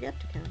then I forget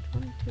to count.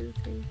 1, 2,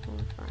 3, 4,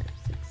 5,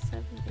 6,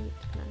 7, 8, 9,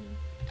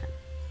 10.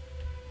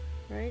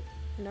 Right?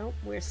 Nope,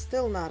 we're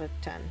still not at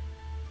 10.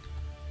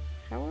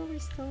 How are we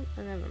still?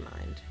 Oh, never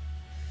mind.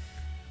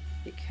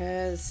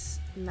 Because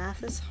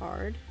math is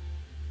hard.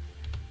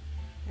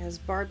 As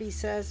Barbie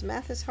says,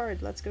 math is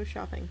hard. Let's go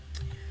shopping.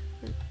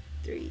 1,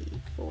 3,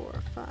 4,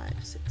 5,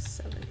 6,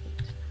 7, 8, 9.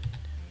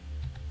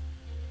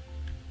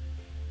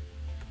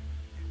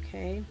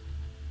 Okay.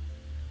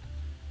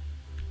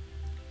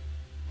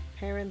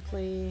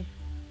 Apparently,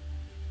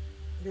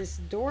 this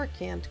door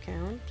can't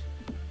count.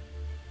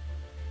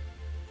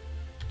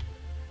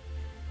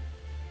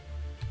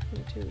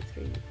 1, 2,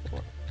 3, 4,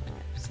 5,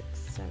 6,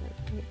 7,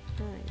 8,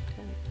 9,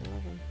 10,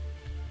 11.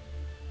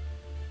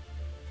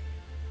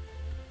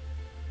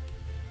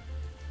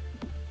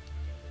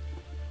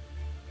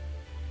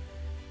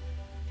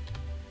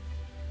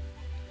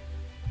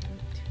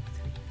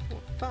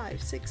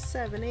 Five, 6,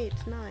 7, 8,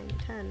 9,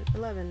 10,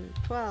 11,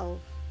 12.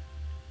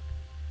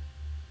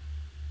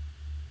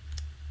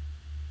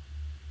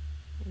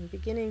 I'm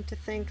beginning to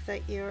think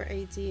that your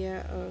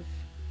idea of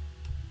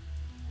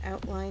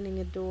outlining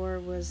a door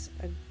was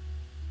a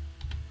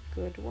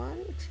good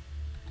one.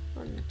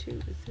 1,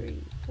 2,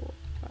 3, 4,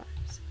 5,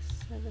 6,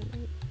 7,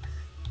 8,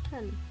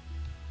 10,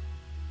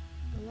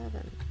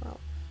 11, 12.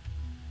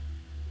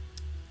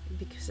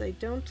 Because I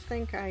don't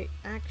think I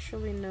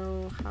actually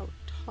know how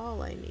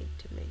tall I need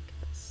to make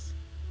this.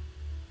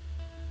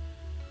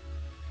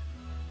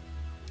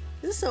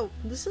 This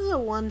is a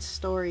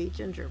one-story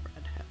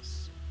gingerbread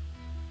house.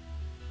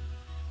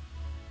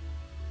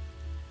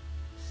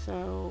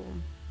 So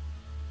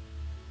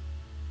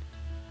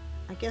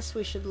I guess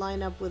we should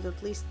line up with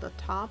at least the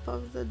top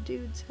of the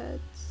dude's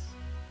heads.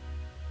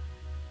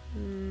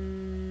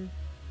 And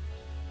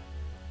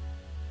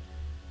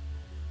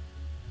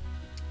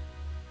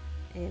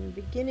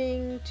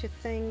beginning to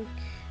think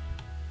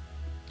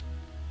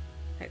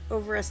I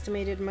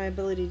overestimated my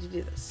ability to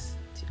do this.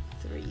 2,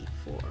 3,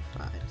 4,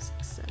 5,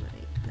 6, 7,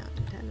 8, 9,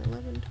 10,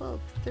 11,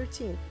 12,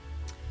 13.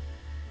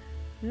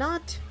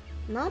 Not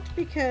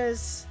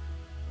because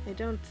I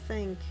don't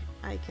think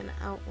I can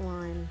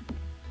outline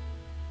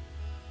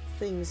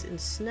things in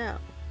snow.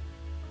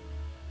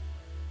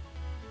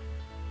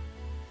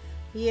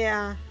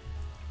 Yeah.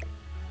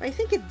 I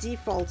think it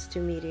defaults to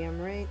medium,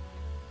 right?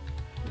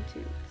 1,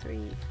 2,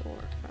 3, 4,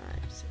 5,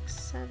 6,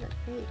 7,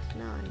 8, 9, 10, 11, 12, 13. 1, 2, 3, 4, 5, 6, 7, 8,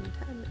 9,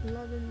 10,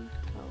 11,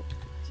 12, 13, 14, 15,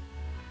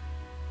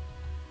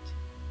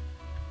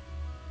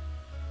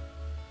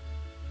 16.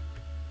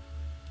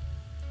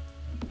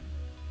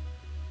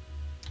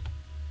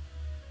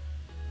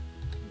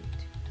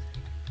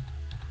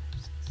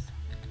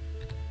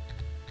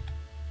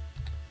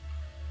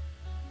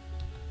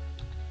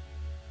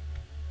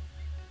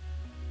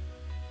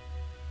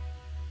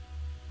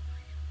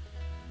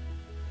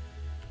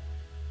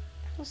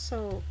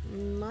 Also,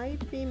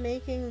 might be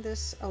making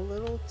this a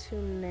little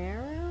too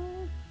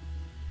narrow.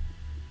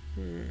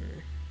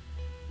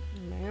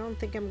 I don't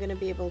think I'm gonna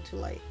be able to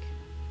like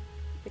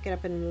pick it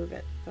up and move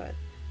it, but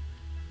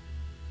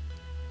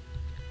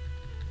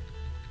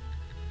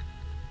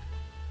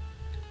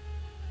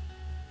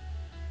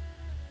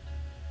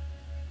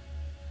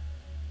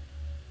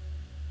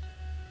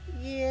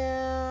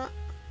yeah,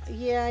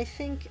 I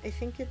think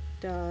it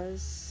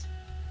does,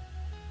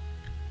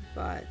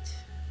 but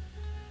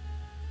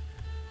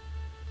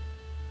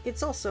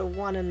it's also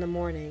 1 in the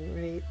morning,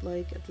 right?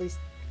 Like, at least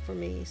for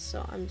me,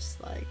 so I'm just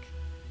like,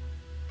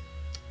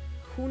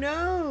 who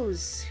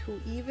knows? Who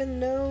even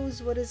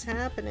knows what is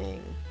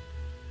happening?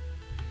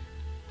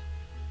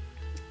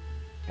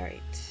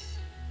 Alright.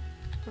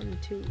 1,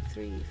 2,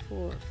 3,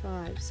 4,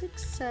 5,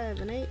 6,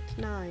 7, 8,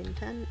 9,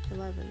 10,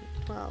 11,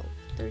 12,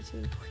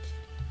 13,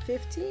 14,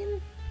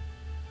 15,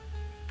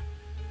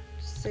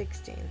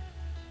 16.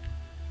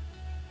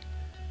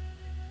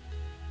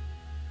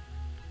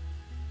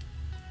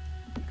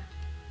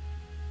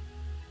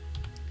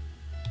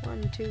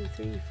 1, 2,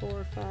 3,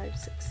 4, 5,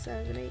 6,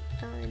 7, 8,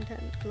 9,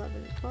 10,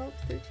 11, 12,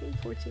 13,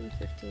 14,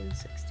 15,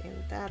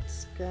 16.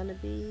 That's gonna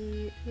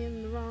be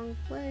in the wrong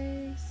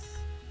place.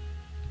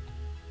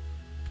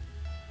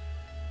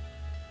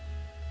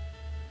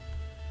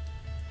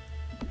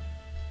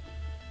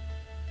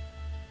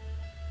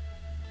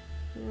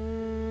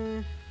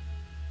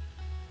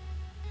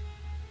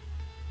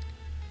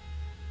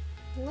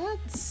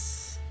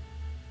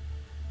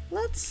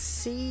 Let's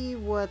see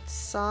what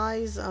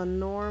size a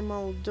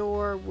normal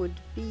door would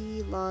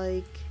be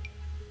like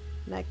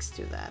next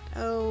to that.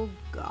 Oh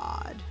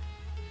God.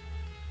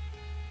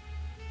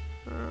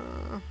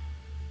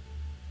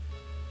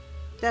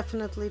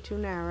 Definitely too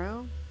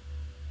narrow.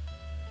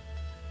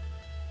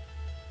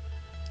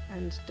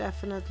 And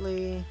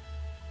definitely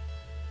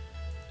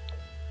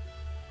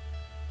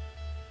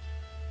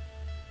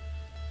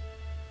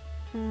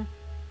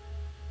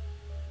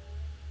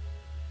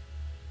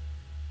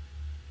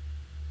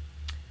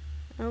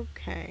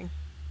okay.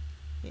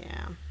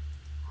 Yeah.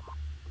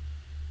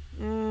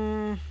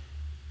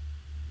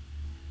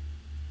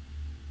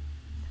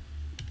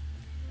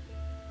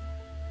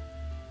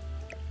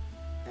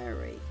 All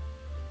right.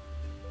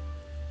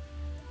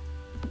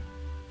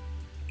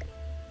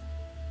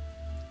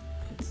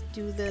 Let's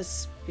do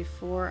this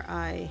before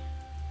I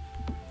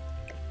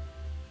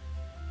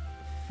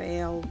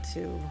fail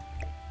to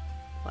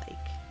like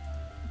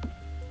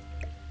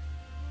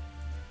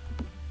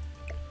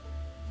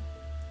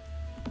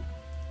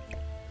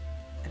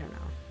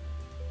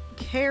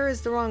care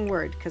is the wrong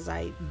word, because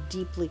I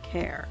deeply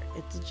care.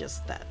 It's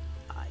just that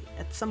I,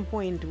 at some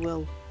point,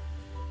 will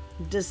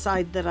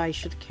decide that I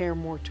should care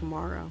more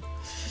tomorrow.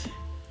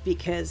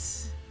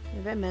 Because,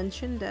 have I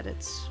mentioned that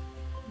it's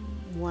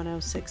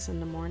 1:06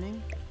 in the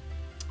morning?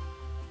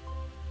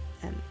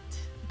 And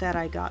that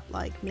I got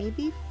like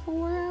maybe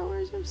 4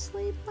 hours of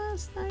sleep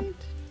last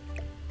night?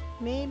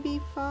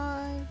 Maybe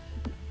 5?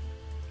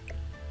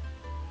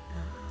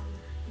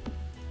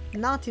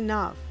 Not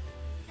enough.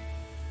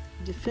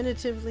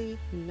 Definitively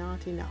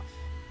not enough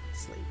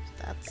sleep.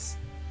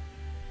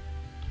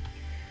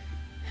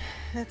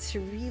 That's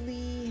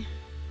really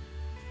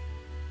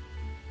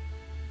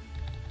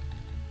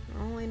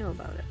all I know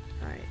about it.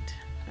 Alright.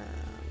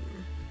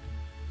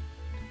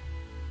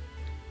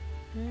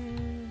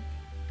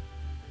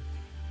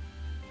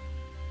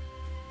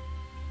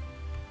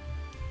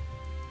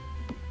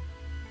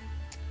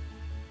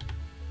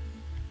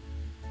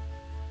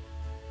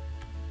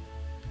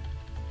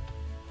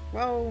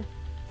 Whoa.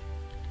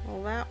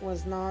 Well, that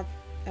was not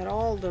at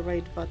all the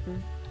right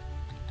button.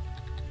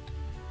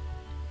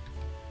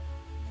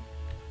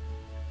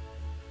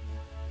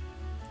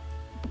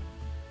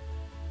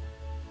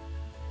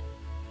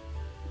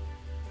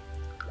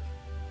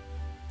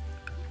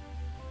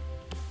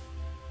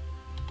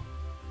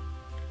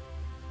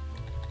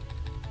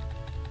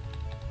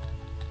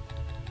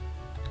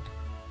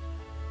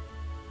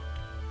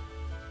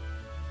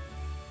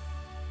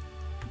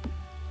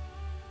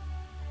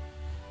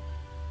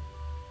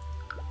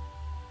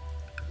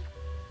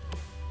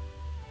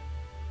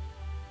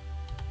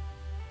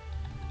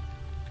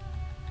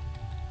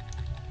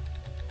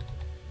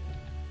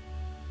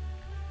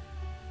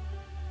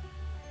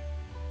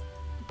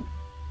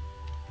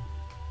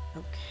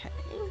 Okay.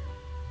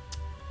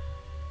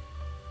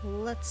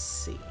 Let's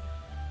see.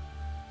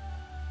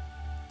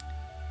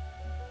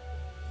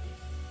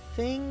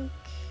 Think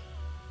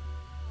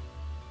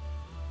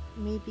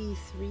maybe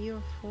 3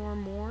 or 4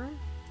 more.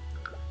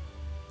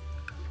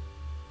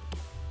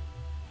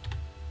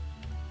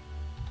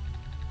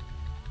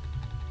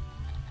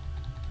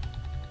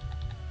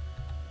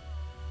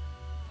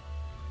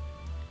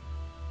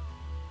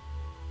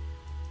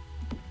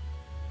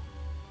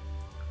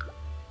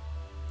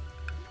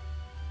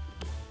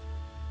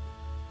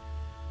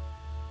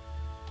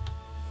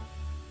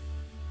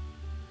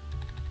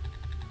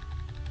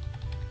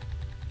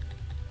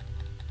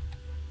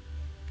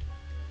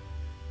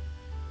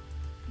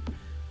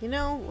 You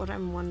know what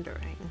I'm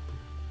wondering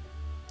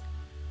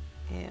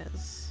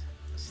is,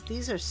 so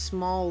these are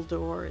small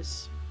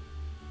doors.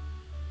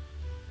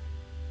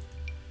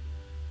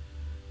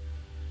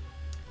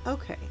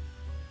 Okay.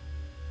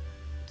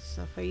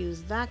 So if I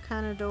use that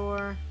kind of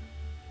door,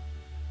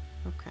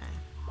 okay.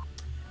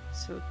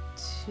 So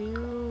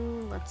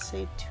let's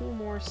say 2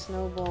 more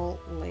snowball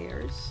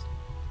layers.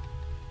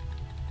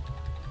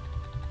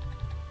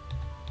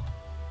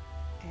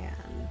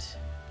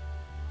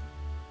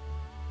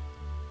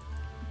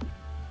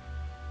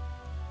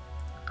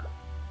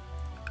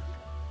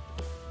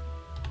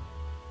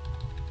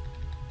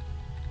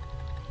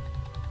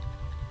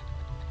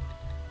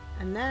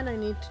 And then I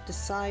need to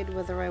decide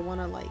whether I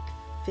want to like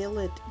fill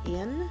it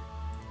in.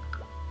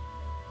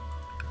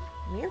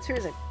 And the answer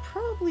is I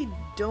probably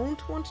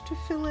don't want to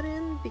fill it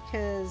in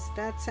because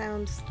that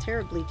sounds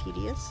terribly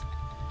tedious.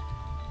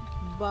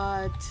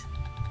 But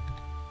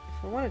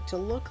if I want it to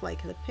look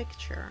like the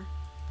picture,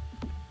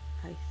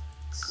 I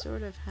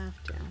sort of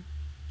have to.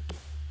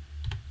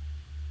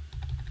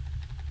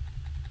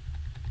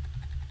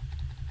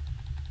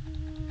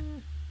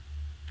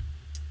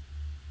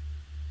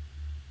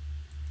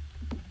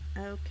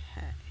 Okay.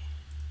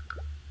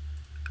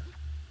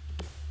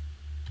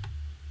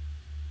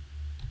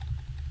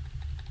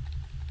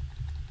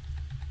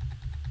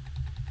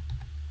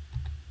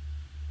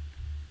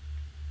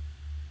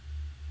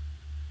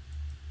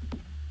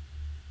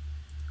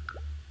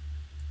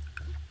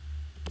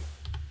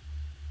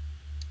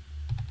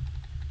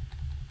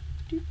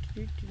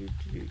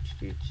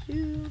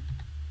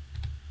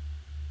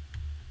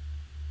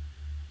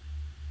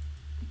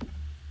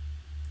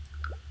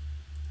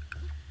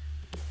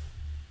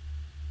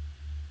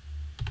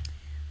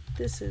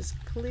 This is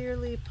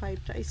clearly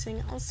piped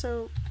icing.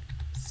 Also,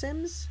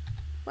 Sims,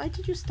 why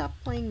did you stop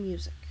playing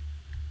music?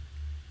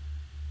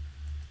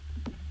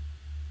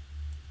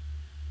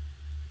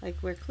 Like,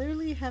 we're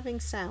clearly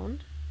having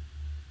sound,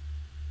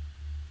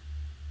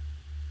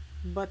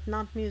 but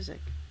not music.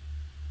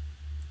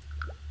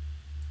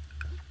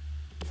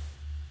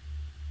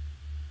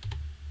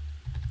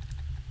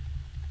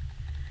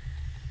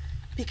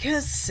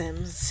 Because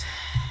Sims.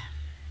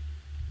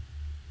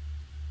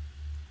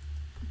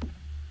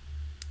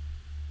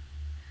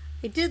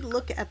 I did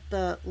look at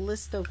the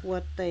list of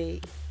what they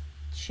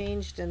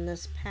changed in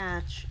this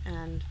patch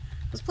and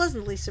was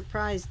pleasantly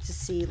surprised to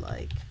see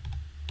like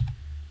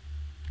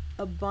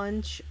a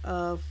bunch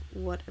of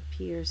what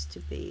appears to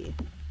be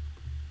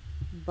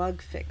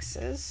bug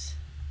fixes.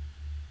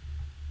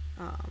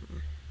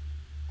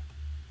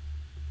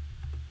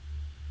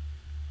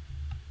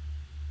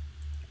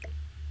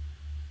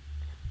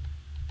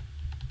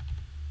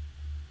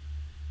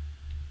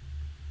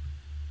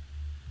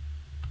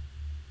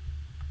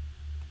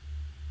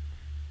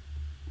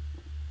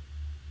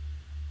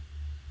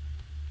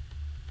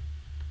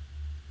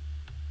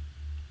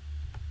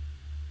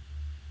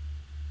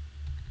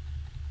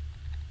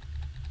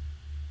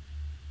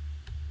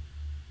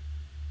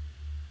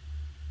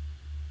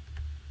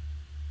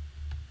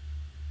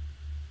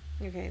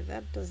 Okay,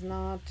 that does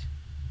not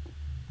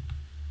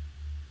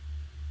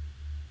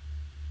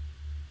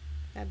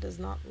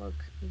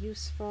look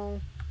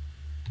useful.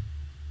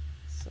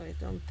 So I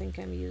don't think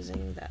I'm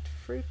using that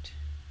fruit.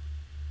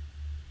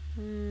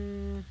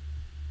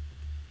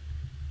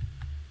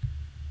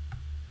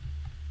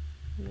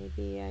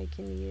 Maybe I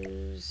can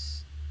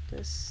use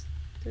this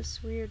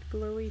weird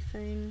glowy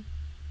thing.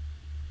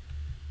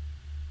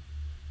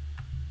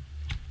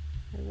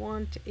 I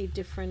want a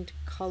different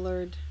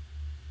colored,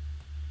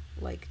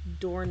 like,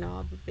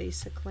 doorknob,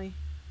 basically.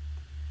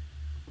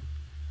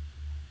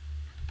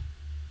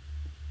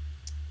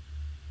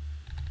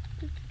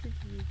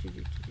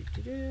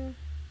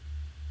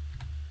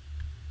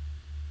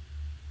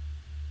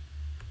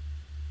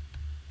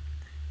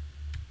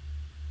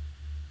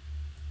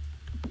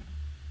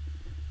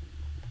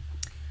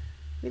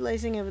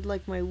 Realizing I would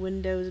like my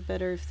windows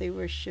better if they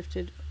were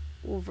shifted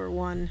over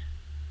one.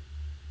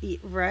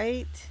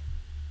 Right?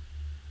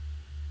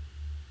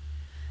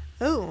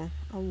 Oh,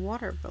 a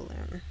water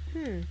balloon.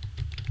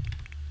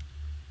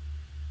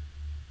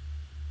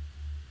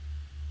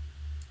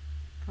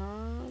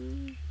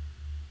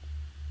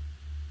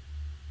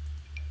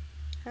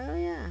 Oh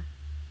yeah.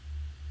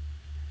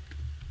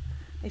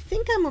 I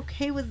think I'm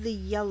okay with the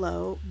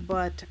yellow,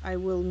 but I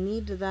will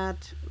need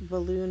that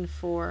balloon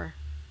for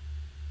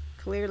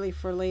clearly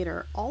for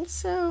later.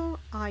 Also,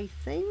 I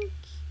think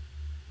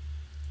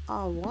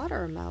a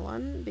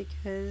watermelon,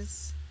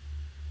 because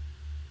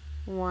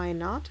why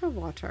not a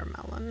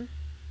watermelon?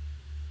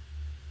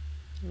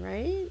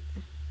 Right?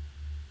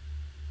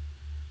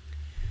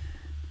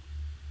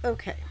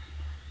 Okay.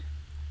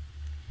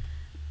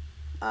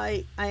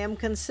 I am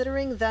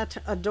considering that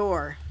a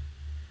door,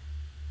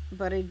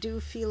 but I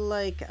do feel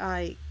like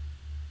I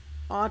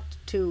ought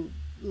to,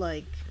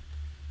 like,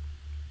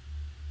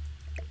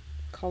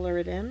 color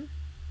it in.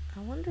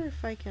 I wonder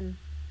if I can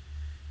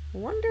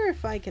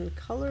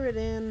color it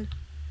in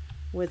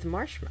with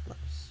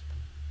marshmallows.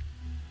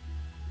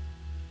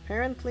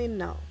 Apparently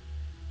no.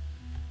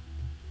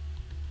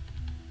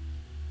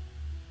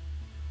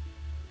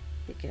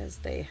 Because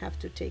they have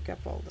to take up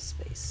all the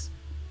space.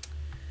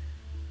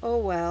 Oh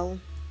well.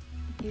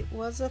 It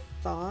was a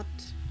thought.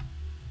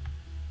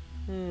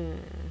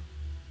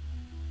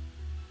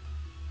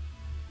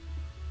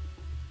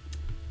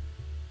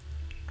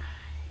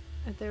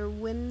 Are there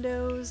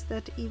windows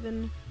that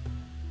even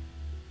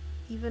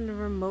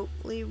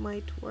remotely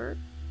might work?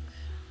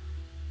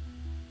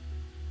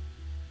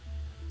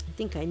 I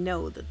think I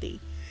know that the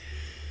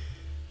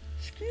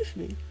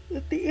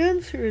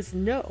answer is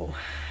no.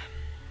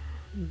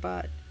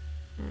 But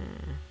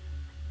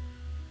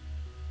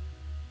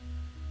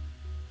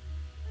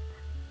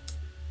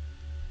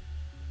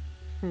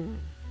I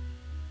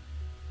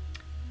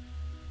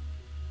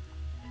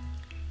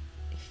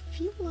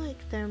feel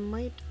like there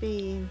might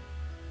be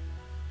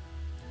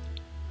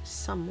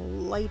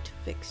some light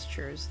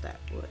fixtures that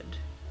would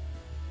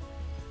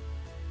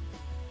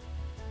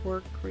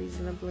work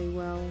reasonably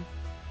well.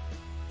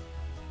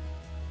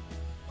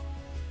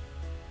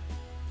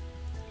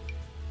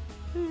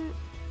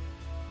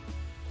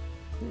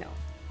 No,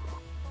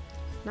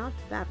 not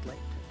that light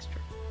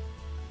fixture.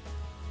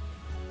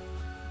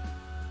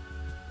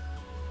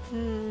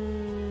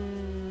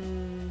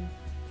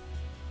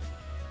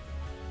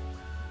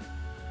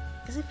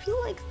 Because I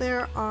feel like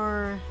there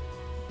are,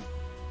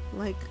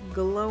 like,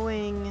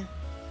 glowing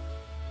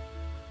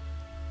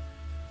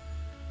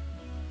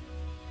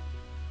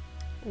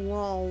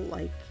wall,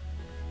 like,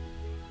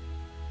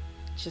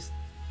 just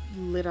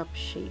lit up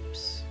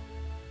shapes.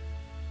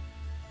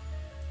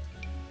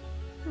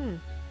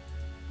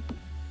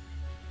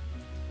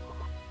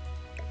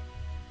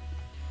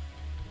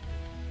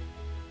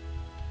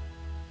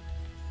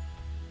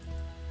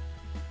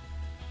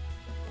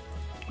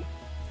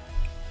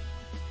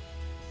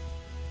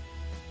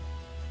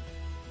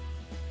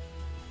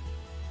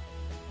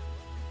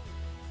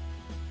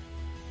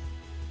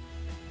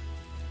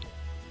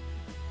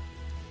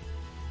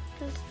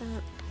 Does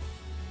that?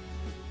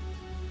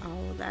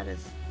 Oh, that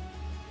is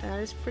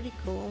pretty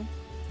cool.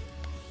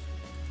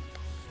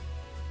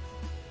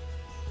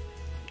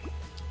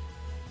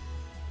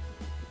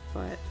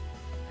 But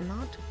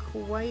not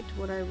quite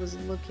what I was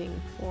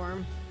looking for.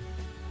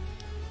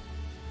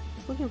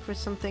 Looking for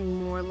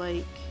something more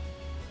like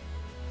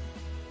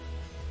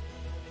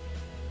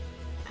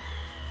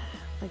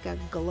a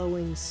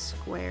glowing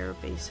square,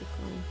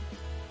 basically.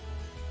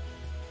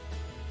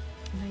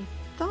 And I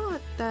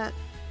thought that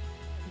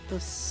the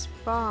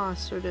spa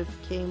sort of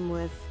came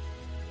with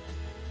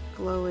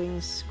glowing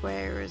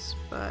squares,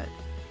 but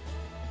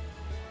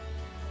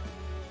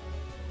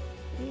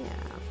yeah,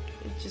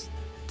 it just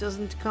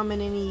doesn't come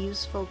in any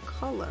useful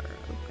color.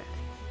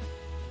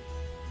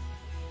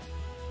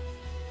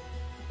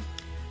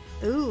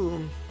 Okay.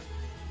 Ooh.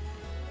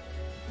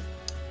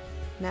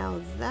 Now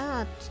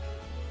that...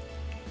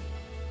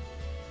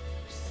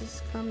 Does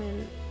this come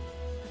in?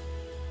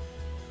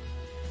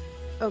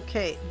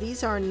 Okay,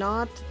 these are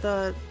not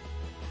the...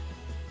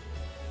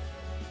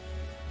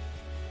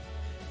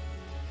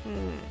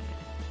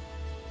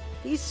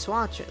 These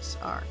swatches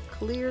are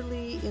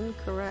clearly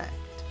incorrect.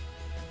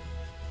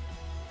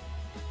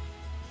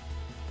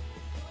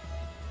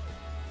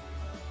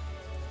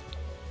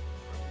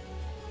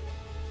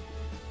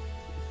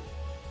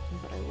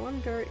 But I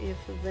wonder if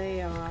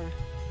they are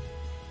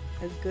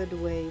a good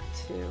way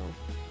to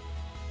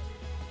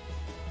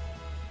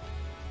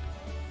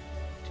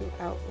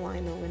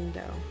outline a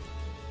window.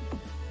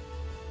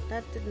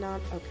 That did not,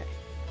 okay.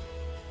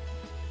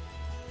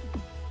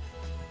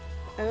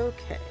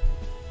 Okay.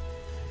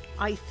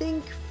 I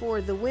think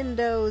for the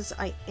windows,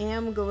 I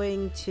am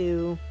going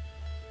to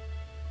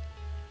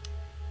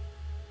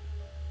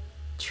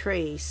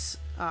trace,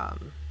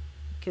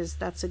 because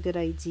that's a good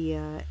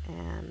idea,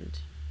 and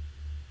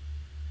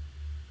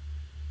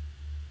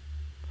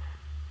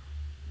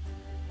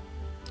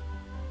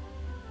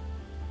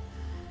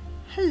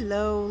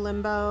hello,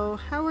 Limbo.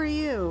 How are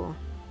you?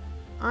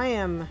 I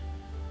am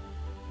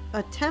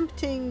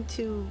attempting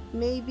to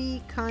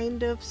maybe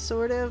kind of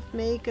sort of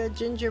make a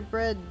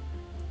gingerbread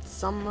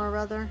some or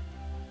other.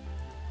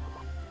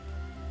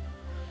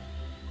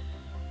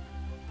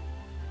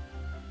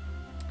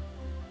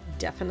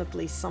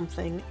 Definitely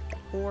something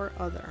or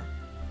other.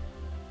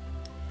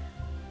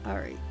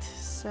 Alright,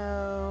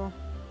 so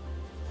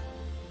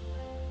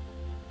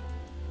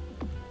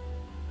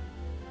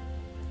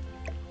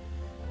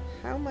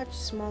how much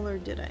smaller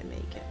did I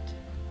make it?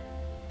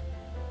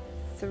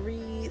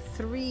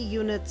 Three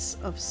units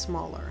of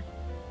smaller.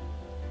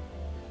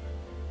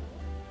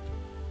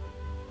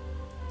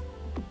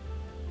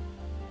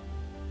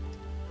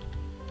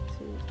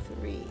 2,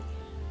 3.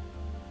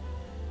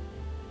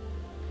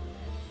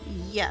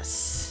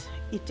 Yes,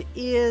 it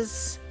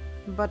is,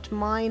 but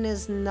mine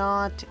is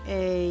not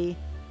a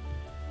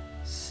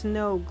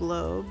snow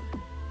globe.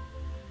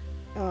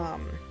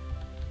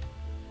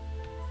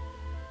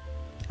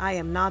 I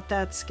am not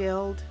that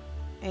skilled,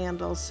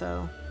 and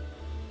also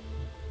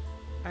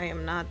I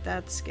am not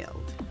that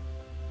skilled.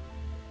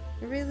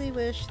 I really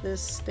wish this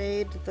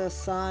stayed the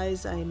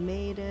size I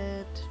made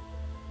it.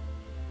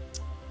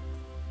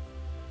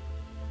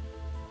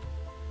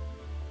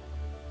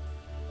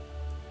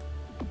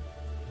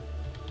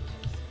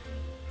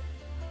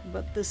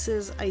 But this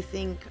is, I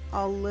think,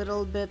 a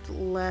little bit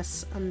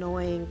less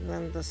annoying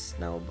than the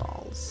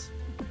snowballs.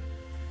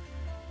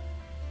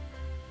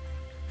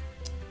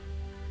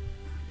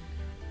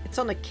 It's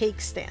on a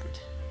cake stand.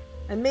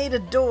 I made a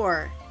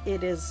door.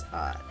 It is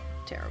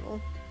terrible,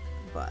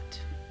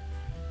 but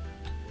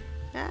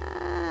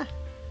I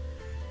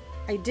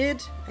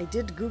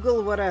did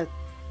Google what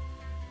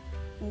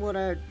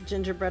a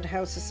gingerbread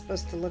house is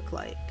supposed to look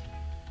like.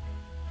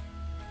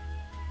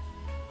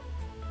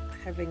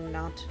 Having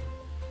not,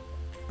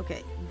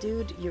 okay,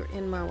 dude, you're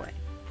in my way.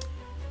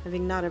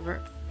 Having not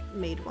ever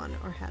made one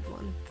or had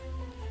one,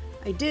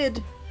 I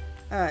did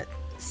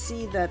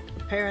see that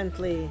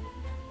apparently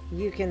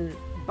you can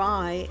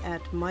buy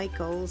at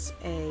Michael's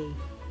a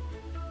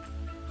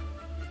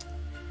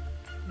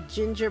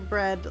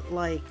gingerbread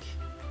like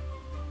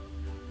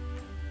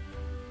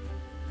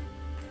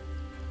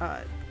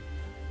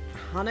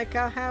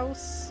Hanukkah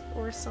house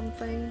or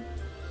something.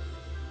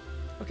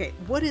 Okay,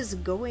 what is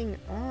going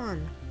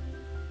on?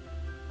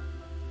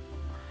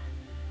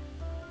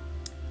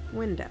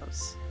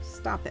 Windows,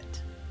 stop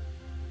it.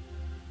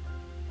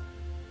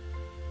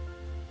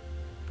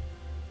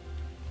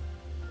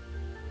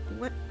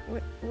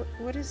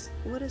 What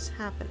is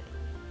happening?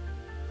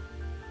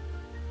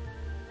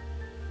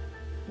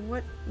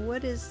 What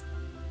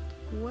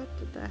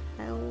the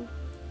hell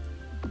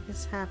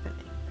is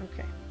happening?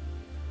 Okay.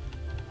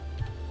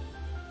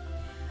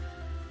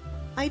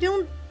 I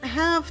don't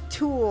have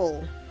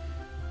tool.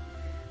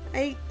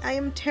 I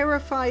am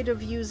terrified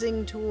of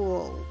using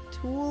tool.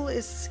 Tool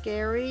is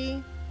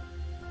scary.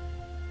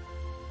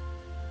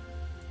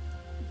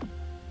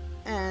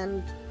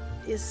 And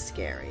is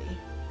scary.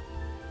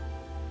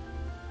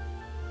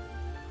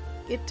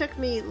 It took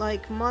me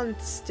like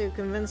months to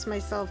convince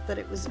myself that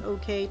it was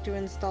okay to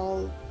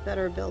install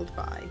Better Build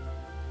By.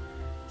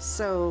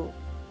 So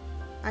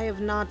I have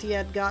not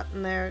yet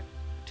gotten there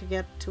to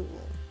get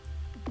tool.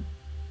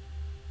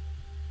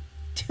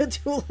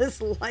 Tool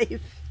is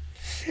life.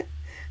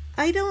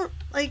 I don't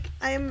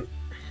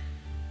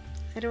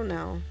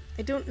know.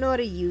 I don't know how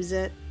to use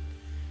it.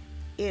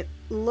 It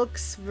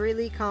looks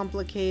really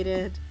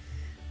complicated.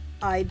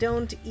 I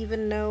don't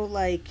even know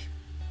like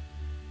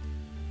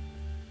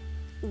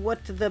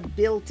what the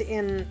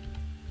built-in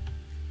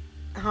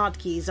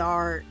hotkeys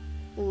are,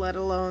 let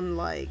alone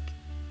like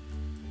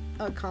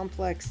a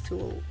complex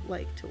tool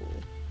like tool.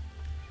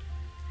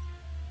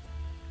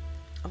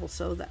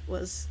 Also, that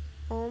was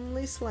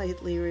only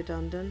slightly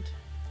redundant.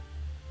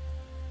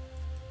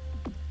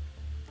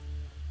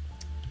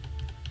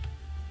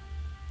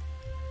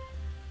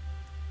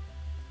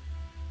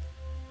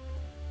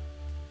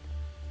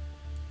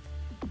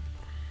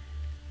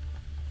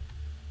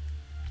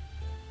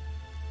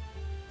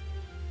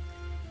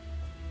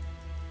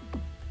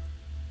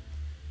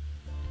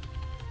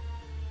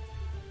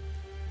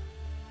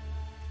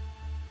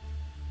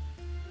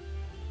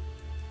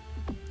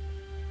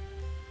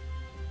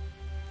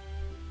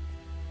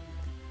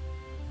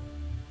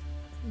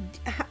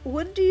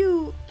 What do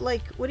you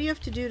like? What do you have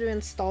to do to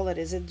install it?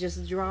 Is it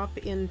just drop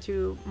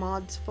into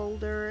mods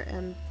folder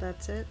and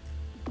that's it?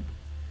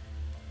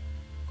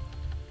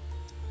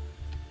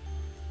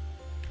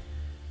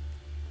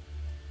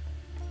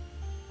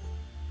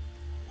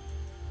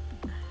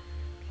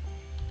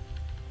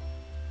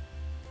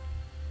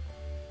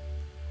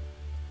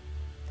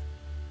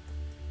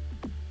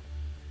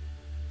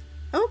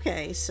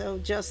 Okay, so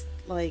just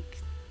like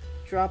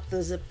drop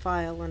the zip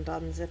file and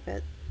unzip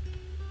it.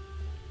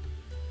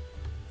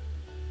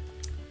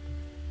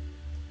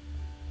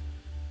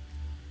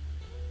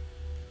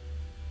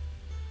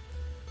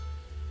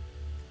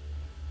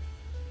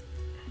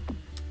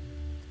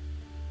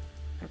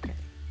 Okay,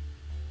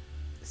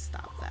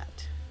 stop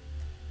that.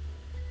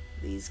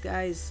 These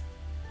guys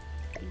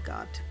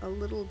got a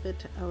little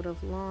bit out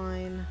of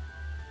line.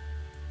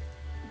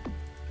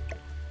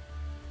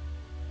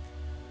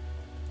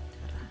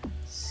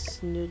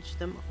 Nudge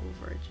them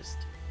over just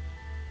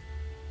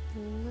a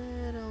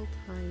little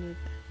tiny bit.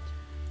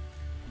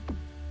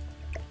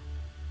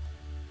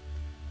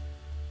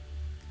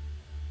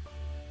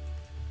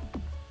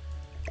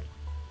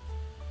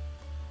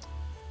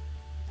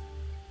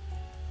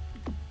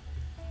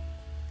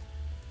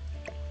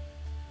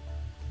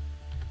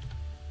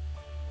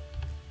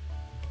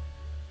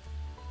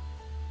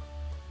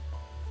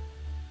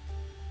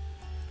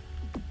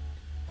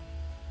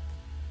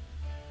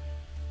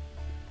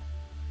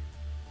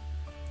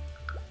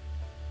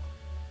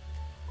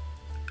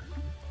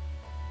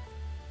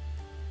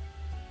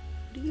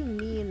 What do you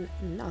mean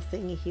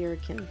nothing here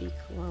can be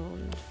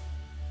cloned?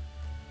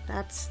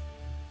 That's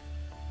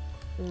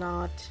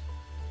not...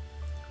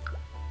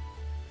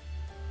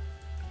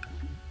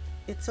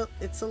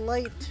 It's a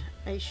light.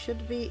 I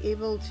should be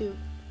able to...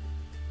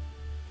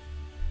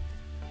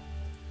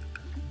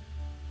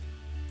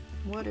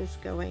 What is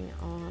going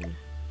on?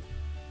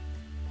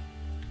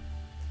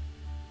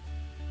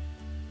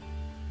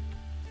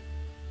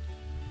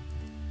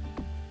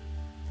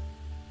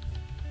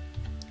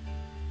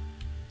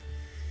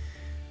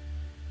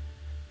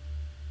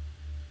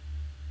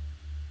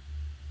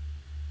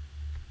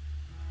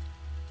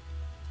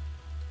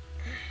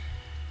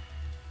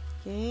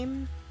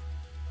 Game,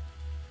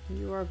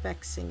 you are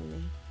vexing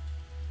me.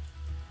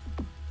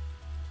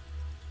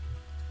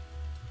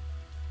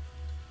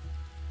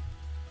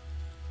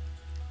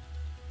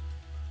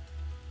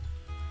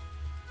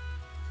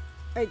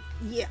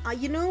 Yeah,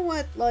 you know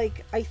what,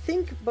 like, I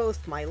think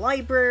both my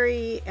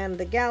library and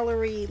the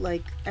gallery,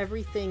 like,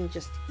 everything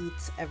just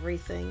eats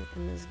everything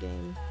in this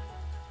game.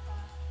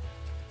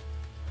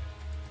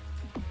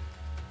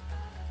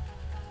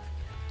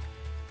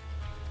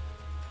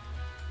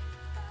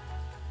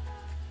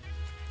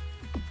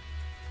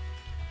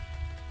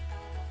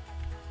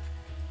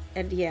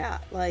 And yeah,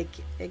 like,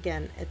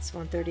 again, it's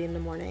 1:30 in the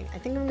morning. I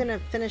think I'm gonna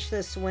finish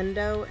this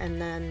window and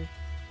then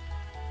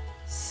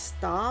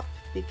stop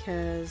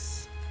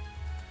because,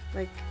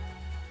 like,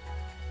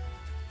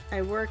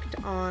 I worked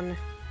on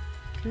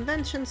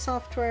convention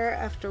software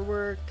after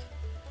work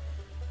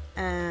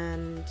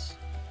and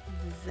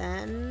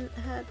then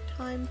had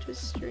time to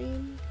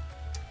stream.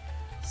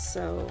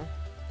 So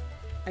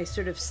I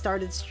sort of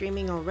started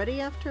streaming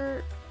already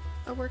after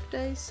a work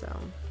day, so...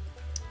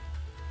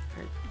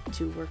 or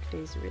 2 work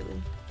days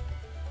really.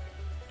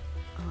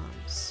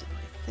 So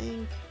I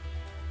think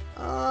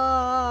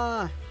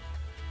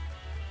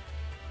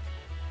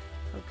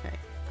okay,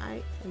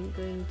 I am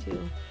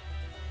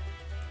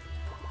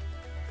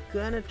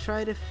gonna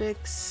try to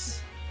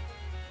fix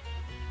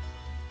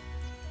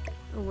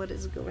what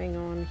is going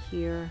on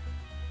here.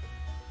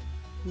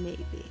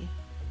 Maybe.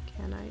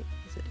 Can I?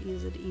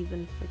 Is it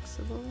even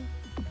fixable?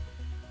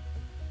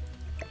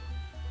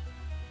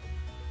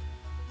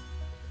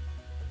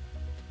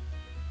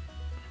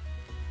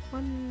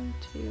 One,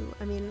 two,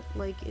 I mean,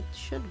 like, it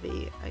should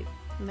be. I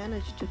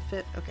managed to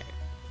fit, okay.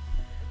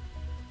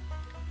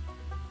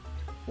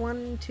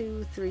 1,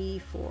 2, 3,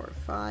 4,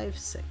 5,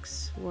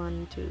 6.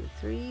 1, 2,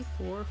 3,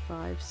 4,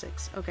 5,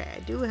 6. Okay,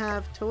 I do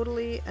have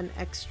totally an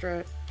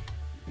extra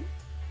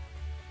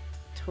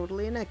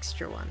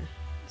one.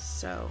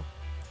 So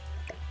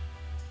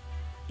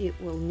it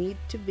will need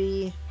to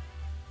be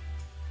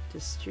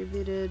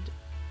distributed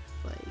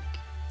like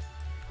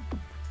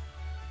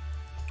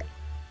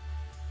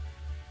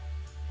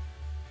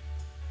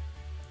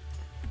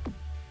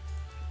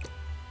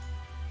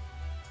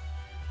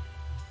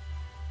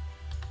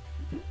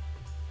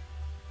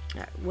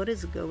what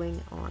is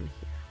going on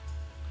here?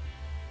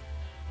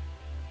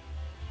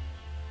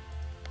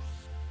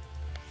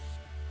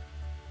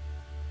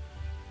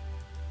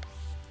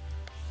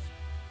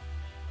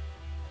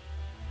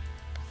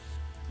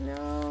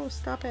 No,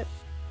 stop it.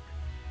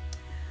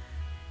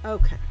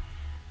 Okay.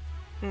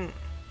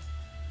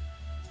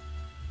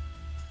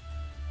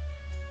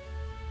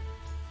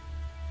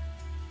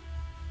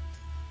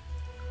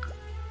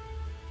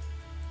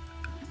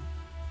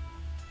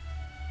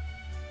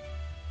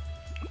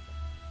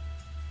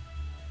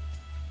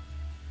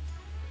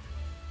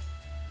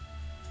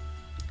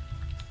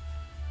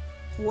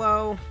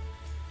 Whoa.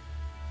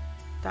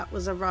 That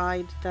was a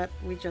ride that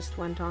we just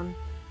went on.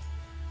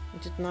 I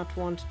did not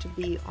want to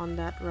be on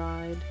that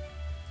ride.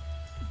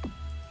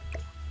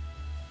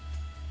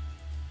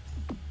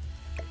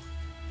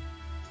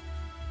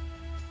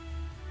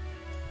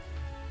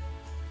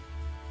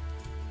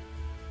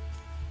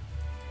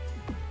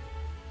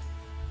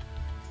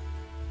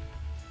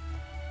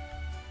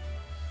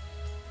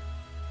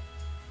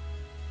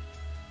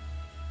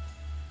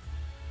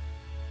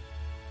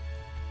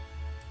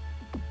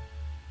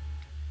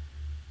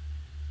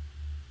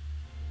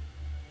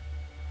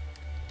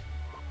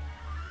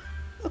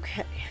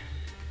 Okay.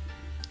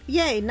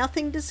 Yay,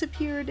 nothing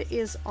disappeared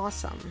is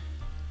awesome.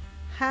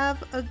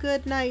 Have a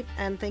good night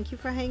and thank you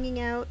for hanging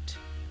out.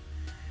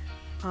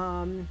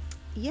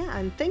 Yeah,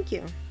 and thank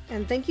you.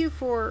 And thank you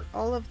for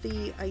all of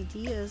the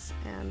ideas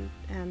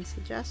and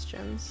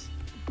suggestions.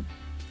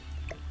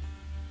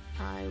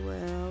 I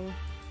will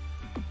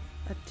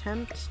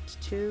attempt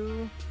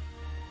to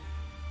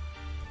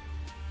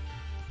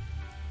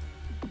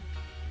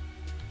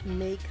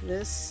make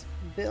this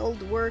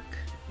build work.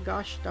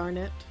 Gosh darn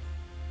it.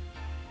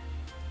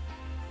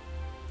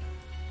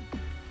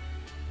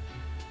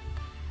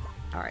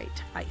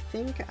 Alright, I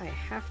think I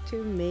have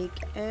to make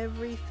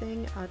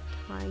everything a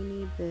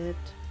tiny bit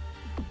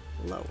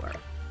lower.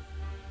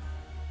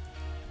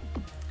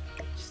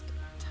 Just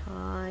a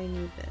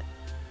tiny bit.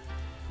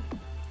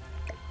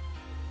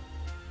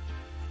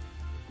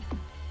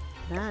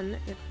 Then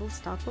it will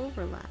stop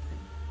overlapping.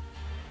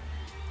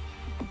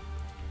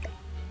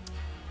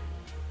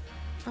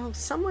 Oh,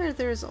 somewhere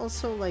there's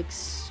also like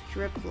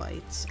strip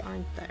lights,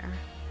 aren't there?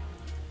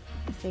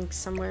 I think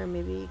somewhere,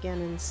 maybe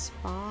again in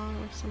Spa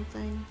or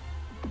something.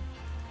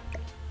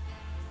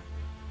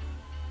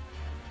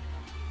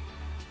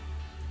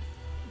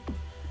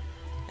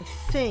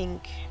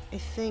 I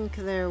think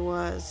there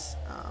was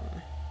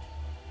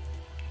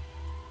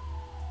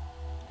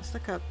it's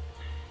like a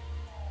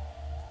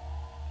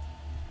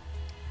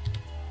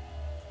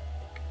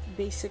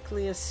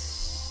basically a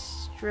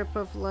strip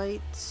of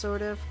light,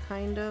 sort of,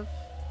 kind of.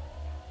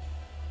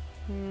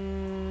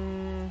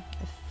 I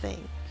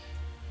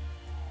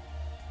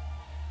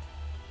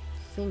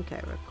think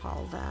I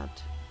recall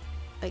that.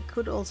 I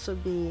could also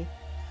be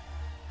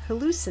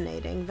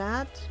hallucinating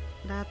that.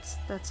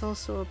 That's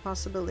also a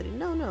possibility.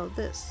 No,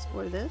 this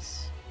or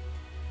this.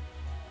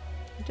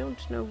 I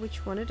don't know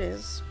which one it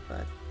is,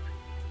 but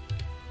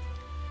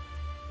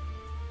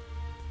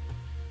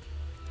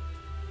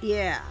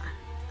yeah.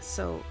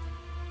 So,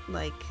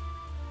 like,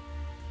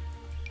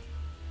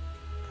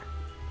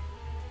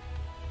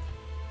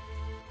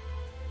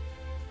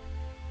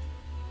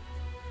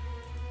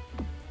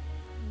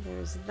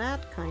 there's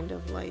that kind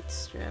of light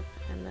strip,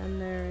 and then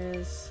there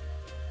is,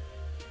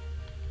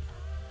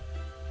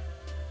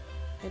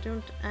 I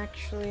don't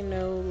actually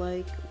know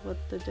like what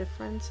the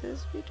difference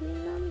is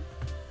between them,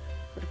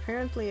 but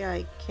apparently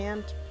I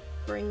can't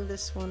bring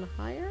this one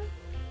higher.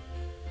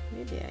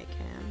 Maybe I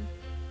can.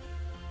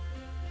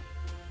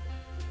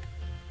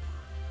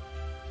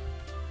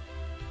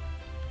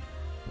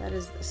 That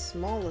is as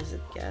small as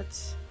it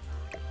gets.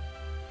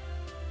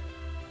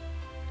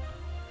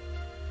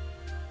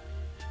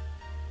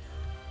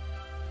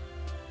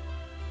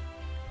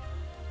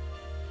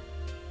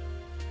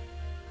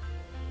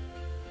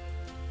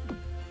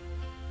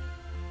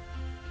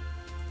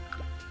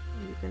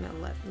 You're gonna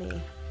let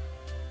me.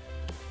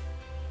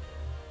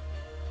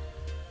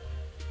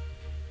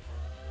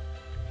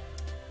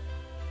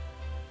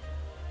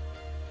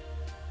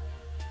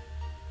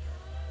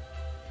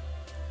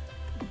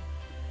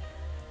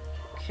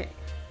 Okay.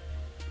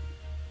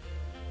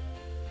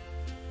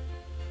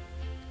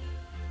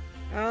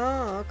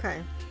 Oh,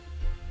 okay.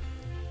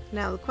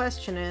 Now the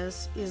question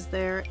is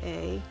there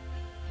a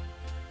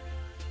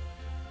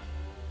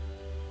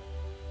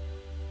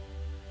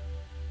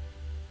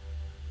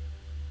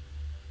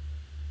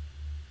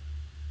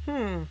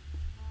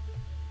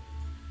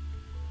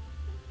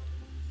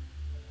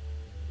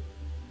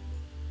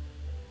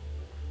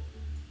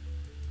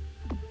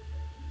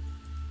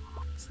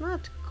It's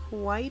not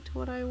quite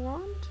what I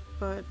want,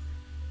 but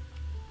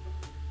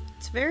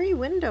it's very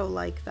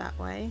window-like that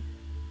way.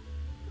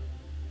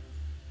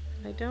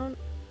 I don't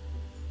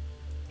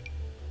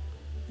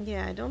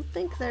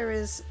think there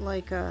is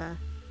like a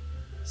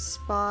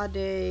spa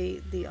day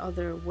the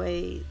other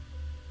way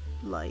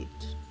light.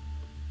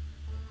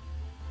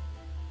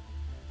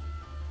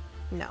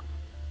 No.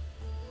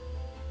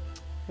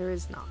 There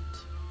is not.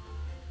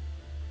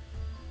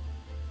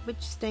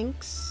 Which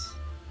stinks.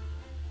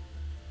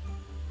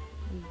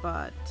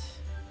 But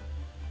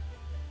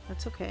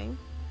that's okay.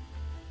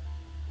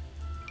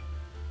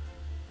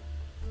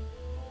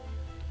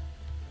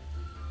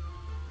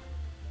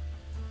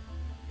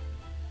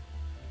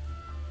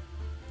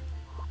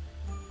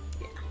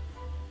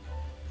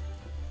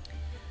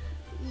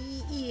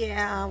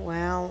 Yeah,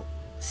 well,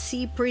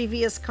 see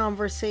previous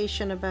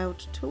conversation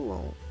about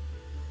Tool.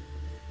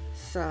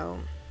 So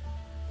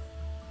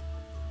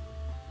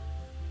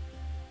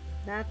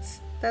that's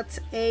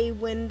a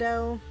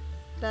window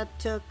that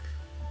took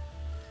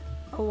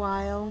a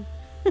while.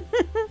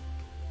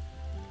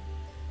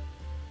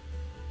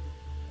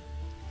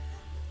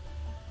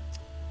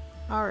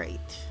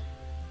 Alright.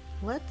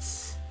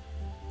 Let's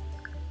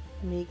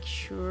make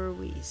sure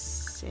we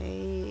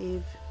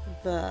save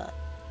the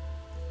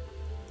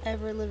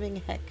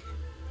ever-living heck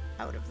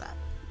out of that.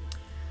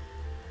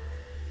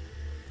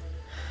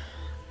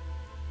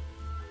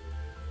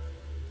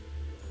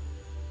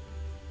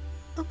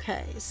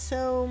 Okay,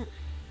 so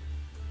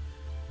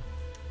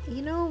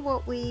you know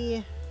what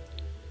I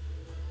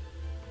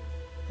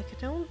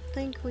don't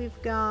think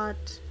we've got...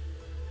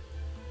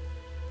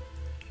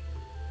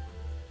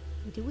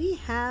 Do we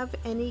have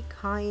any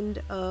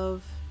kind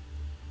of,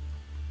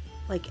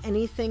 like,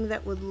 anything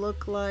that would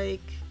look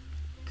like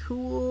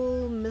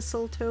cool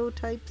mistletoe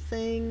type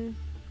thing?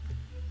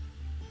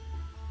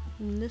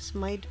 And this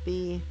might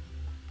be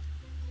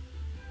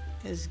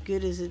as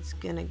good as it's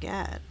gonna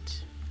get.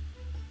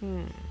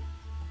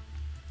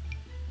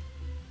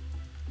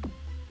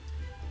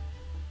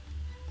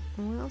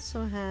 We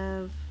also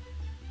have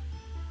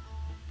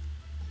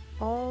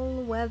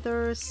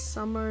all-weather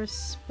summer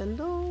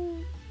spindle.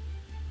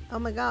 Oh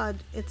my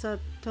god, it's a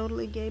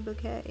totally gay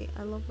bouquet.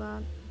 I love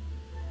that.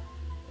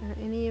 Are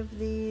any of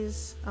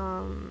these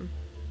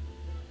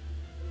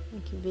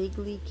like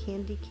vaguely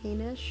candy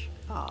cane-ish?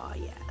 Ah,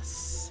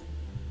 yes.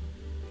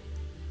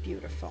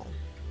 Beautiful.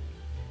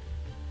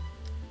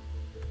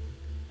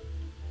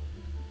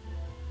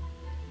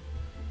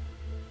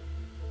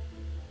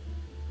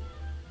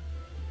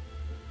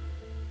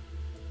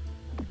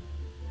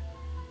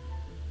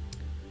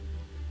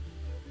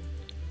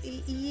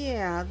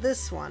 Yeah,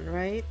 this one,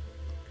 right?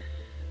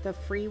 The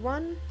free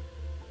one?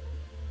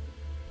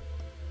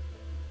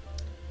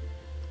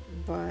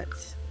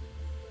 But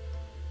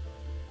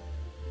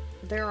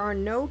there are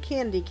no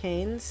candy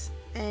canes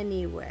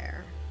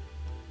anywhere.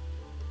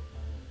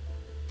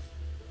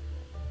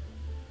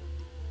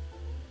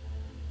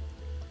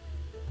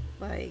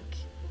 Like,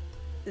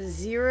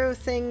 0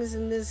 things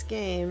in this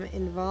game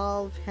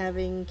involve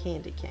having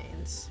candy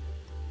canes.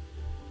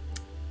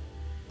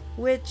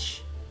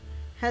 Which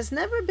has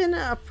never been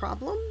a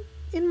problem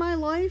in my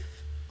life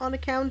on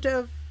account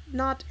of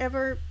not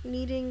ever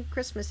needing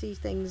Christmassy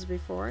things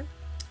before.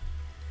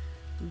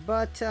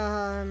 But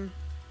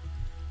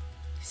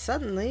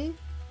suddenly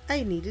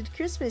I needed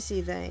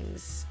Christmassy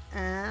things,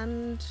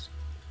 and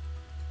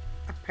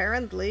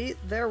apparently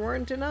there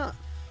weren't enough.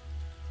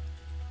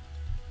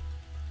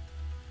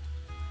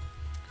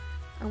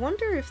 I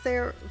wonder if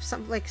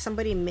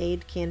somebody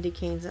made candy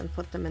canes and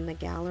put them in the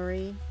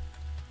gallery,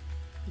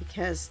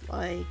 because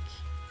like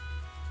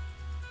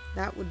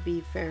that would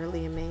be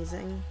fairly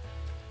amazing.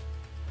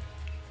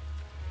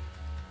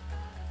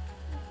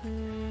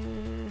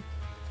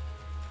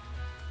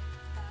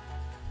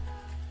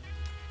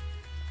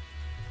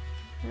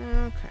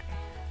 Okay.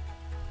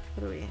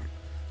 What do we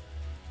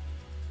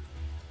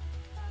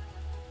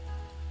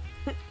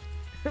have?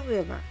 We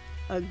have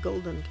a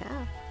golden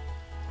calf.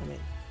 I mean,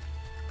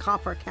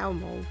 copper cow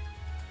mold.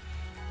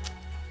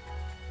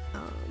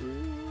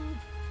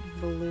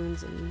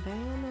 Balloons and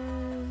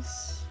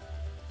banners.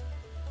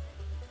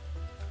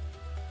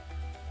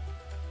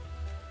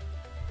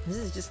 This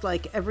is just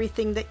like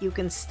everything that you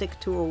can stick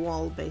to a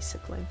wall,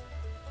 basically.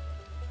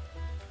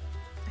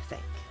 I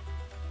think.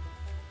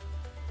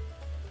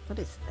 What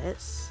is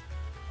this?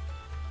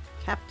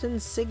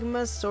 Captain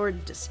Sigma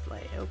sword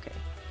display. Okay.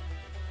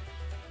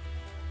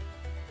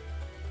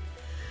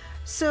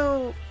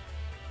 So,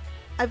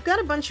 I've got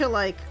a bunch of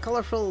like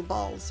colorful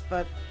balls,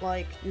 but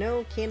like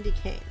no candy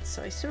canes.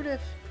 So I sort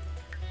of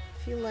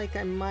feel like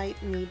I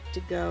might need to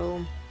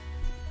go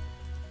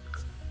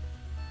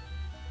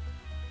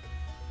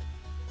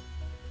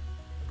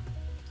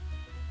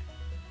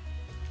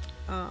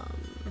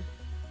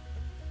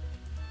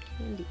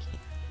candy cane.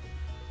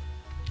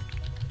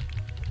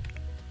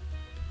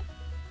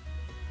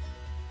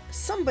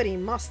 Somebody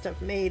must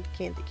have made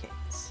candy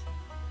canes.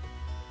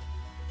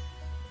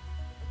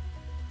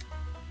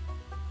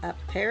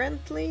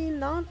 Apparently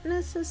not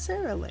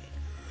necessarily.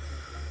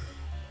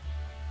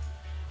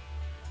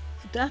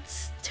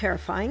 That's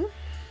terrifying.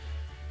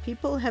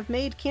 People have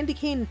made candy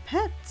cane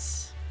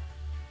pets,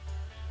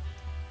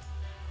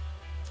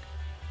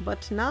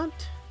 but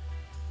not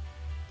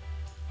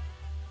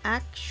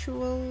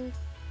actual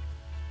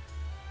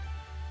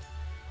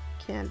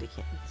candy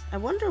canes. I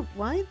wonder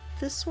why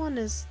this one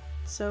is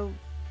so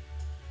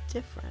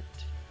different.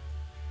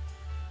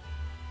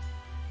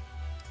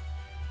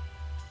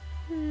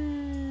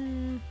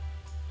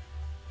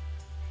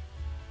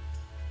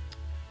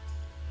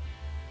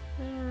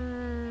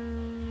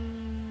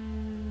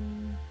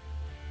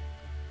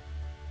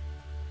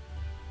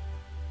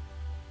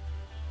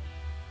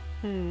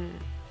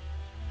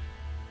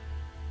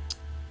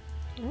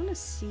 I want to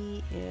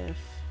see if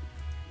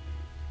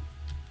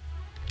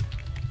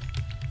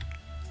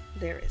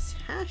there is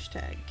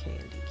hashtag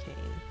candy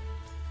cane.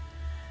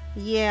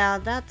 Yeah,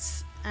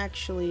 that's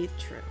actually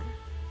true.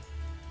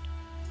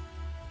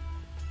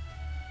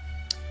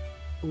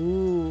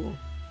 Ooh.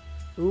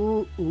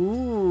 Ooh, ooh,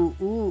 ooh,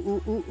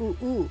 ooh, ooh,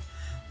 ooh,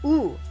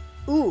 ooh,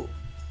 ooh,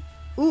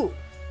 ooh.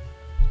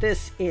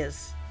 This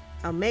is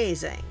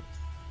amazing.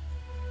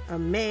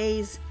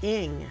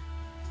 Amazing.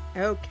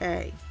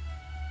 Okay.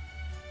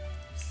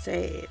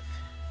 Save.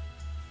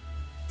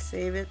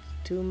 Save it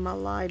to my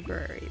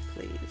library,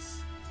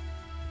 please.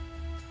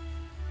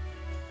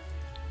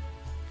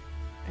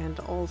 And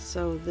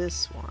also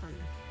this one.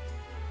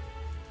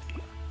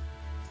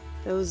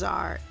 Those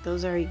are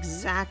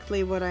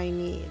exactly what I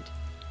need.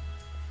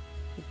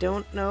 I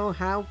don't know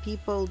how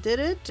people did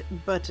it,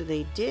 but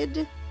they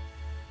did.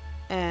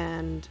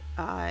 And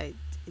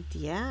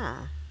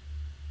yeah.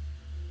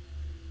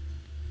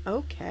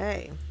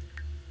 Okay.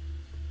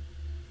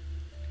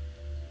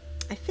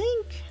 I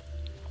think,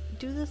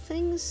 do the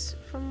things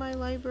from my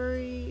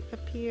library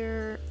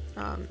appear?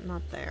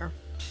 Not there.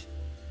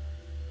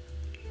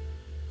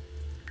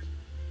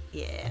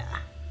 Yeah.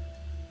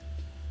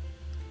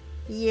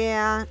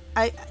 Yeah,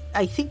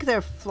 I think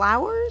they're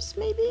flowers,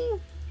 maybe?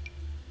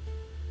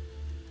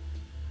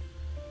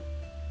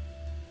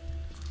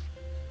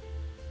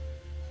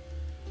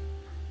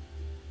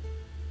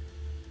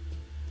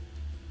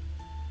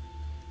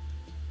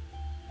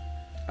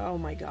 Oh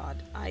my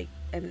god, I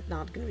am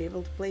not going to be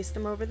able to place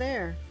them over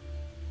there.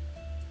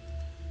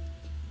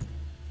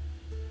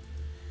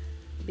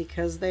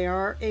 Because they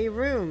are a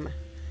room.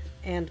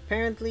 And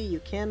apparently you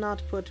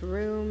cannot put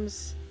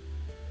rooms...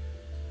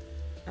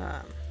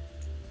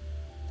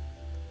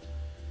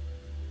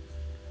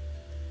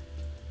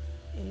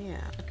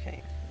 yeah,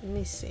 okay. Let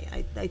me see.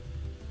 I like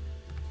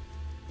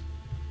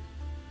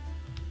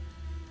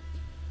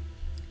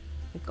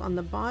on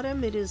the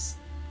bottom it is,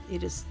 you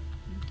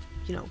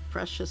know,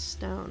 precious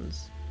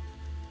stones.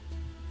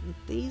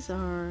 These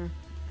are,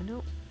 I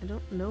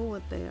don't know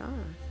what they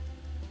are.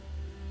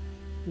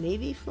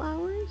 Maybe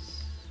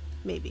flowers?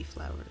 Maybe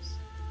flowers.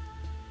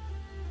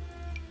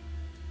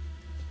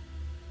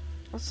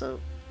 Also,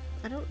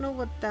 I don't know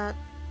what that...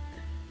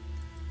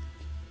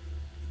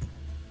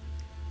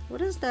 What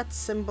does that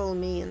symbol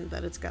mean,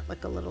 that it's got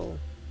like a little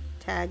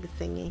tag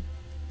thingy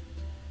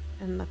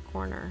in the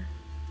corner?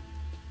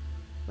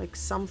 Like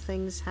some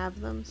things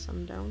have them,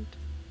 some don't.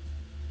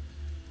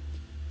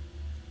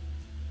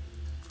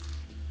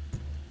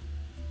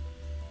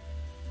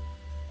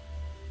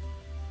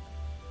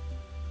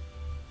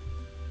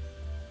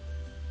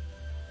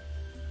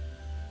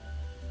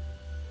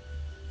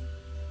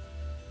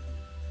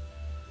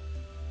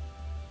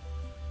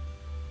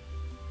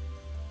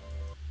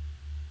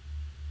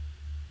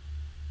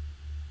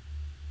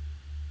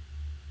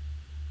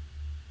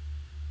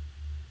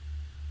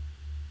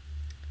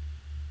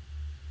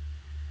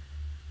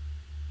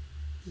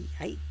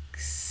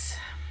 Yikes.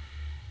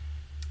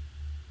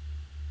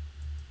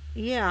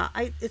 Yeah,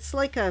 it's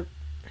like a,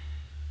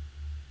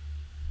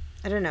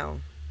 I don't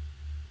know,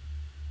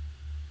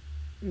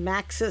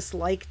 Maxis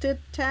liked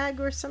it tag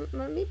or something.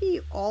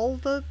 Maybe all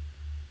the,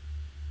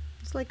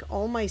 it's like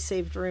all my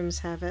saved rooms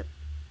have it.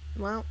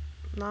 Well,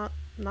 not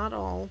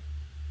all.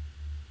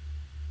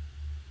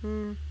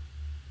 I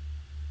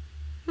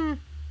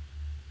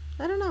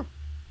don't know.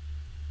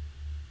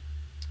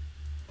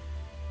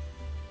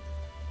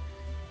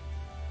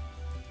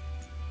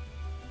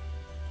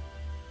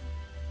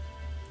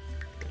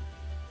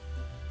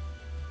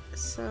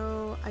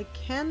 So I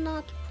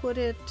cannot put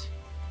it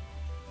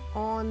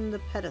on the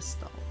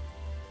pedestal.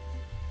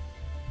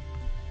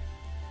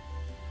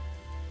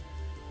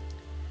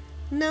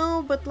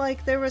 No, but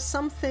like there were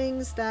some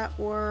things that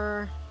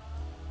were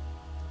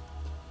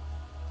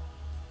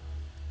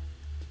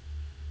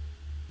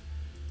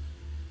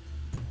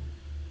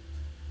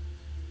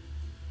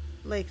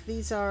like,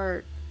 these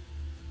are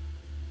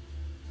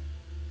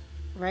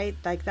right,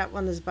 like that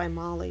one is by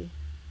Molly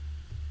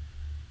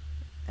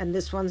and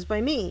this one's by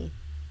me,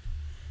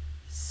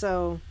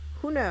 so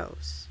who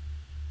knows.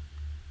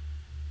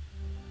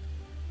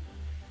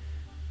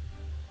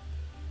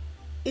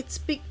 It's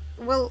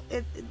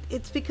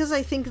it's because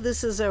I think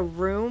this is a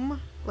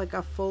room, like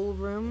a full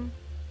room.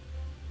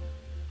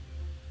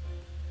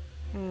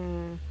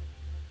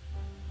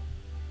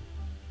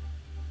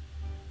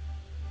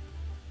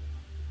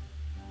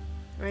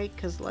 Right,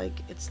 because like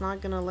it's not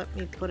gonna let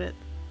me put it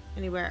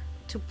anywhere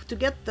to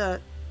get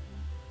the...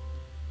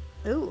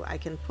 Ooh, I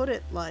can put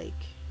it like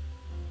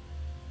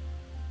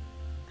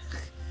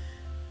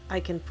I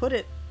can put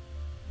it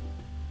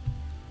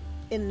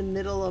in the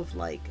middle of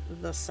like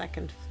the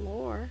second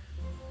floor.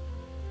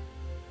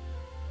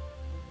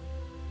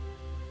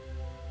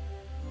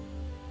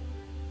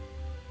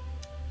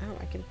 Oh,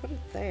 I can put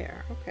it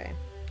there. Okay.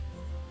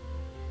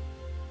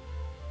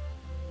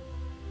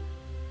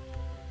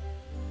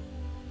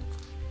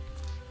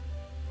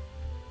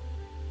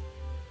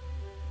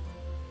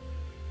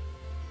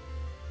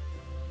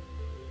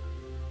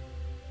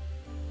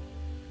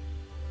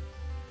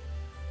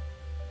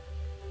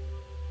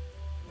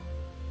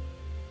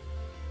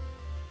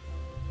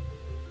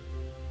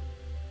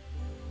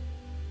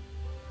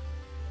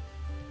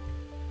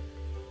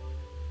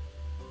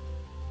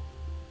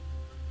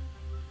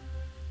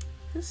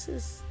 This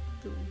is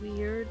the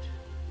weird...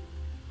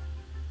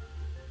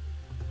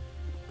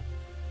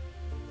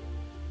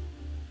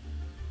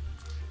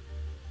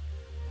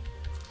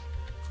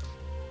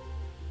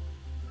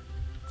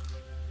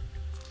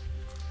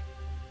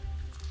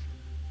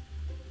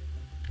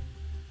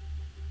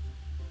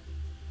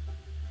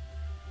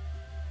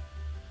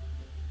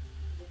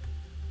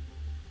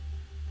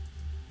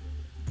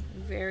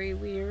 Very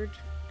weird.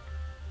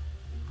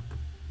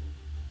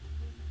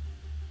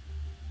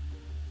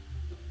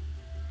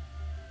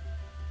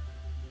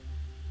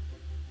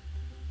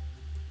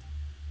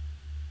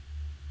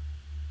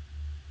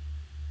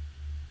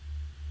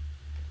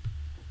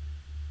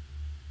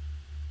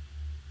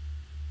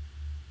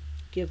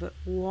 Give it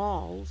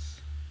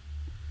walls.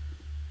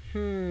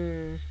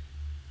 I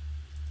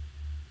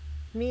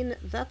mean,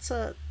 that's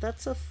a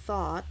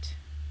thought.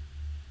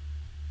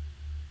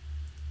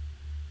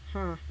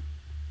 Huh.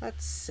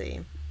 Let's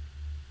see.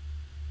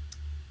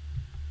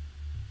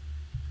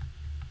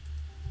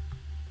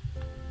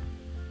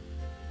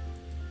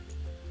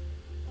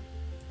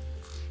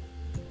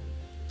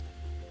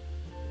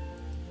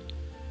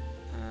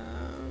 I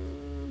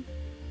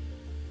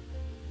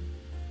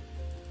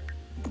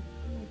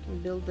can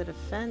build it a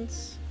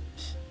fence.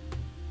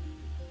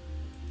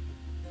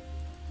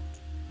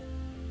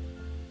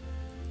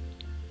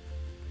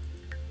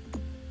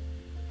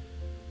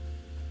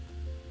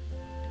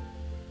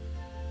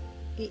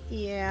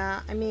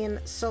 Yeah, I mean,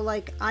 so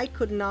like I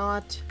could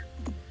not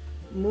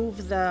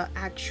move the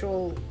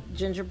actual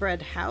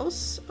gingerbread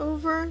house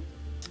over.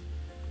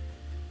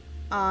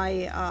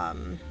 I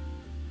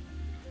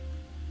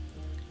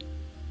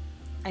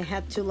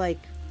had to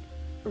like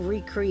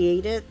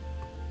recreate it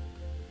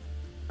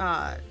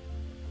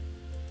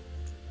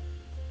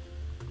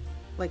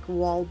like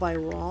wall by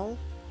wall.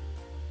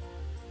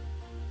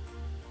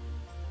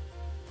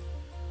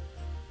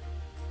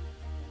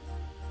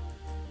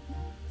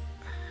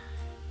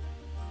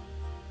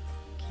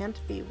 Can't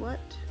be what?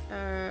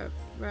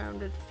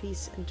 Rounded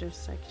piece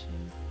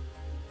intersection.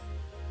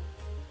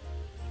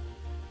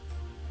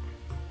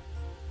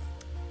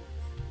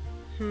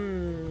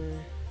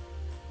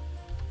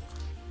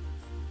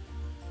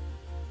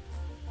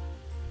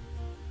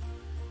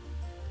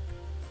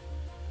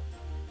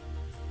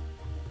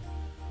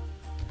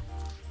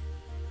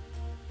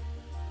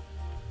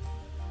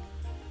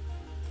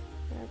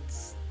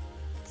 That's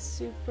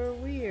super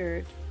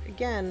weird.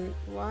 Again,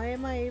 why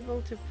am I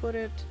able to put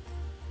it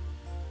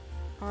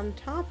on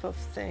top of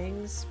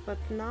things, but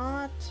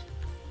not...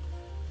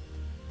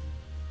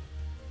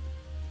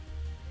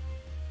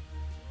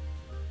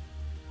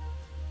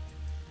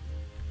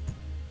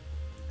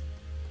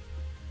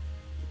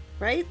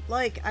 Right?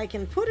 Like, I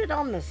can put it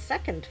on the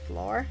second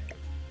floor.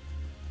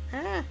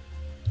 Ah.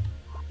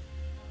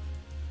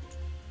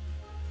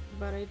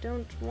 But I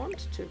don't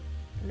want to.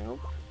 Nope.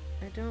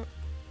 I don't.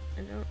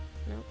 Nope.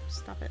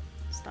 Stop it.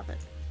 Stop it.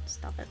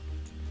 Stop it.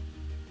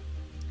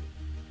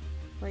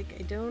 Like,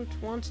 I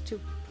don't want to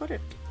put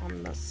it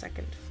on the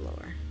second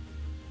floor.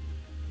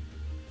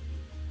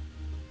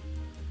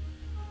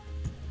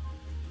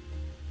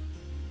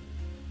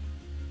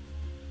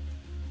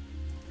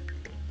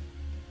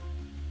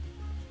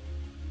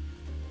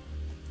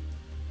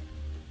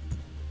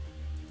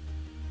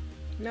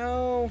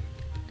 No,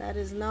 that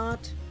is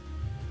not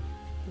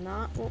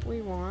what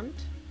we want.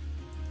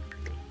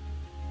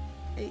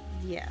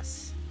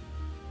 Yes.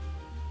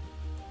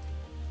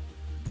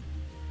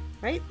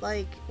 Right?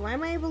 Like, why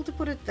am I able to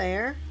put it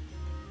there,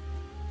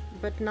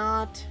 but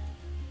not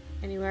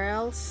anywhere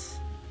else?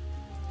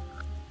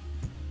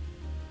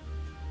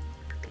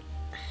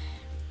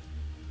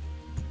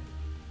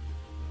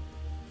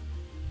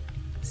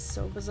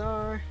 So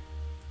bizarre.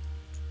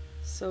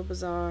 So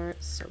bizarre.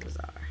 So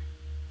bizarre.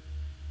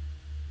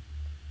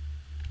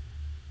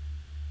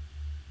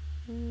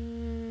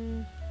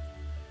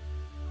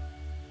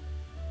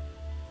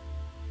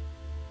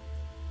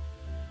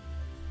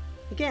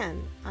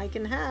 Again, I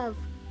can have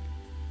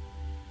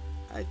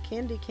a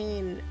candy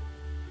cane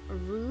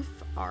roof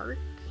arch,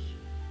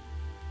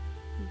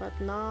 but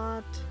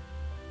not...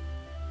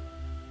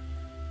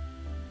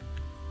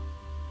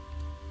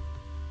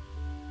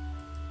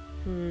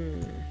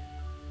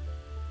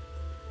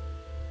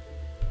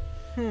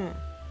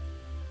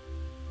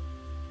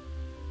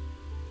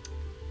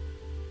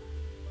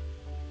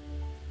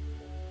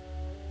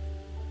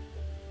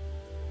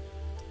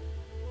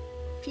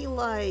 feel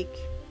like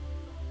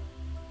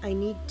I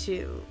need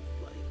to,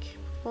 like,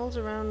 falls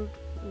around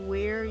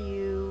where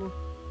you...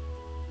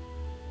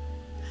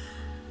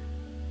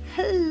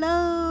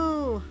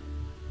 Hello!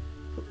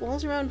 Put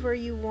walls around where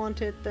you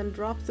want it, then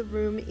drop the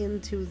room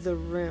into the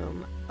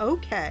room.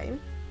 Okay.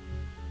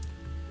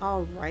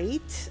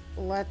 Alright.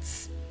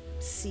 Let's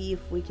see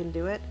if we can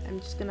do it. I'm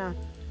just gonna...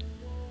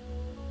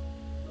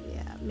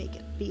 yeah, make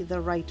it be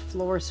the right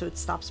floor so it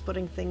stops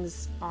putting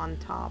things on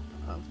top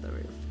of the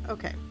roof.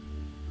 Okay.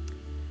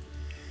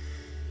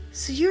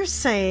 So you're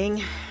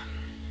saying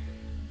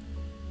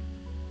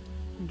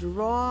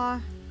draw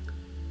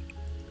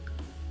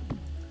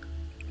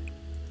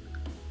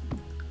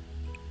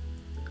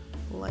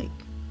like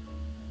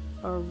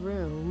a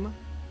room.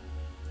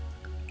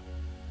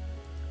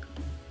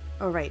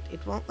 Oh right, it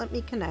won't let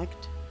me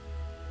connect.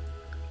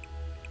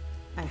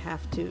 I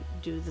have to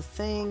do the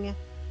thing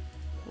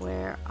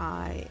where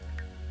I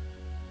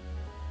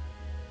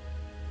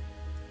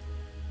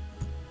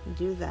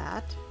do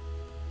that.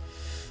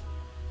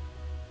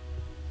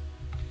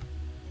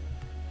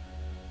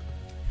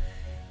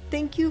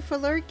 thank you for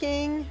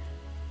lurking.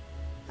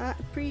 I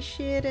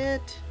appreciate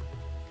it.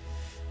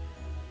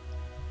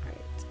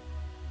 Alright.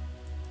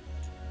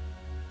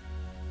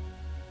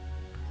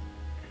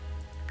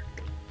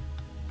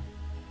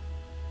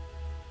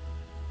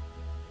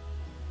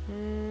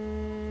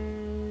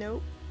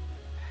 Nope.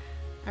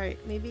 Alright,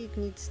 maybe it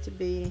needs to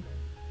be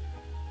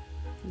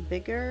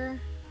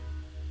bigger.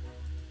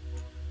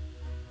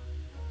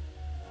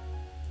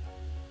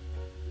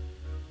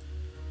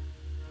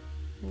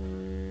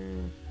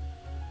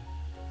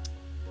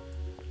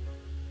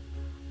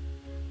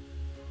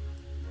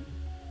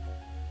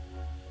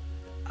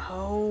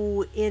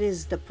 Oh, it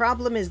is. The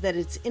problem is that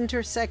it's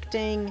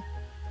intersecting.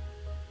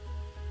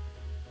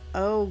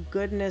 Oh,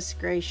 goodness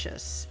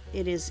gracious.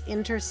 It is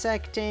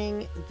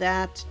intersecting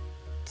that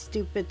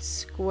stupid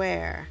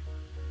square.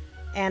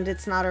 And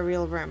it's not a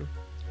real room.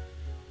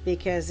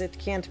 Because it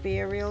can't be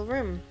a real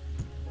room.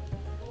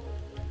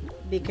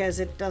 Because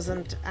it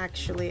doesn't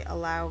actually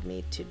allow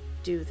me to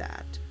do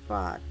that.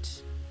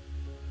 But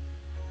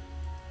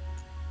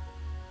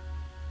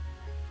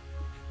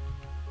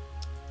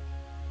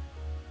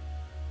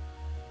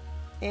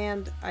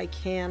and I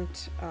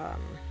can't I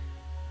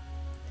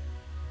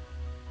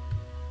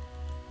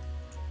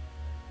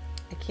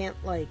can't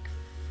like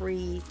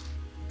free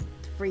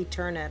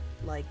turn it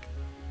like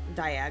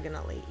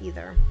diagonally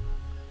either.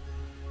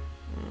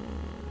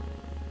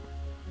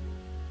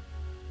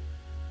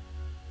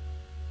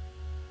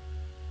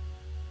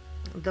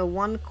 The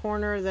one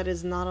corner that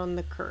is not on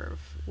the curve.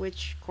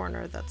 Which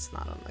corner that's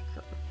not on the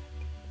curve?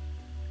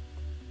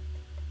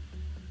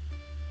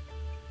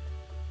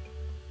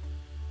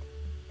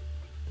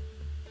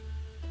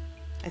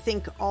 I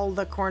think all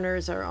the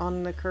corners are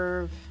on the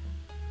curve.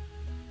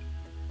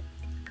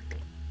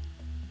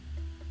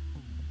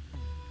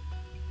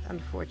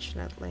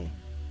 Unfortunately.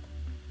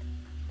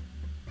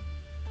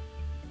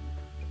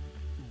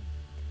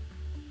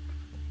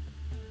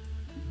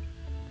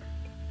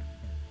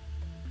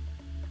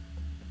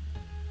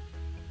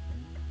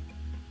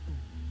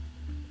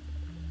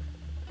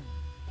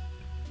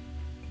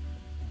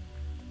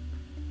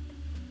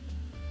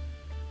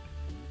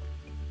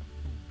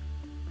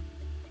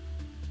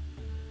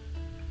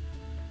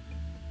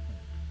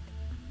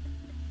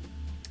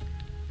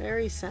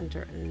 Very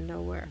center and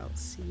nowhere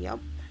else. Yup.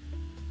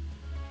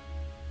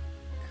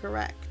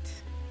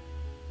 Correct.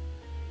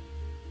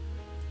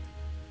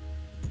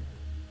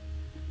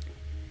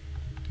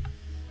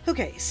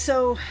 Okay,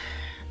 so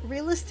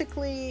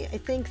realistically, I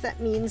think that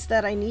means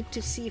that I need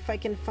to see if I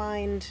can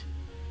find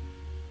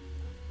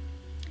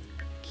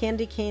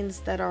candy canes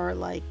that are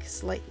like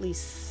slightly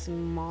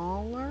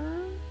smaller.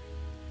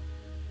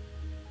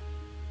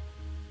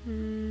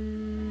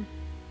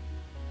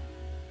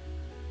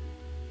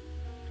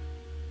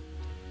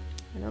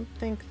 I don't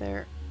think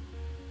they're...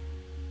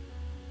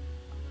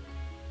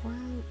 Well,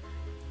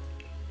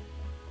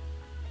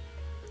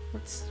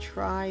 let's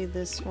try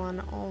this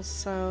one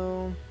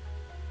also.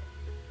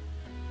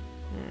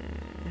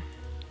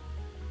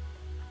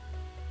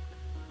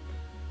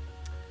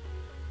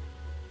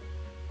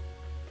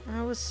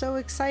 I was so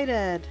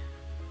excited.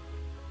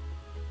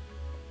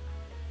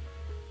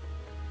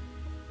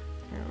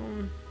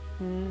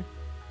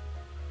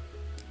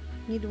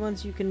 Need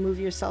ones you can move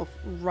yourself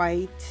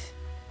right.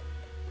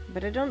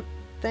 But I don't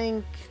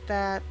think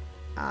that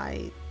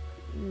I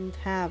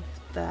have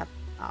that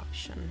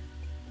option.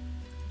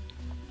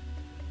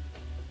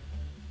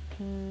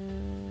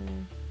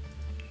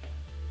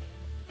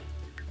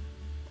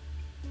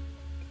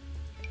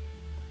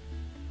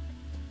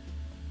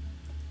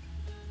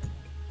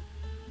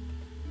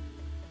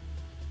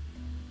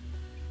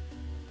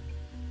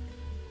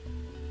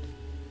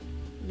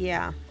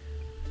 Yeah.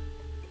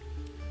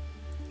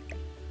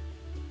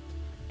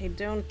 I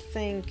don't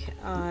think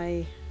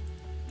I...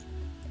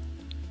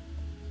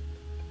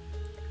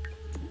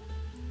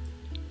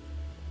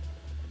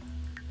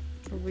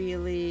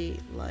 really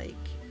like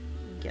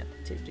get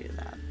to do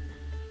that.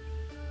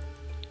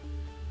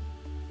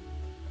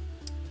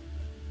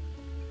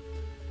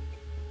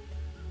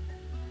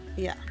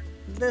 Yeah,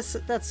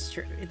 that's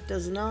true. It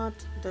does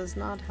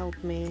not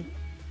help me.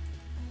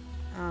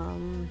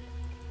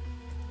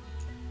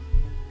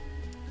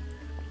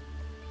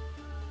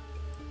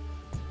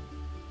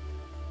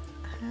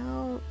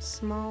 How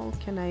small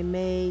can I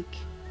make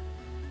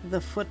the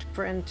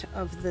footprint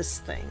of this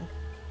thing?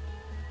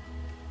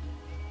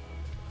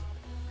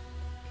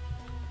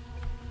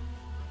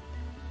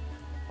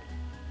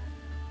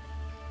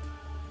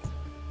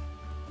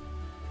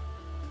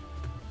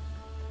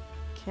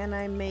 Can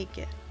I make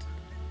it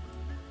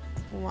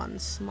one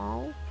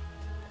small?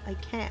 I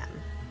can.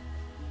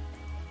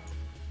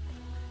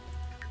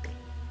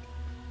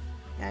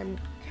 I'm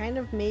kind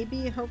of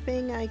maybe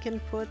hoping I can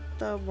put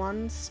the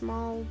one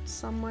small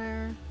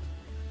somewhere.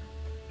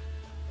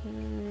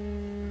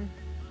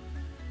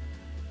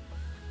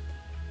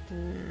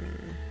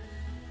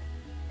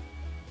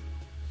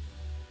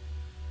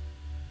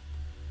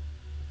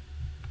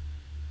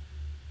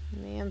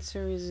 The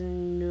answer is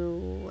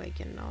no, I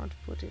cannot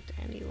put it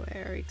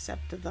anywhere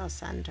except the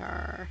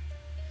center.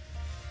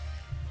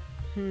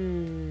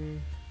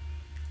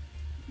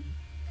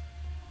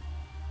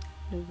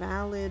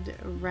 Valid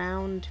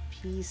round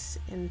piece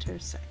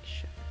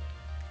intersection.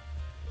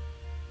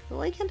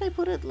 Why can't I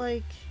put it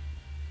like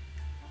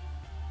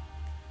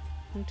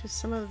into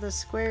some of the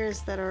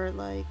squares that are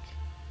like...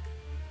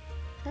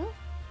 Oh,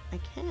 I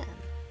can.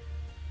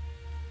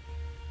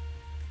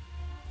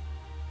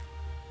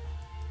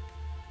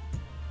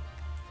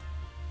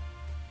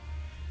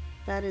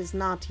 That is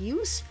not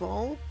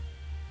useful,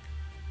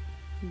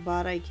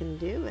 but I can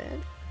do it.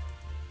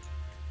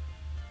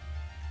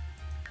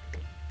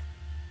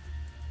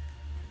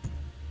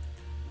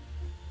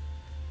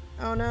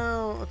 Oh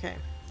no, okay.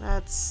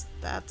 That's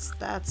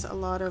a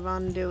lot of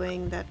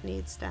undoing that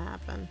needs to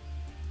happen.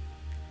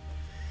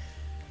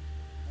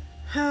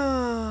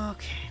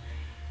 Okay.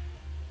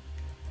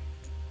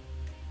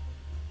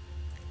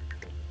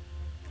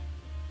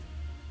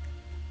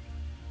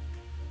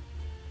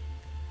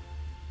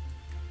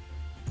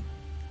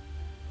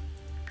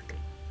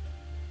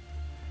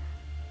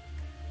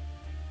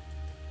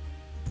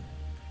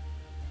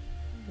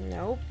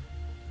 Nope.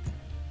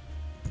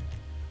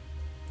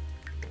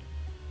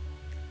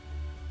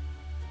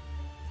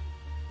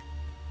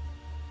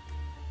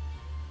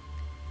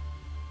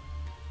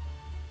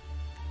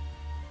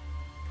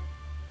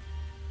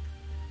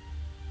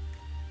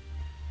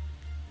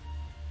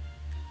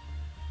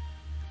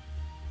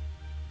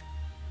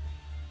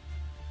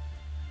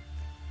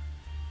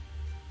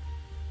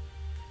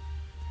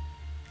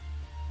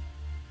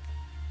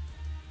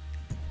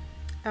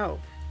 Oh,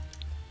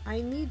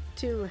 I need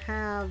to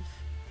have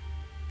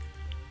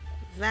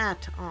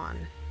that on.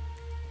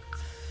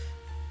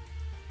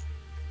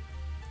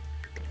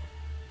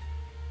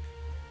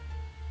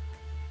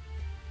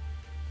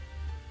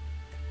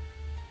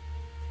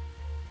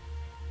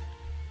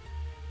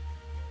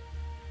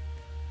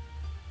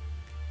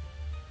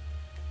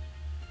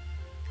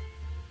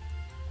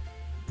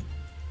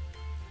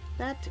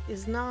 That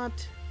is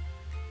not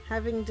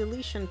having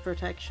deletion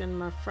protection,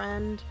 my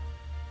friend.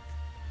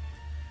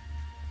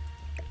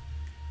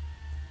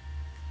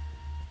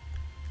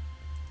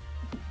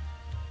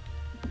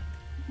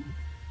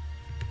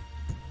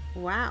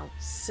 Wow,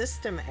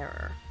 system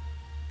error.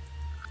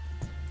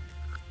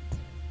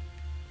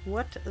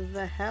 What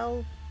the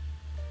hell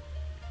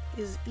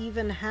is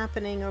even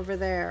happening over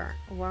there?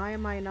 Why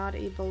am I not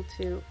able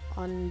to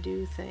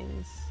undo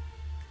things?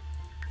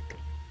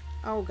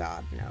 Oh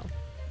god, no.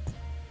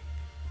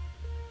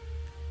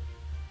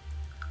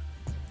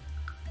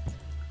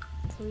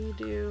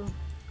 Redo.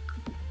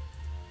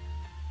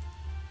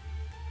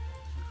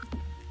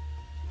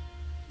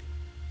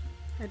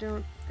 I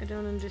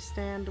don't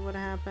understand what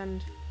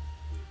happened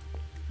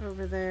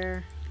over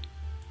there.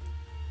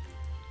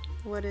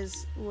 What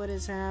is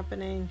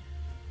happening?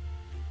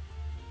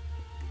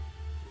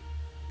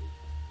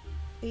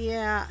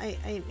 Yeah,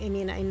 I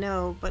mean, I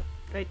know, but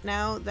right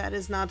now that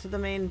is not the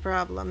main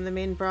problem. The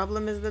main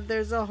problem is that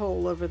there's a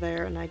hole over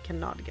there and I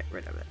cannot get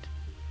rid of it.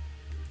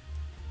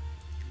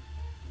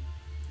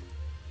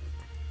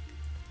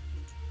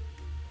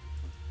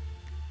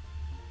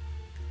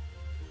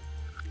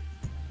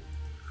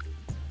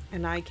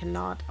 And I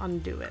cannot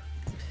undo it.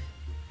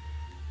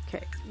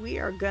 Okay, we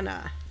are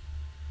gonna...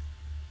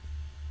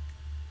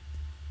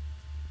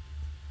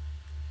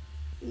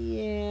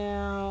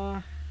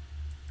 Yeah...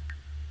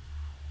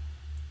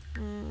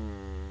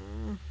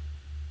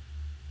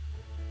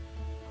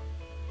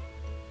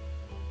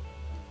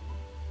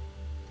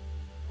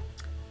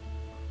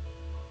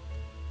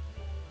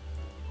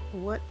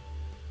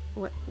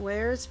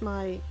 Where's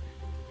my...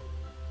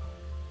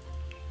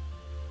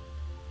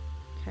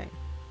 Okay.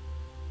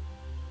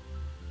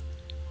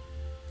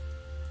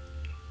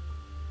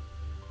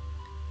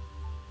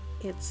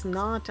 It's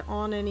not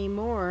on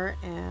anymore,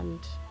 and...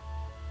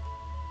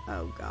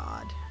 Oh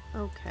god.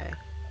 Okay.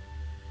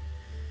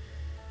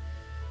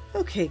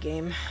 Okay,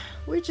 game.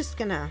 We're just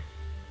gonna...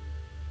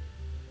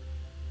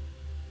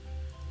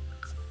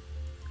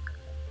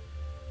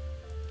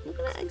 I'm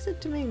gonna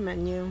exit to main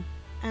menu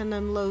and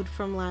unload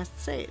from last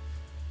save.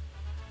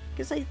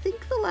 Because I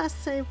think the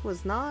last save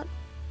was not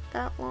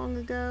that long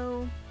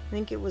ago. I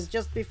think it was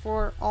just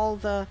before all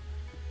the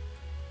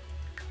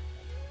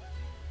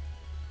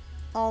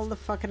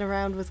fucking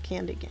around with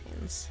candy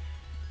canes.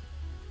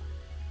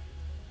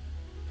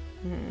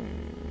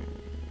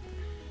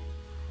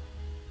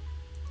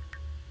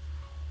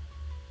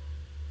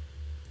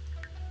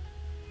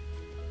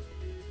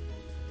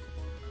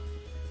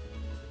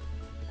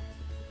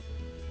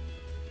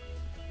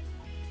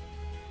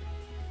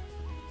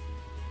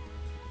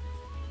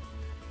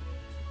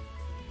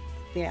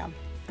 Yeah,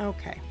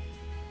 okay.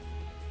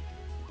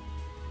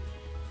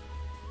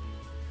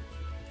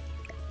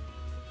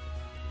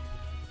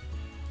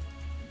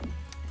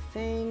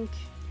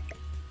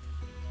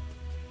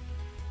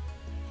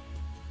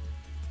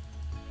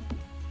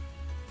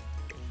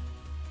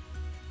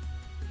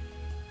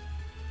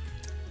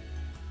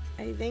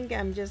 I think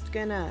I'm just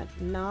gonna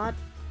not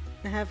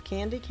have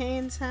candy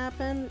canes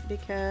happen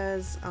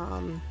because,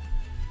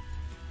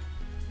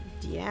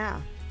 yeah.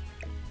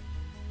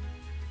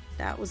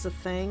 that was a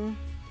thing.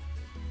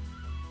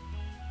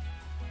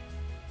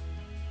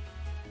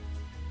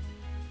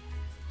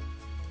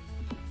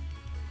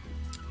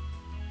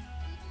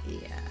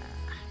 Yeah.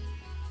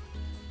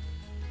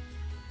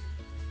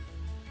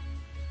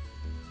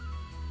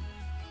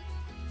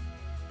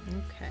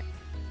 Okay.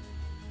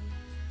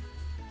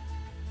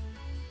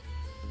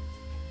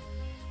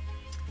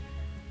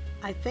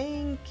 I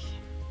think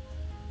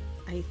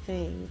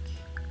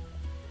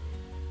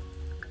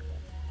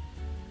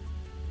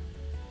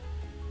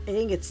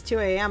it's 2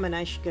 a.m. and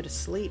I should go to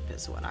sleep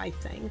is what I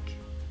think.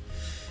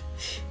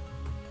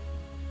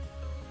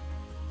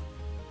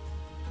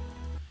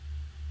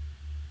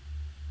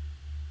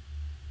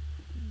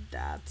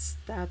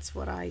 That's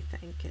what I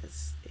think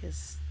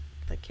is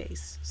the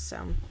case.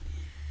 So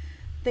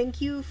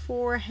thank you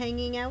for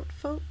hanging out,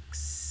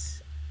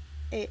 folks.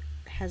 It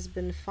has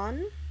been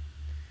fun.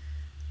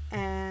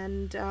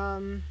 And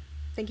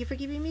thank you for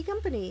keeping me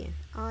company.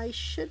 I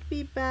should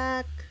be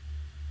back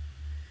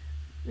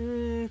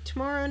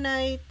tomorrow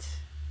night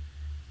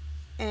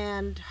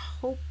and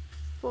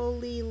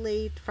hopefully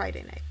late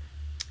Friday night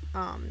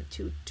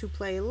to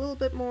play a little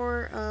bit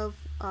more of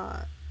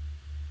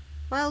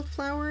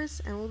Wildflowers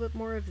and a little bit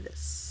more of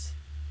this.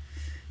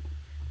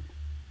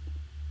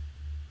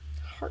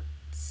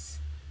 Hearts.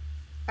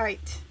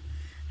 Alright.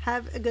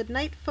 Have a good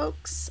night,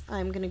 folks.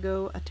 I'm gonna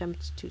go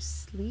attempt to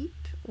sleep.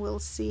 We'll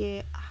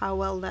see how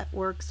well that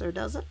works or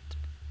doesn't.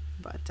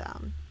 But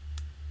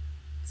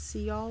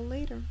see y'all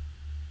later.